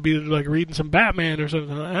 he'd want to be like reading some Batman or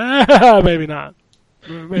something. Maybe not.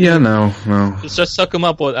 Maybe no. Just suck them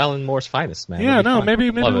up with Alan Moore's finest, man. Yeah, It'll be fine.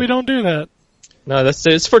 maybe Love we it. don't do that. No,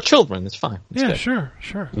 it's for children. It's fine. It's Yeah, good.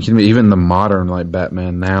 sure. You can even the modern like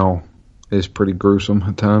Batman now is pretty gruesome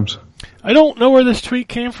at times. I don't know where this tweet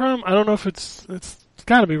came from. I don't know if it's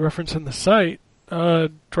got to be referencing the site.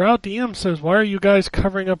 Drought DM says, "Why are you guys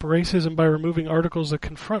covering up racism by removing articles that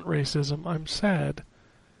confront racism? I'm sad."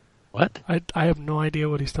 What? I have no idea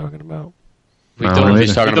what he's talking about. We No, don't. he's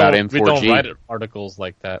we talking don't- about We don't N4G. write articles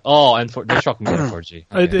like that. Oh, N4. They're talking about N4G.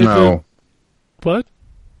 Okay. No. What?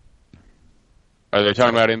 Are they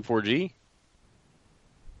talking about M4G?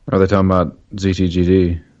 Are they talking about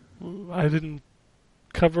ZTGD? I didn't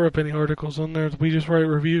cover up any articles on there. We just write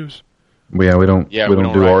reviews. Yeah, we don't. Yeah, we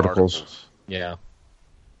don't do write articles. Yeah.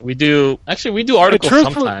 We do. Actually, we do articles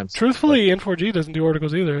sometimes. Truthfully, N4G doesn't do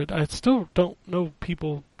articles either. I still don't know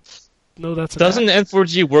people know that's an Doesn't app.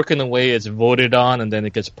 N4G work in a way it's voted on and then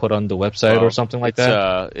it gets put on the website or something like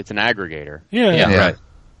that? It's an aggregator. Yeah. Yeah, Yeah. right.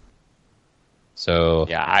 So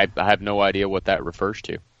Yeah, I have no idea what that refers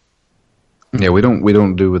to. Yeah, we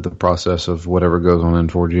don't do with the process of whatever goes on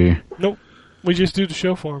N4G. Nope. We just do the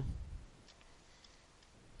show for them.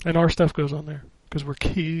 And our stuff goes on there because we're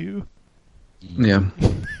cute. Yeah.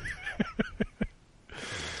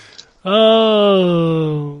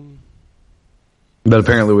 Oh. But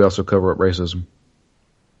apparently we also cover up racism.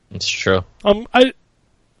 it's true.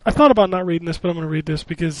 I thought about not reading this, but I'm going to read this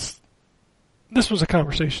because this was a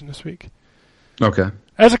conversation this week. Okay.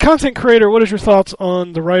 As a content creator, what is your thoughts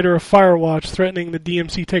on the writer of Firewatch threatening the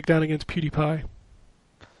DMC takedown against PewDiePie?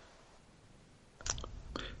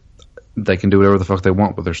 They can do whatever the fuck they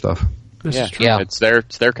want with their stuff. This is true. Yeah. It's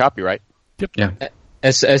their copyright. Yeah.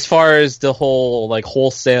 As far as the whole like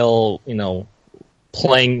wholesale,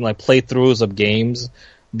 playing like playthroughs of games,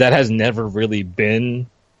 that has never really been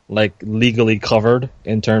like legally covered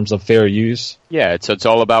in terms of fair use. Yeah, it's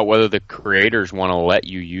all about whether the creators want to let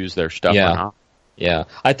you use their stuff Yeah. or not. Yeah,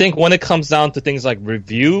 I think when it comes down to things like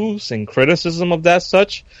reviews and criticism of that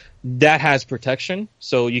such, that has protection.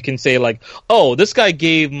 So you can say like, oh, this guy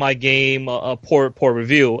gave my game a poor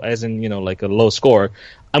review, as in, like a low score.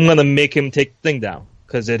 I'm going to make him take the thing down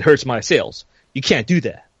because it hurts my sales. You can't do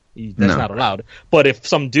that. That's No. not allowed. But if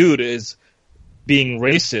some dude is being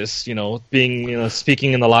racist,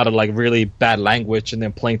 speaking in a lot of like really bad language and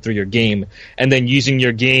then playing through your game and then using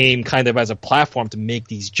your game kind of as a platform to make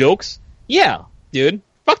these jokes, yeah, dude,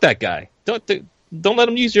 fuck that guy. Don't let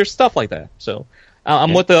him use your stuff like that. So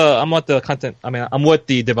I'm with the content. I mean, I'm with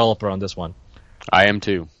the developer on this one. I am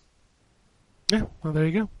too. Yeah, well, there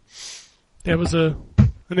you go. That was an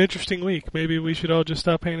interesting week. Maybe we should all just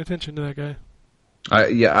stop paying attention to that guy.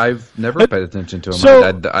 I've never paid attention to him.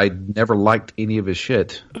 So- I never liked any of his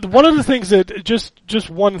shit. One of the things that, just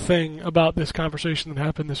one thing about this conversation that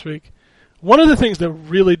happened this week, one of the things that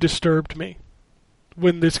really disturbed me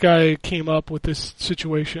when this guy came up with this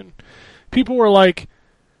situation, people were like,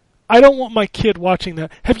 I don't want my kid watching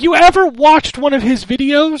that. Have you ever watched one of his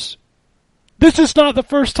videos? This is not the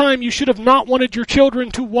first time. You should have not wanted your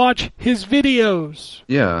children to watch his videos.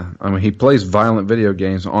 Yeah, I mean, he plays violent video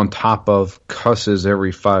games on top of cusses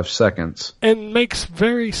every 5 seconds. And makes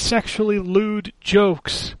very sexually lewd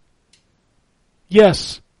jokes.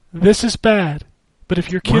 Yes, this is bad. But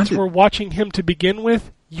if your kids were watching him to begin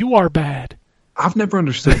with, you are bad. I've never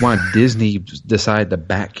understood why Disney decided to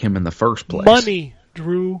back him in the first place. Money,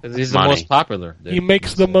 Drew. He's Money. the most popular. He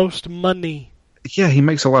makes the most money. Yeah, he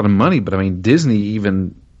makes a lot of money, but I mean,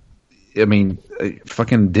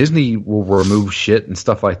 fucking Disney will remove shit and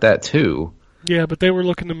stuff like that too. Yeah, but they were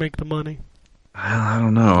looking to make the money. I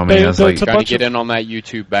don't know. I mean, They- it's they- like, it's a Trying to bunch get of- in on that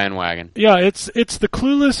YouTube bandwagon. Yeah, it's the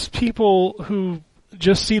clueless people who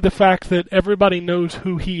just see the fact that everybody knows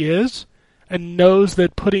who he is and knows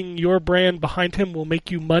that putting your brand behind him will make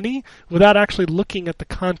you money without actually looking at the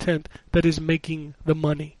content that is making the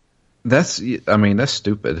money. that's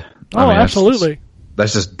stupid. Oh, I mean, absolutely.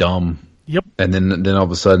 That's just dumb. Yep. And then all of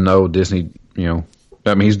a sudden, Disney, I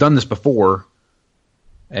mean, he's done this before,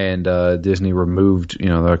 and Disney removed,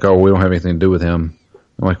 they're like, oh, we don't have anything to do with him.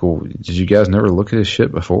 I'm like, well, did you guys never look at his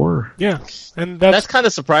shit before? Yeah, and That's kind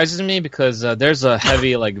of surprises me because there's a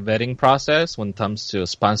heavy like vetting process when it comes to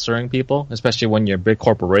sponsoring people, especially when you're a big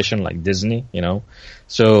corporation like Disney,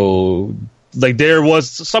 So like there was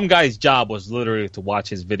some guy's job was literally to watch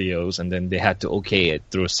his videos and then they had to okay it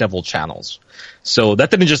through several channels. So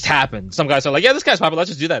that didn't just happen. Some guys are like, yeah, this guy's popular, let's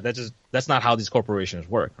just do that. That's not how these corporations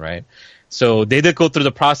work, right? So they did go through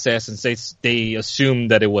the process and they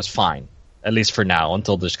assumed that it was fine. At least for now,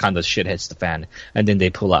 until this kind of shit hits the fan, and then they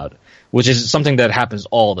pull out, which is something that happens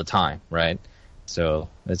all the time, right? So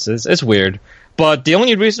it's weird. But the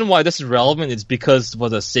only reason why this is relevant is because for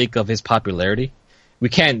the sake of his popularity. We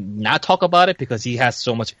can't not talk about it because he has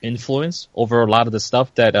so much influence over a lot of the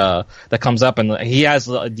stuff that comes up, and he has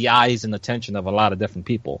the eyes and attention of a lot of different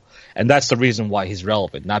people, and that's the reason why he's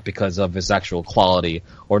relevant, not because of his actual quality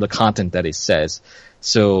or the content that he says.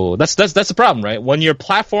 So that's the problem, right? When your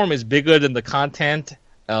platform is bigger than the content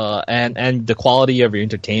and the quality of your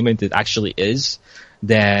entertainment it actually is,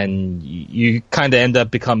 then you kind of end up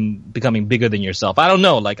becoming bigger than yourself. I don't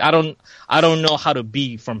know, like I don't know how to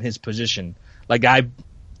be from his position. Like, I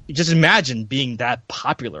just imagine being that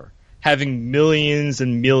popular, having millions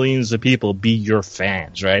and millions of people be your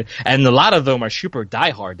fans, right? And a lot of them are super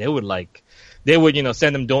diehard. They would,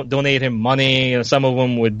 send him, donate him money. Some of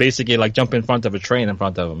them would basically like jump in front of a train in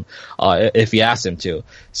front of him, if he asked him to.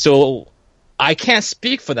 So I can't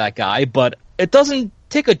speak for that guy, but it doesn't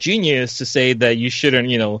take a genius to say that you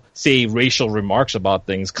shouldn't, say racial remarks about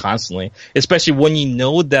things constantly, especially when you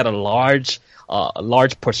know that a large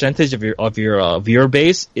percentage of your viewer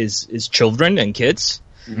base is children and kids.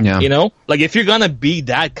 Yeah. Like if you're gonna be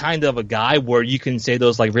that kind of a guy where you can say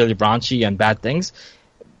those like really raunchy and bad things,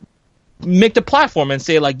 make the platform and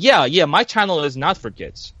say like, yeah, my channel is not for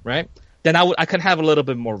kids, right? Then I can have a little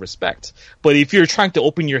bit more respect. But if you're trying to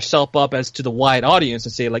open yourself up as to the wide audience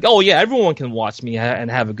and say like, oh yeah, everyone can watch me and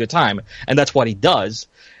have a good time, and that's what he does,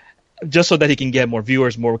 just so that he can get more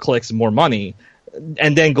viewers, more clicks, and more money.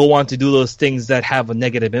 And then go on to do those things that have a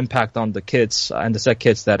negative impact on the kids and the set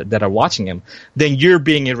kids that are watching him, then you're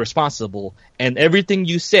being irresponsible. And everything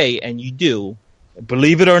you say and you do,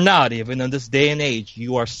 believe it or not, even in this day and age,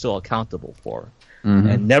 you are still accountable for. Mm-hmm.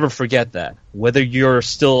 And never forget that. Whether you're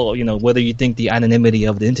still, whether you think the anonymity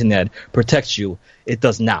of the internet protects you, it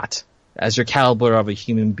does not. As your caliber of a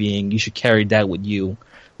human being, you should carry that with you,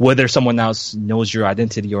 whether someone else knows your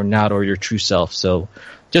identity or not, or your true self. So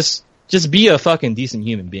just be a fucking decent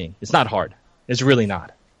human being. It's not hard. It's really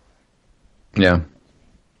not. Yeah.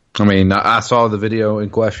 I mean, I saw the video in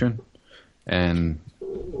question, and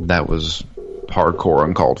that was hardcore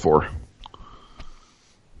uncalled for.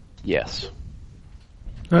 Yes.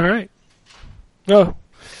 All right. No.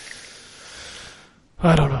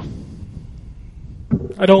 I don't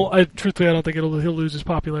know. Truthfully, I don't think he'll lose his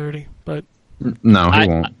popularity, but. No, he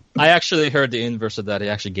won't. I actually heard the inverse of that. He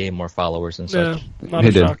actually gained more followers and such. Yeah, not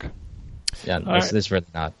a shock. Yeah, it's really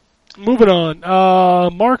not. Moving on.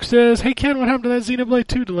 Mark says, "Hey Ken, what happened to that Xenoblade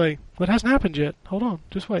 2 delay? What hasn't happened yet? Hold on,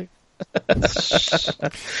 just wait." When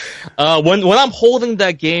I'm holding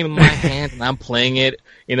that game in my hand and I'm playing it,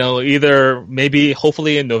 either maybe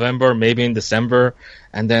hopefully in November, maybe in December,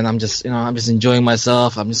 and then I'm just enjoying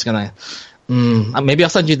myself. I'm just gonna. Maybe I'll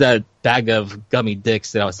send you that bag of gummy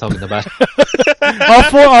dicks that I was talking about.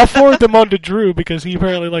 I'll forward them on to Drew because he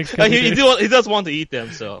apparently likes gummy dicks. He does want to eat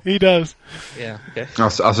them, so. He does. Yeah, okay. I'll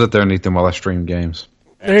sit there and eat them while I stream games.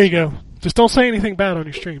 There you go. Just don't say anything bad on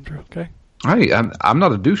your stream, Drew, okay? I'm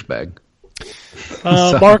not a douchebag.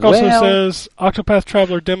 Mark also says, Octopath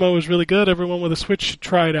Traveler demo is really good. Everyone with a Switch should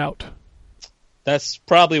try it out. That's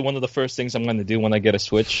probably one of the first things I'm going to do when I get a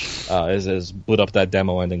Switch, is boot up that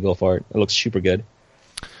demo and then go for it. It looks super good.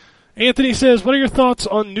 Anthony says, what are your thoughts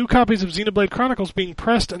on new copies of Xenoblade Chronicles being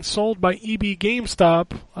pressed and sold by EB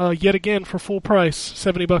GameStop, yet again for full price,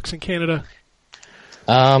 $70 in Canada?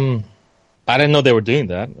 I didn't know they were doing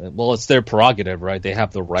that. Well, it's their prerogative, right? They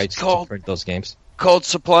have the rights to print those games. Called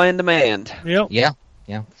supply and demand. Yep.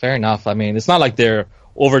 Yeah, fair enough. I mean, it's not like they're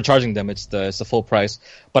overcharging them. It's the full price.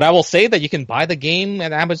 But I will say that you can buy the game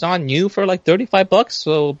at Amazon new for like $35.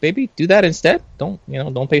 So maybe do that instead. Don't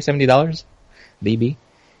pay $70, baby.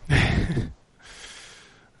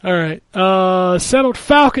 All right. Settled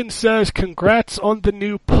Falcon says, congrats on the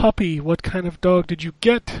new puppy. What kind of dog did you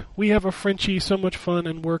get? We have a Frenchie. So much fun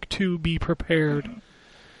and work to be prepared.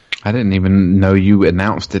 I didn't even know you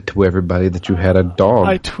announced it to everybody that you had a dog.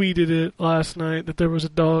 I tweeted it last night that there was a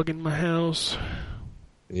dog in my house.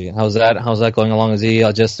 Yeah, how's that going along? Is he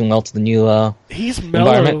adjusting well to the new He's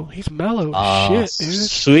mellow. He's mellow as shit, dude.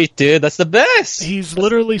 Sweet, dude. That's the best. He's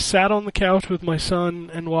literally sat on the couch with my son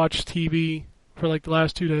and watched TV for like the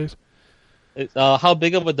last 2 days. How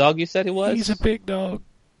big of a dog you said he was? He's a big dog.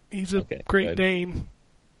 He's a Great Dane.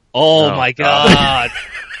 Oh my god.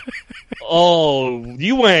 Oh,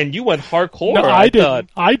 you went hardcore. No,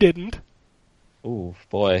 I didn't. Ooh,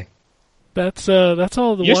 boy. That's all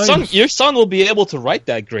the wives. Your son will be able to write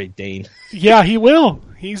that Great Dane. Yeah, he will.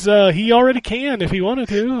 He already can if he wanted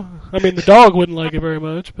to. I mean, the dog wouldn't like it very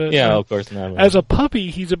much, but yeah, of course not. As a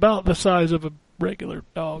puppy, he's about the size of a regular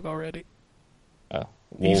dog already.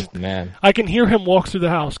 Wolf, man. I can hear him walk through the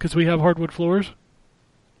house because we have hardwood floors,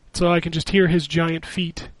 so I can just hear his giant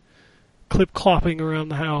feet clip-clopping around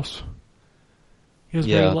the house. He has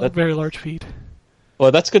very large feet.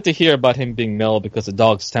 Well, that's good to hear about him being mellow because the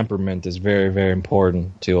dog's temperament is very, very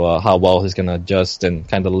important to how well he's going to adjust and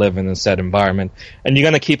kind of live in a set environment. And you're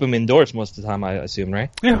going to keep him indoors most of the time, I assume, right?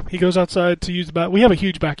 Yeah, he goes outside to use the back. We have a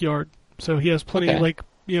huge backyard, so he has plenty,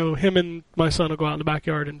 him and my son will go out in the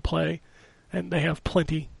backyard and play, and they have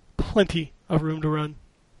plenty of room to run.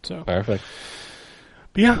 So perfect.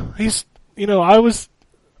 But yeah, he's,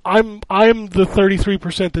 I'm the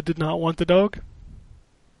 33% that did not want the dog.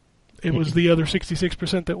 It was the other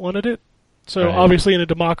 66% that wanted it. So obviously in a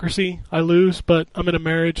democracy, I lose, but I'm in a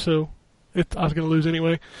marriage, so I was going to lose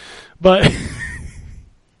anyway. But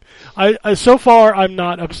I so far, I'm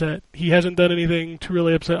not upset. He hasn't done anything to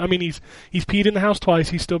really upset. I mean, he's peed in the house twice.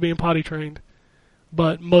 He's still being potty trained.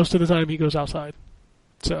 But most of the time, he goes outside.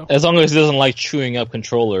 So as long as he doesn't like chewing up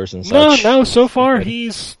controllers and such. No, so far, he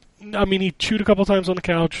chewed a couple times on the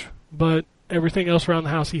couch, but everything else around the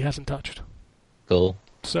house he hasn't touched. Cool.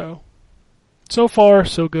 So far,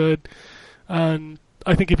 so good. And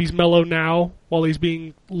I think if he's mellow now, while he's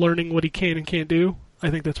learning what he can and can't do, I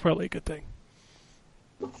think that's probably a good thing.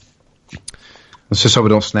 Let's just hope we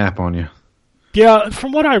don't snap on you. Yeah,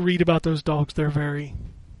 from what I read about those dogs, they're very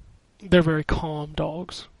calm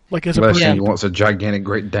dogs. Like as Unless a breed. he wants a gigantic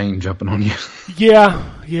Great Dane jumping on you.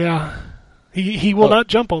 Yeah. He will not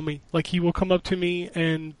jump on me. Like he will come up to me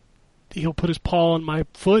and he'll put his paw on my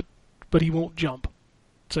foot, but he won't jump.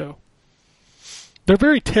 So they're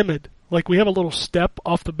very timid. Like we have a little step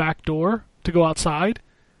off the back door to go outside,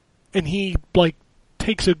 and he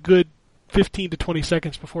takes a good 15 to 20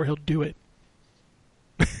 seconds before he'll do it.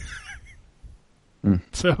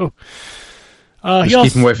 So just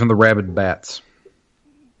keep him away from the rabid bats.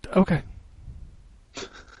 Okay.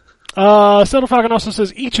 Settle Falcon also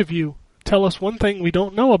says, each of you tell us one thing we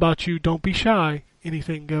don't know about you. Don't be shy.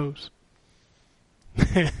 Anything goes.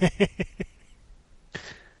 I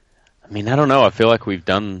mean, I don't know. I feel like we've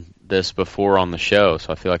done this before on the show,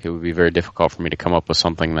 so I feel like it would be very difficult for me to come up with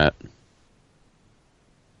something that...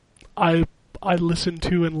 I listened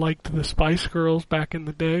to and liked the Spice Girls back in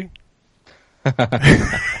the day.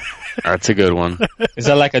 That's a good one. Is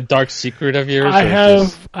that like a dark secret of yours? I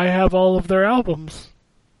have all of their albums.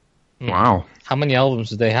 Wow. How many albums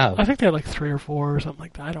do they have? I think they had 3 or 4 or something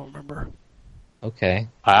like that. I don't remember. Okay.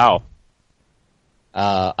 Wow.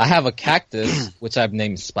 I have a cactus, which I've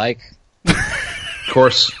named Spike. Of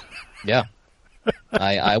course. Yeah.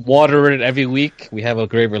 I water it every week. We have a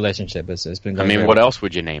great relationship. It's been going great. What else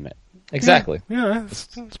would you name it? Exactly. Yeah,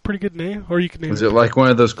 it's a pretty good name. Or you can name Is it like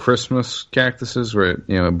one of those Christmas cactuses where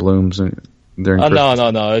it blooms during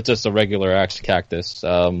Christmas? No. It's just a regular axe cactus.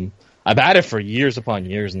 I've had it for years upon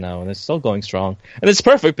years now, and it's still going strong. And it's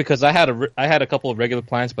perfect because I had a couple of regular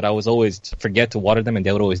plants, but I was always forget to water them, and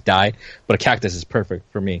they would always die. But a cactus is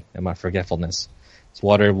perfect for me and my forgetfulness. It's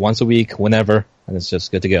watered once a week, whenever, and it's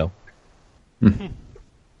just good to go.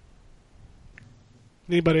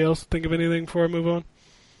 Anybody else think of anything before I move on?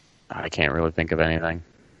 I can't really think of anything.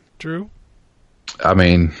 Drew? I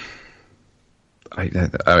mean, I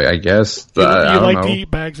guess. You I don't like know. to eat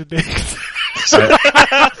bags of dicks.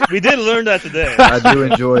 We did learn that today. I do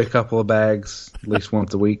enjoy a couple of bags at least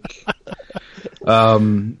once a week. I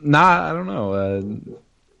don't know.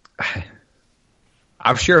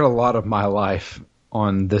 I've shared a lot of my life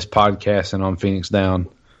on this podcast and on Phoenix Down.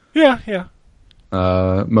 Yeah.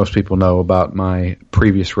 Most people know about my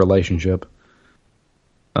previous relationship.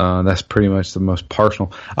 That's pretty much the most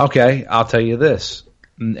personal. Okay, I'll tell you this,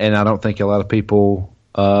 and I don't think a lot of people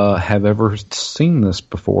have ever seen this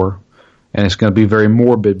before, and it's going to be very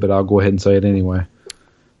morbid, but I'll go ahead and say it anyway.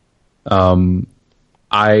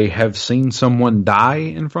 I have seen someone die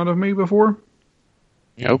in front of me before.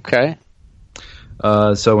 Okay.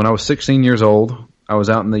 So when I was 16 years old, I was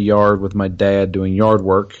out in the yard with my dad doing yard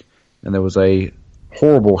work, and there was a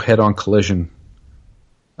horrible head-on collision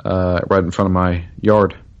right in front of my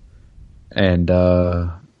yard. And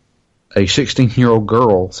a 16-year-old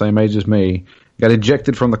girl, same age as me, got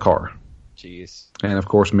ejected from the car. Jeez. And, of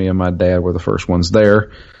course, me and my dad were the first ones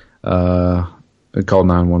there. We called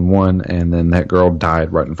 911, and then that girl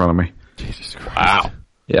died right in front of me. Jesus Christ. Wow.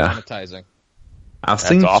 Yeah. Traumatizing. I've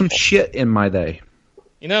seen awful. some shit in my day.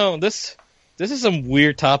 This is some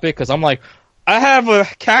weird topic, because I'm like, I have a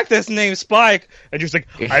cactus named Spike, and you're just like,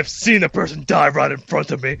 I've seen a person die right in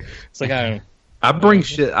front of me. It's like, I don't know. I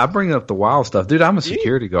bring up the wild stuff. Dude, I'm a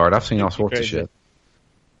security guard. I've seen all sorts of shit.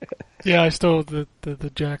 Yeah, I still the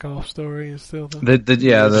jack off story is still the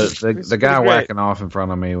The guy whacking off in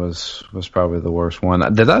front of me was probably the worst one.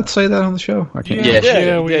 Did I say that on the show? I can't.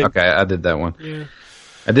 Yeah, we Okay, I did that one. yeah.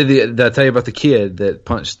 Did I tell you about the kid that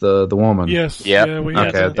punched the woman? Yes. Yep. Yeah, we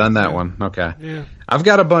Okay, I've done that one. Okay. Yeah. I've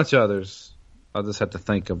got a bunch of others. I'll just have to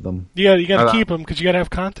think of them. Yeah, you got to keep them because you got to have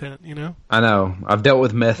content. You know. I know. I've dealt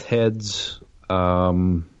with meth heads.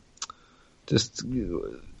 Just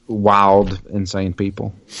wild, insane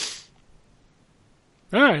people.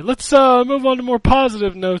 All right, let's move on to more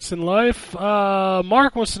positive notes in life.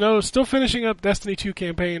 Mark wants to know, still finishing up Destiny 2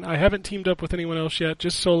 campaign. I haven't teamed up with anyone else yet,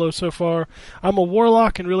 just solo so far. I'm a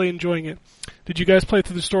warlock and really enjoying it. Did you guys play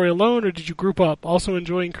through the story alone, or did you group up? Also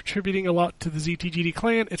enjoying contributing a lot to the ZTGD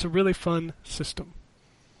clan. It's a really fun system.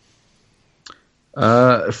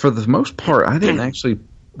 For the most part, I didn't actually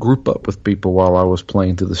group up with people while I was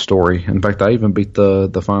playing through the story. In fact, I even beat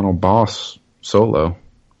the final boss solo.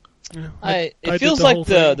 Yeah, it feels like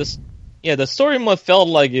the story mode felt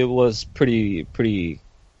like it was pretty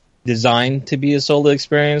designed to be a solo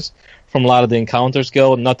experience. From a lot of the encounters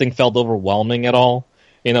go, nothing felt overwhelming at all.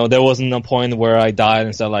 You know, there wasn't a point where I died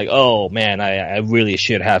and said like, oh man, I really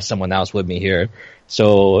should have someone else with me here.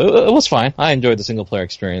 So it was fine. I enjoyed the single player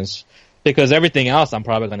experience because everything else I'm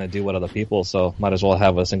probably going to do with other people. So might as well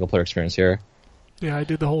have a single player experience here. Yeah, I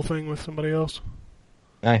did the whole thing with somebody else.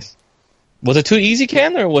 Nice. Was it too easy,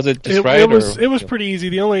 Ken, or was it just It was pretty easy.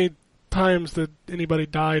 The only times that anybody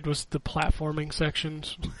died was the platforming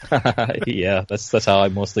sections. Yeah, that's how I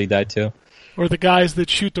mostly died too. Or the guys that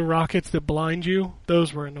shoot the rockets that blind you.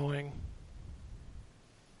 Those were annoying.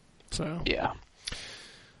 So Yeah.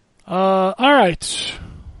 all right.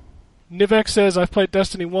 Nivek says, I've played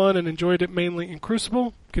Destiny 1 and enjoyed it mainly in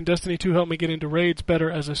Crucible. Can Destiny 2 help me get into raids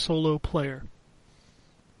better as a solo player?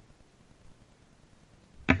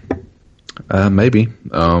 Maybe.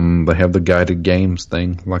 They have the guided games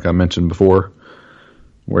thing, like I mentioned before,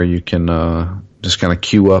 where you can just kind of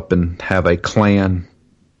queue up and have a clan,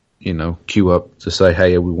 queue up to say,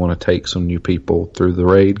 hey, we want to take some new people through the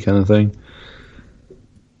raid kind of thing.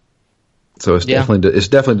 So it's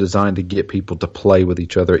definitely designed to get people to play with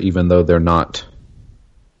each other, even though they're not,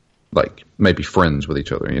 like, maybe friends with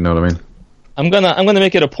each other. You know what I mean? I'm gonna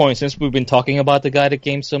make it a point, since we've been talking about the guided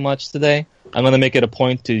game so much today, I'm gonna make it a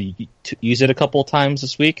point to use it a couple times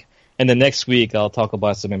this week, and then next week I'll talk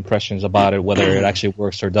about some impressions about it, whether it actually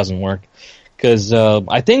works or doesn't work. Because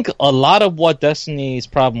I think a lot of what Destiny's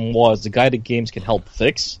problem was, the guided games can help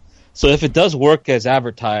fix. So if it does work as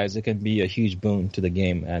advertised, it can be a huge boon to the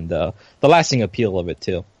game and the lasting appeal of it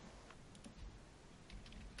too.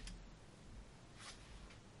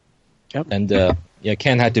 Yep. And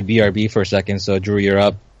Ken had to BRB for a second, so Drew, you're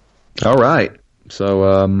up. All right.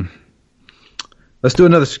 So let's do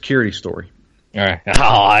another security story. All right. Oh,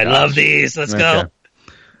 I love these. Let's go.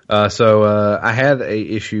 So I had a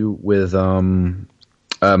issue with a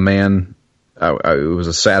man. It was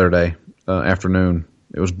a Saturday afternoon.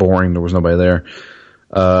 It was boring. There was nobody there.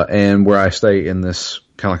 And where I stay in this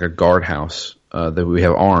kind of like a guardhouse, that we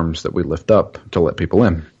have arms that we lift up to let people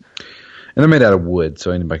in. And they're made out of wood,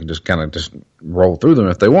 so anybody can just kind of just roll through them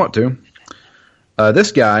if they want to.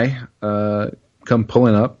 This guy come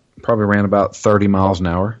pulling up, probably ran about 30 miles an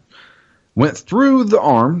hour, went through the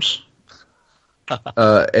arms,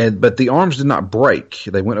 but the arms did not break.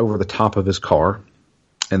 They went over the top of his car,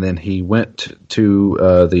 and then he went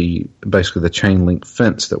to basically the chain link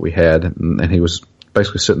fence that we had, and he was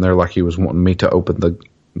basically sitting there like he was wanting me to open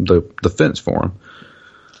the fence for him.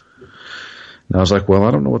 And I was like, well,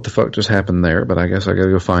 I don't know what the fuck just happened there, but I guess I gotta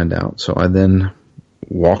go find out. So I then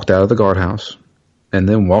walked out of the guardhouse and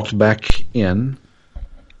then walked back in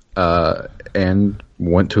and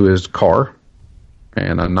went to his car,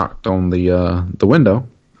 and I knocked on the window.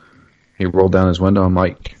 He rolled down his window. I'm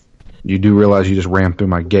like, you do realize you just rammed through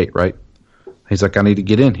my gate, right? He's like, I need to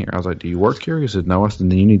get in here. I was like, do you work here? He said, no. I said,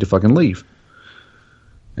 then you need to fucking leave.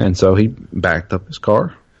 And so he backed up his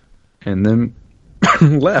car and then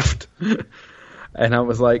left. And I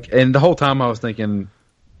was like, and the whole time I was thinking,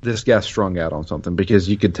 this guy's strung out on something, because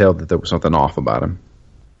you could tell that there was something off about him.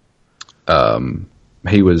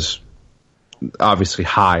 He was obviously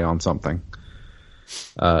high on something.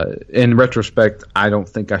 In retrospect, I don't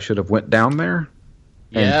think I should have went down there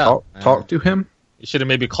and talked to him. You should have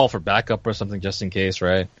maybe called for backup or something just in case,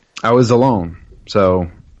 right? I was alone,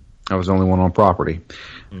 so I was the only one on property.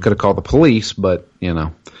 Could have called the police, but,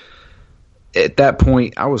 at that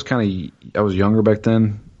point, I was younger back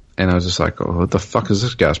then, and I was just like, oh, what the fuck is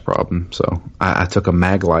this guy's problem? So I took a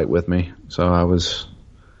mag light with me. So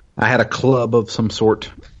I had a club of some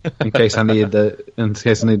sort in case I needed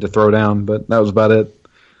to throw down, but that was about it.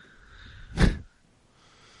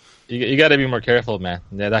 You got to be more careful, man.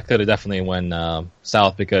 Yeah, that could have definitely went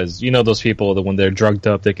south, because those people that when they're drugged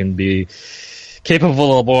up, they can be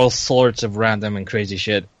capable of all sorts of random and crazy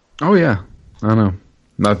shit. Oh yeah, I know.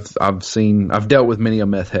 I've dealt with many a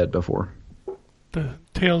meth head before. The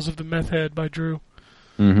Tales of the Meth Head by Drew.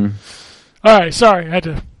 Mm-hmm. All right, sorry,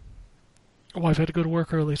 my wife had to go to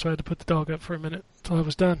work early, so I had to put the dog up for a minute until I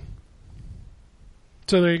was done.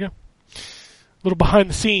 So there you go. A little behind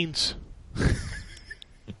the scenes.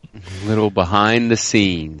 Little behind the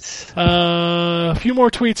scenes. A few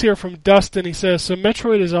more tweets here from Dustin. He says, "So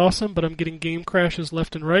Metroid is awesome, but I'm getting game crashes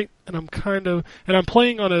left and right, and I'm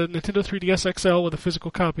playing on a Nintendo 3DS XL with a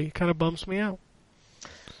physical copy. Kind of bums me out."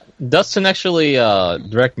 Dustin actually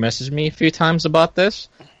direct messaged me a few times about this,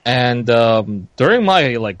 and during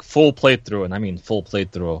my full playthrough, and I mean full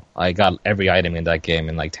playthrough, I got every item in that game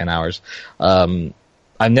in 10 hours.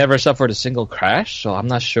 I never suffered a single crash, so I'm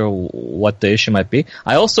not sure what the issue might be.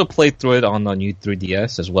 I also played through it on the new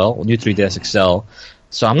 3DS as well, new 3DS XL.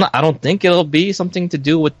 So I don't think it'll be something to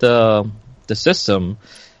do with the system.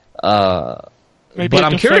 Maybe but a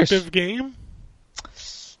I'm curious. defective game.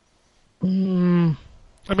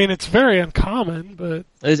 I mean, it's very uncommon, but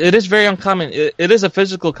it is very uncommon. It is a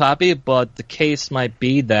physical copy, but the case might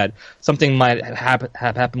be that something might have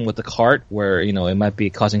happened with the cart, where it might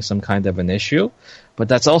be causing some kind of an issue. But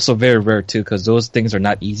that's also very rare too, because those things are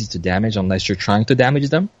not easy to damage unless you're trying to damage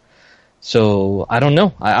them. So I don't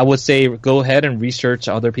know. I would say go ahead and research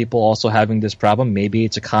other people also having this problem. Maybe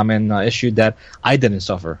it's a common issue that I didn't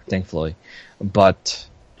suffer, thankfully. But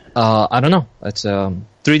I don't know. It's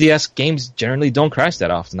 3DS games generally don't crash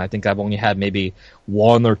that often. I think I've only had maybe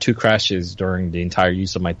 1 or 2 crashes during the entire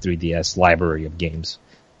use of my 3DS library of games.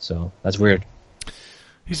 So that's weird.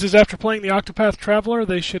 he says after playing the Octopath Traveler,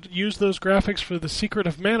 they should use those graphics for the Secret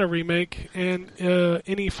of Mana remake and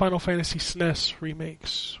any Final Fantasy SNES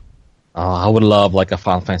remakes. I would love a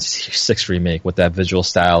Final Fantasy VI remake with that visual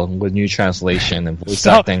style and with new translation and voice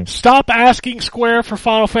Stop, acting. stop asking Square for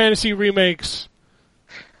Final Fantasy remakes.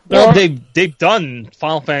 Well, they've done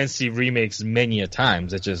Final Fantasy remakes many a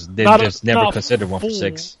times. They've just never considered one for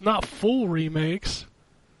 6. Not full remakes.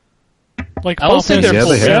 Like I Final would say Fantasy they're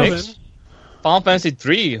full 7. remakes. Final Fantasy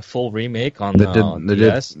 3 full remake on They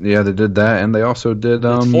DS. they did that, and they also did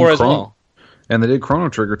 4 as well. And they did Chrono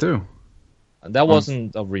Trigger too. That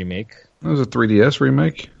wasn't a remake. That was a 3DS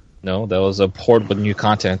remake. No, that was a port with new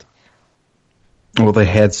content. Well, they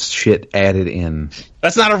had shit added in.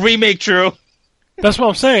 That's not a remake, Drew. That's what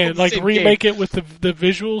I'm saying. Like Same remake it with the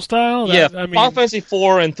visual style. Yeah, I mean, Final Fantasy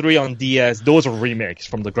 4 and 3 on DS, those are remakes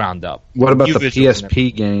from the ground up. What about New the visuals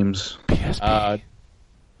PSP games? PSP.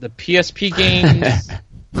 The PSP games,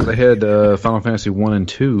 They had Final Fantasy 1 and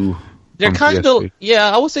 2. they're on kind PSP. of, yeah,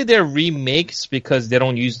 I would say they're remakes because they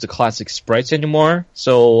don't use the classic sprites anymore.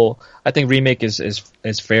 So I think remake is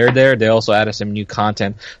fair there. They also added some new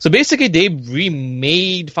content. So basically they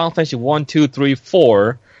remade Final Fantasy 1, 2, 3,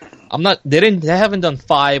 4. They haven't done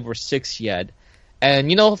 5 or 6 yet. And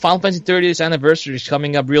Final Fantasy 30th anniversary is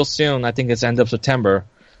coming up real soon. I think it's end of September.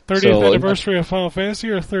 30th anniversary of Final Fantasy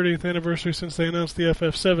or 30th anniversary since they announced the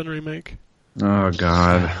FF7 remake? Oh,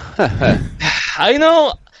 God.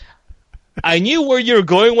 I knew where you were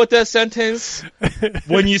going with that sentence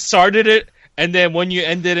when you started it, and then when you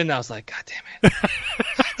ended it, I was like, God damn it.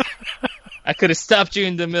 I could have stopped you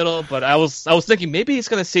in the middle, but I was thinking maybe he's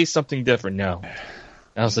going to say something different. No.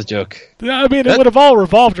 That was a joke. Yeah, I mean, it would have all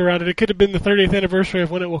revolved around it. It could have been the 30th anniversary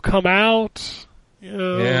of when it will come out.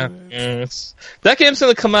 Yeah. That game's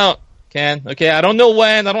going to come out, Ken. Okay, I don't know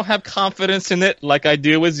when. I don't have confidence in it like I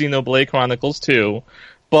do with Xenoblade Chronicles 2.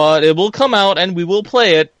 But it will come out, and we will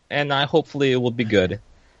play it, and hopefully it will be good.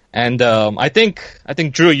 And I think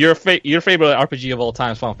Drew, your favorite RPG of all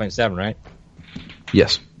time is Final Fantasy 7, right?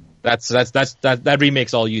 Yes. That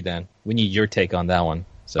remakes all you. Then we need your take on that one.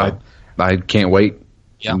 So I can't wait.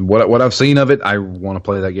 Yeah. What I've seen of it, I want to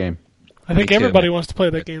play that game. I think Me too. everybody wants to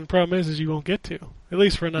play that game. The problem is you won't get to. At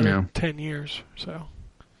least for another 10 years. So.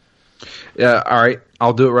 Yeah, all right.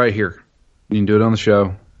 I'll do it right here. You can do it on the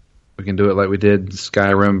show. We can do it like we did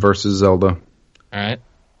Skyrim versus Zelda. all right.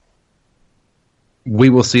 We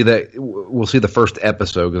will see that. We'll see the first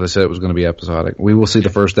episode because I said it was going to be episodic. We will see the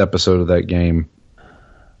first episode of that game.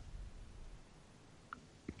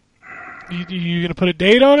 You going to put a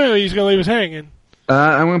date on it, or are you just going to leave us hanging?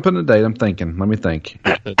 I'm going to put in a date. I'm thinking. Let me think.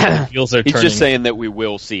 The wheels are He's turning. just saying that we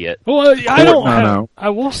will see it. Well, I don't. no.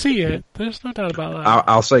 I will see it. There's no doubt about that.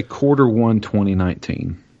 I'll say Q1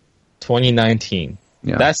 2019. 2019.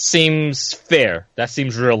 Yeah. That seems fair. That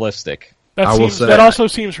seems realistic. That I will seems. say- That also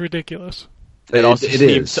seems ridiculous. It also it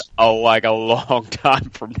seems is. like a long time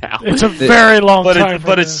from now. It's a very long time.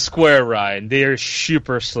 But it's Square, Ryan. They are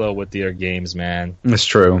super slow with their games, man. It's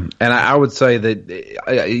true, and I would say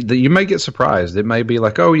that you may get surprised. It may be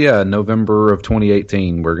like, oh yeah, November of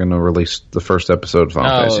 2018, we're going to release the first episode of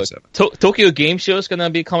Final Fantasy VII. Tokyo Game Show is going to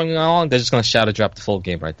be coming along. They're just going to shadow drop the full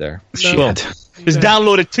game right there. Shit. Boom. Just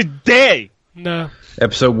download it today. No.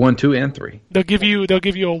 Episode 1, 2, and 3. They'll give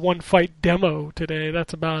you a one fight demo today.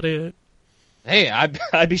 That's about it. Hey,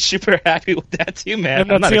 I'd be super happy with that too, man.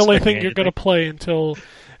 And that's the only thing you're going to play until.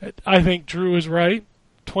 I think Drew is right.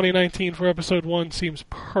 2019 for episode 1 seems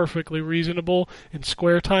perfectly reasonable in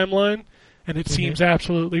Square timeline, and it seems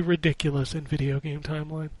absolutely ridiculous in video game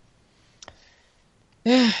timeline.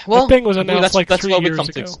 Yeah, well, the thing was announced that's 3 what years we come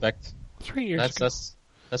ago. to expect. 3 years ago.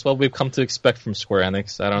 That's what we've come to expect from Square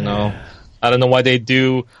Enix. I don't know. I don't know why they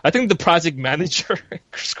do. I think the project manager at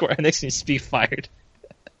Square Enix needs to be fired.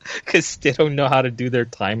 Because they don't know how to do their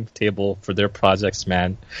timetable for their projects,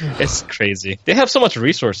 man. It's crazy. They have so much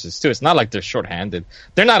resources, too. It's not like they're shorthanded.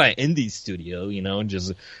 They're not an indie studio,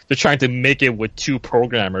 just they're trying to make it with 2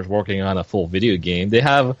 programmers working on a full video game. They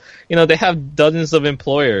have dozens of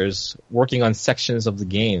employers working on sections of the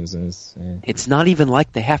games. And it's not even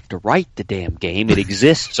like they have to write the damn game. It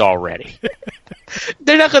exists already.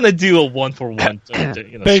 They're not going to do a one-for-one.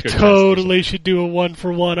 They totally should do a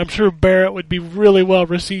one-for-one. I'm sure Barrett would be really well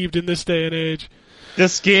received in this day and age.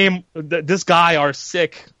 This guy are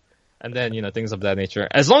sick, and then things of that nature.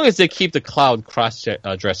 As long as they keep the cloud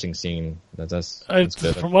cross-dressing scene, that's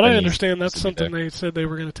good. From what I understand, that's something they said they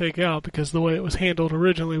were going to take out because the way it was handled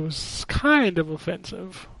originally was kind of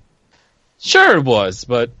offensive. Sure it was,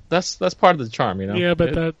 but that's part of the charm, Yeah,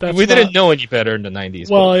 but that's we didn't know any better in the 90s.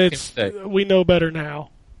 Well, we know better now.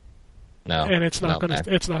 No, and it's not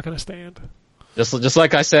gonna stand. Just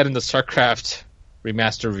like I said in the StarCraft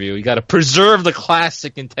remaster review, you got to preserve the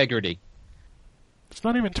classic integrity. It's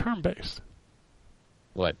not even turn-based.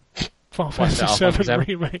 What? Final Fantasy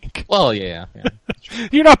VII Remake. Well, yeah.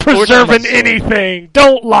 You're not preserving anything.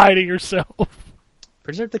 Don't lie to yourself.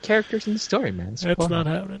 Preserve the characters in the story, man. That's not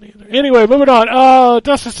happening either. Anyway, moving on.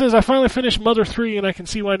 Dustin says, I finally finished Mother 3, and I can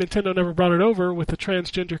see why Nintendo never brought it over with the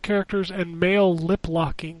transgender characters and male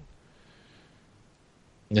lip-locking.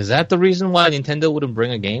 Is that the reason why Nintendo wouldn't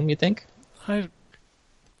bring a game, you think? During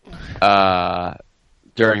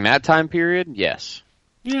that time period, yes.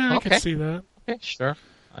 Yeah, I can see that. Okay, sure.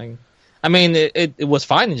 I mean, it was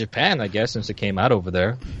fine in Japan, I guess, since it came out over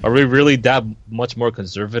there. Are we really that much more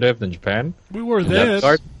conservative than Japan? We were then.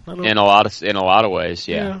 In a lot of ways,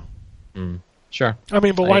 yeah. Sure. I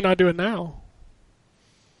mean, but why not do it now?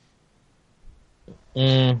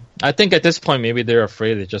 I think at this point, maybe they're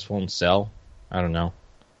afraid it just won't sell. I don't know.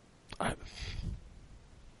 I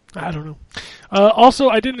don't know. Also,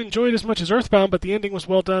 I didn't enjoy it as much as Earthbound, but the ending was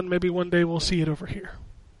well done. Maybe one day we'll see it over here.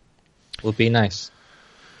 Would be nice.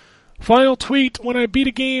 Final tweet. When I beat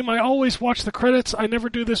a game, I always watch the credits. I never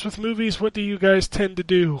do this with movies. What do you guys tend to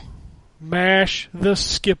do? Mash the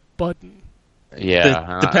skip button.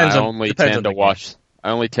 Yeah, depends I on only tend to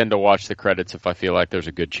watch the credits if I feel like there's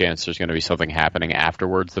a good chance there's going to be something happening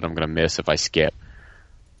afterwards that I'm going to miss if I skip.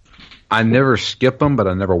 I never skip them, but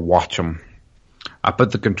I never watch them. I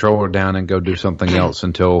put the controller down and go do something else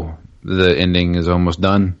until the ending is almost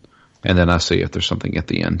done, and then I see if there's something at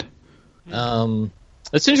the end.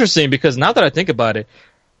 It's interesting because now that I think about it,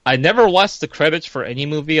 I never watch the credits for any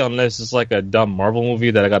movie unless it's like a dumb Marvel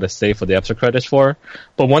movie that I gotta save for the after credits for.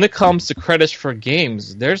 But when it comes to credits for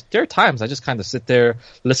games, there are times I just kind of sit there,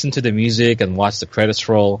 listen to the music, and watch the credits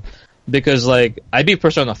roll. Because like I beat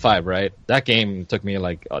Persona 5, right? That game took me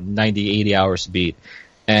like 90, 80 hours to beat,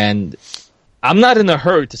 and I'm not in a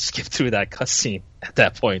hurry to skip through that cutscene at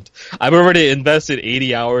that point. I've already invested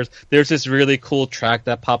 80 hours. There's this really cool track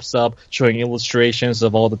that pops up showing illustrations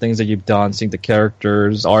of all the things that you've done, seeing the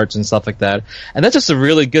characters, arts, and stuff like that. And that's just a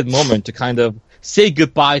really good moment to kind of say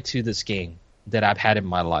goodbye to this game that I've had in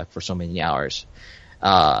my life for so many hours.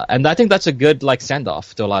 And I think that's a good like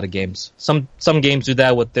send-off to a lot of games. Some games do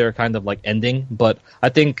that with their kind of like ending, but I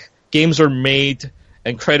think games were made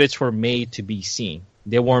and credits were made to be seen.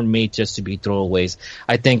 They weren't made just to be throwaways.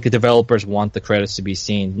 I think developers want the credits to be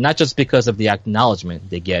seen, not just because of the acknowledgement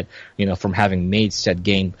they get, from having made said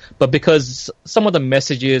game, but because some of the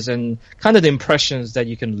messages and kind of the impressions that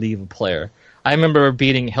you can leave a player. I remember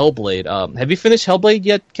beating Hellblade. Have you finished Hellblade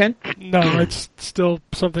yet, Ken? No, it's still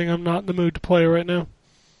something I'm not in the mood to play right now.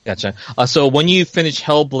 Gotcha. So when you finish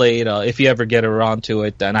Hellblade, if you ever get around to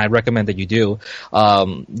it, and I recommend that you do,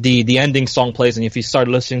 the ending song plays, and if you start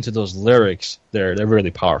listening to those lyrics, they're really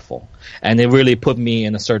powerful, and they really put me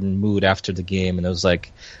in a certain mood after the game. And it's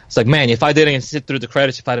like, man, if I didn't sit through the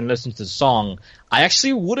credits, if I didn't listen to the song, I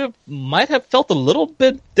actually might have felt a little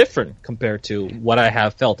bit different compared to what I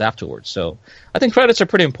have felt afterwards. So I think credits are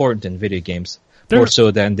pretty important in video games, more so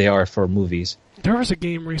than they are for movies. There was a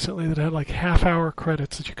game recently that had like half-hour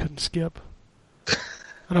credits that you couldn't skip.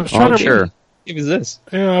 And I was trying to remember. What was this?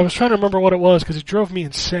 Yeah, I was trying to remember what it was because it drove me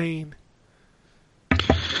insane.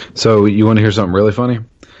 So you want to hear something really funny?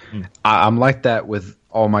 I'm like that with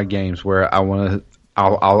all my games where I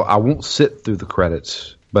won't sit through the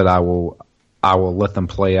credits, but I will let them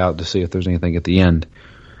play out to see if there's anything at the end.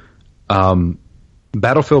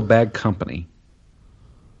 Battlefield Bad Company.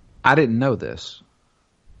 I didn't know this.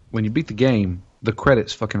 When you beat the game, the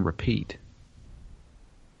credits fucking repeat.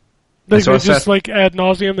 They just like ad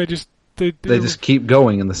nauseum. They just keep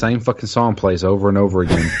going, and the same fucking song plays over and over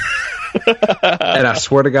again. And I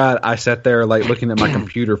swear to God, I sat there like looking at my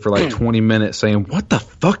computer for like 20 minutes, saying, "What the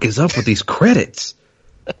fuck is up with these credits?"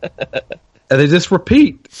 And they just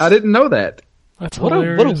repeat. I didn't know that. That's what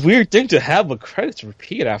a weird thing to have a credits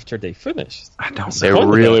repeat after they finished. I don't. They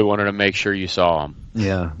really wanted to make sure you saw them.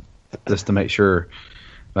 Yeah, just to make sure.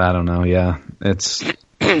 I don't know. Yeah, it's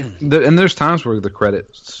and there's times where the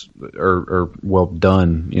credits are well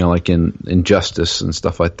done. You know, like in Injustice and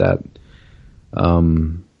stuff like that,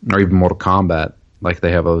 or even Mortal Kombat. Like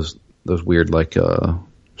they have those weird like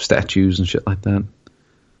statues and shit like that.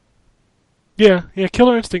 Yeah.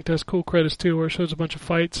 Killer Instinct has cool credits too, where it shows a bunch of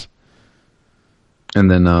fights. And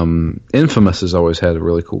then Infamous has always had a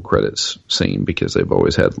really cool credits scene because they've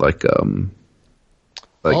always had like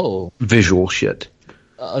visual shit.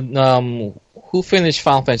 Who finished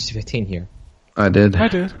Final Fantasy 15 here? I did.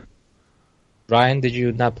 Ryan, did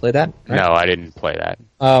you not play that? Right? No, I didn't play that.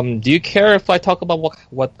 Do you care if I talk about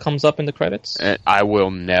what comes up in the credits? I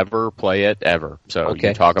will never play it ever. So you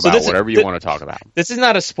can talk about whatever you want to talk about. This is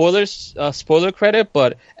not a spoiler credit,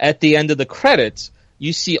 but at the end of the credits,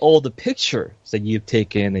 you see all the pictures that you've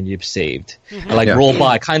taken and you've saved, and roll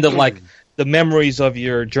by, kind of like the memories of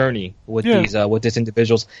your journey with these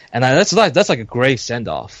individuals, and that's like a great send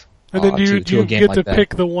off. And then you get to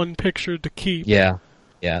pick the one picture to keep.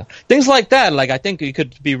 Yeah, things like that. Like I think you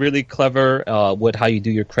could be really clever with how you do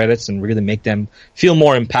your credits and really make them feel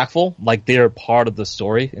more impactful, like they're part of the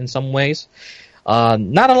story in some ways.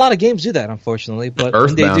 Not a lot of games do that, unfortunately, but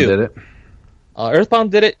Earthbound they do. Did it.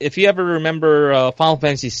 Earthbound did it. If you ever remember, Final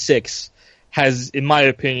Fantasy VI has, in my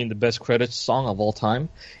opinion, the best credits song of all time.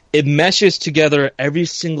 It meshes together every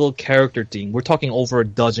single character theme. We're talking over a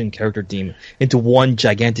dozen character theme into one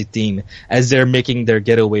gigantic theme as they're making their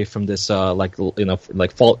getaway from this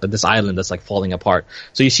this island that's like falling apart.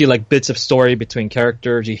 So you see like bits of story between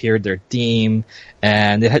characters. You hear their theme,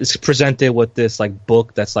 and it's presented with this like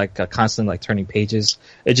book that's like constant like turning pages.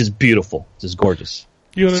 It's just beautiful. It's just gorgeous.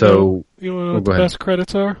 You want to know what the best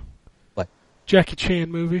credits are? What? Jackie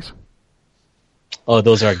Chan movies. Oh,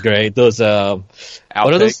 those are great. Those outtakes.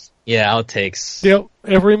 What are those? Yeah, outtakes. Yep,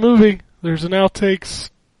 every movie there's an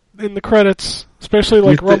outtakes in the credits, especially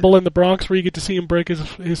like Rumble in the Bronx, where you get to see him break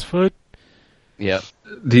his foot. Yep.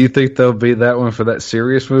 Do you think there'll be that one for that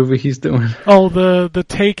serious movie he's doing? Oh, the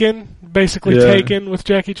Taken, basically Taken with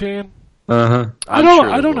Jackie Chan. I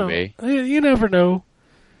don't know. You never know.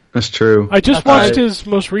 That's true. I just watched his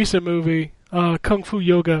most recent movie, Kung Fu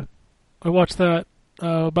Yoga. I watched that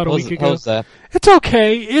about a week ago. How's that? It's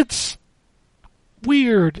okay. It's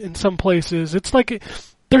weird in some places. It's like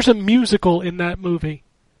there's a musical in that movie.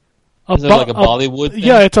 Is it like a Bollywood thing?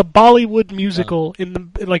 Yeah, it's a Bollywood musical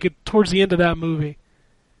towards the end of that movie.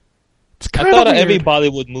 It's kind of weird. Every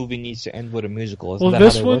Bollywood movie needs to end with a musical.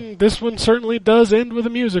 This one certainly does end with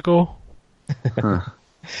a musical.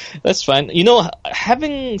 That's fine. You know,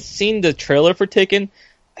 having seen the trailer for Taken,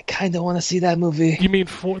 I kind of want to see that movie. You mean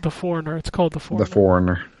The Foreigner? It's called The Foreigner. The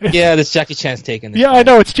Foreigner. Yeah, this Jackie Chan's Taken. Yeah, I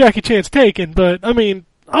know it's Jackie Chan's Taken, but I mean,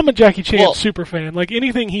 I'm a Jackie Chan super fan. Like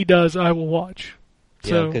anything he does, I will watch.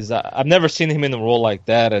 Yeah, because I've never seen him in a role like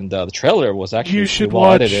that, and the trailer was actually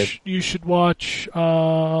edited. You should watch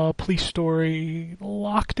Police Story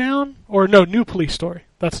Lockdown, or no, New Police Story.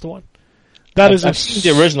 That's the one. I've seen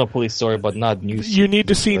the original Police Story, but not New. You need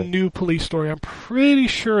to see New Police Story. I'm pretty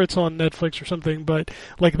sure it's on Netflix or something, but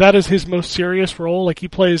like that is his most serious role. Like he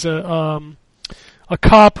plays a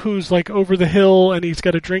cop who's like over the hill and he's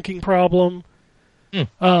got a drinking problem.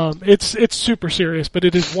 It's super serious, but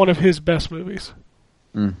it is one of his best movies.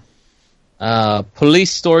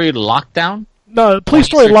 Police Story Lockdown. No, Police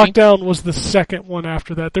Story 2013? Lockdown was the second one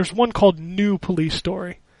after that. There's one called New Police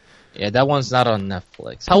Story. Yeah, that one's not on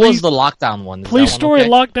Netflix. How was the Lockdown one? Is Police that one Story okay?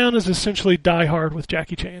 Lockdown is essentially Die Hard with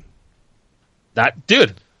Jackie Chan.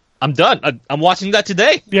 Dude, I'm done. I'm watching that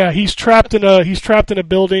today. Yeah, he's trapped in a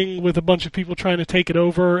building with a bunch of people trying to take it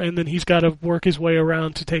over, and then he's got to work his way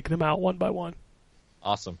around to take them out one by one.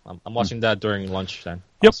 Awesome. I'm watching that during lunch then.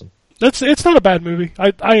 Yep. Awesome. It's not a bad movie.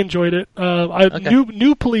 I enjoyed it. Okay.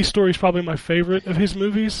 New Police Story is probably my favorite of his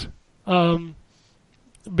movies,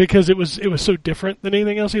 because it was so different than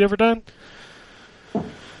anything else he'd ever done.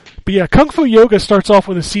 But yeah, Kung Fu Yoga starts off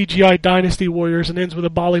with a CGI Dynasty Warriors and ends with a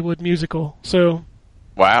Bollywood musical. So,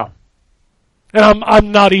 Wow. and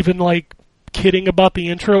I'm not even like kidding about the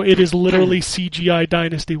intro. It is literally CGI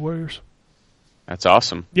Dynasty Warriors. That's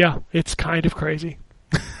awesome. Yeah, it's kind of crazy.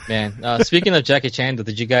 Man, speaking of Jackie Chan,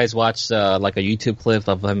 did you guys watch like a YouTube clip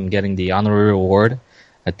of him getting the honorary award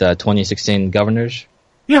at the 2016 Governors?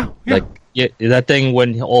 Yeah. Like that thing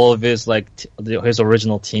when all of his his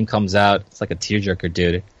original team comes out, it's like a tearjerker,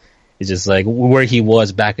 dude. It's just like where he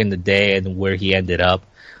was back in the day and where he ended up.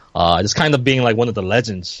 Just kind of being like one of the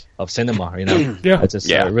legends of cinema, you know? Yeah. It's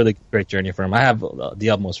just a really great journey for him. I have the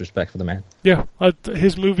utmost respect for the man. Yeah,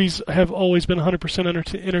 his movies have always been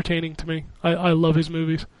 100% entertaining to me. I love his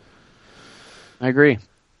movies. I agree.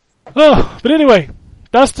 Oh, but anyway,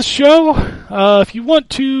 that's the show. If you want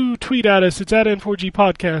to tweet at us, it's at N4G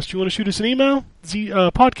Podcast. You want to shoot us an email?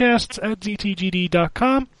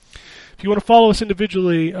 podcasts@ztgd.com. If you want to follow us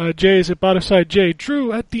individually, Jay is at Botaside J,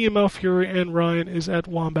 Drew at DML Fury, and Ryan is at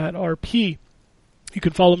Wombat RP. You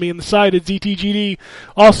can follow me on the site at ZTGD.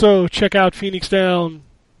 Also, check out Phoenix Down.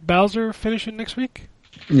 Bowser finishing next week?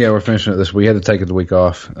 Yeah, we're finishing it this week. We had to take it the week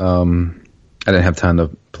off. I didn't have time to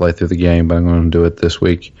play through the game, but I'm going to do it this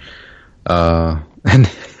week. And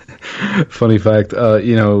funny fact,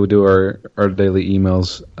 we do our daily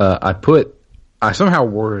emails. I somehow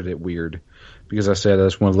worded it weird because I said I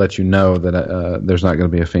just want to let you know that there's not going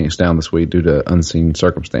to be a Phoenix Down this week due to unseen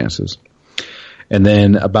circumstances. And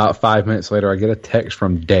then about 5 minutes later, I get a text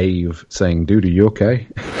from Dave saying, "Dude, are you okay?"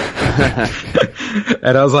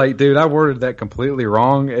 And I was like, "Dude, I worded that completely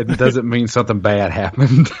wrong. It doesn't mean something bad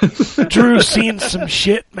happened." Drew's seen some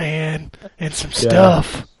shit, man, and some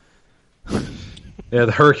stuff. Yeah,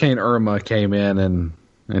 the Hurricane Irma came in and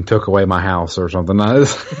took away my house or something. But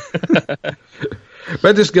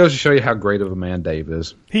it just goes to show you how great of a man Dave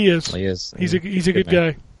is. He is. He is. He's a good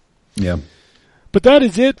guy. Yeah. But that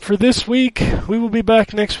is it for this week. We will be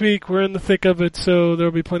back next week. We're in the thick of it, so there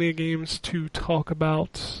will be plenty of games to talk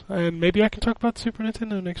about. And maybe I can talk about Super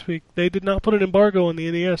Nintendo next week. They did not put an embargo on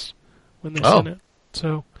the NES when they sent it.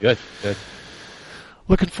 So Good.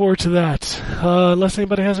 looking forward to that. Unless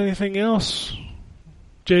anybody has anything else,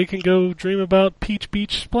 Jay can go dream about Peach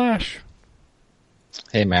Beach Splash.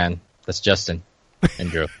 Hey, man. That's Justin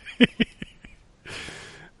and Drew.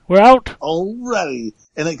 We're out. Alrighty.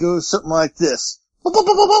 And it goes something like this. Epic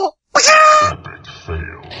fail.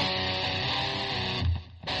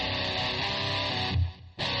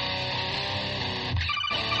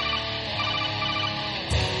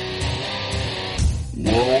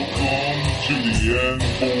 Welcome to the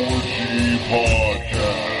N4G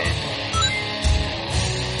Podcast.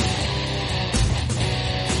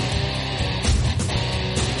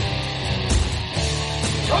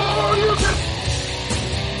 Oh, you can...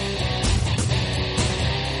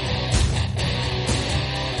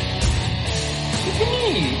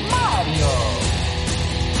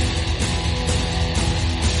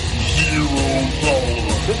 Zero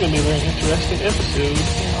tolerance. This is going to be a very interesting episode.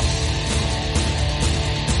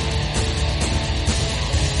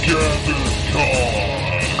 Gather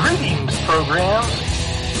time. Greetings, programs.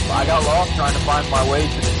 I got lost trying to find my way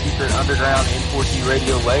to the secret underground N4G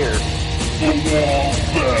Radio lair. The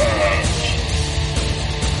Wombat.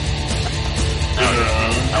 And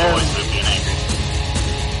I always live being angry.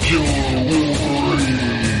 Killer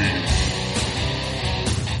Wolverine.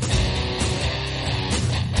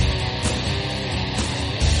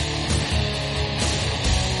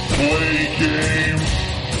 Play games,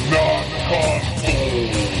 not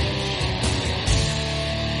consoles.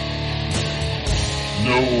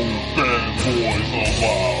 No fanboys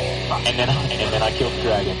allowed. And then I killed the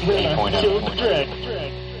dragon. 8.0.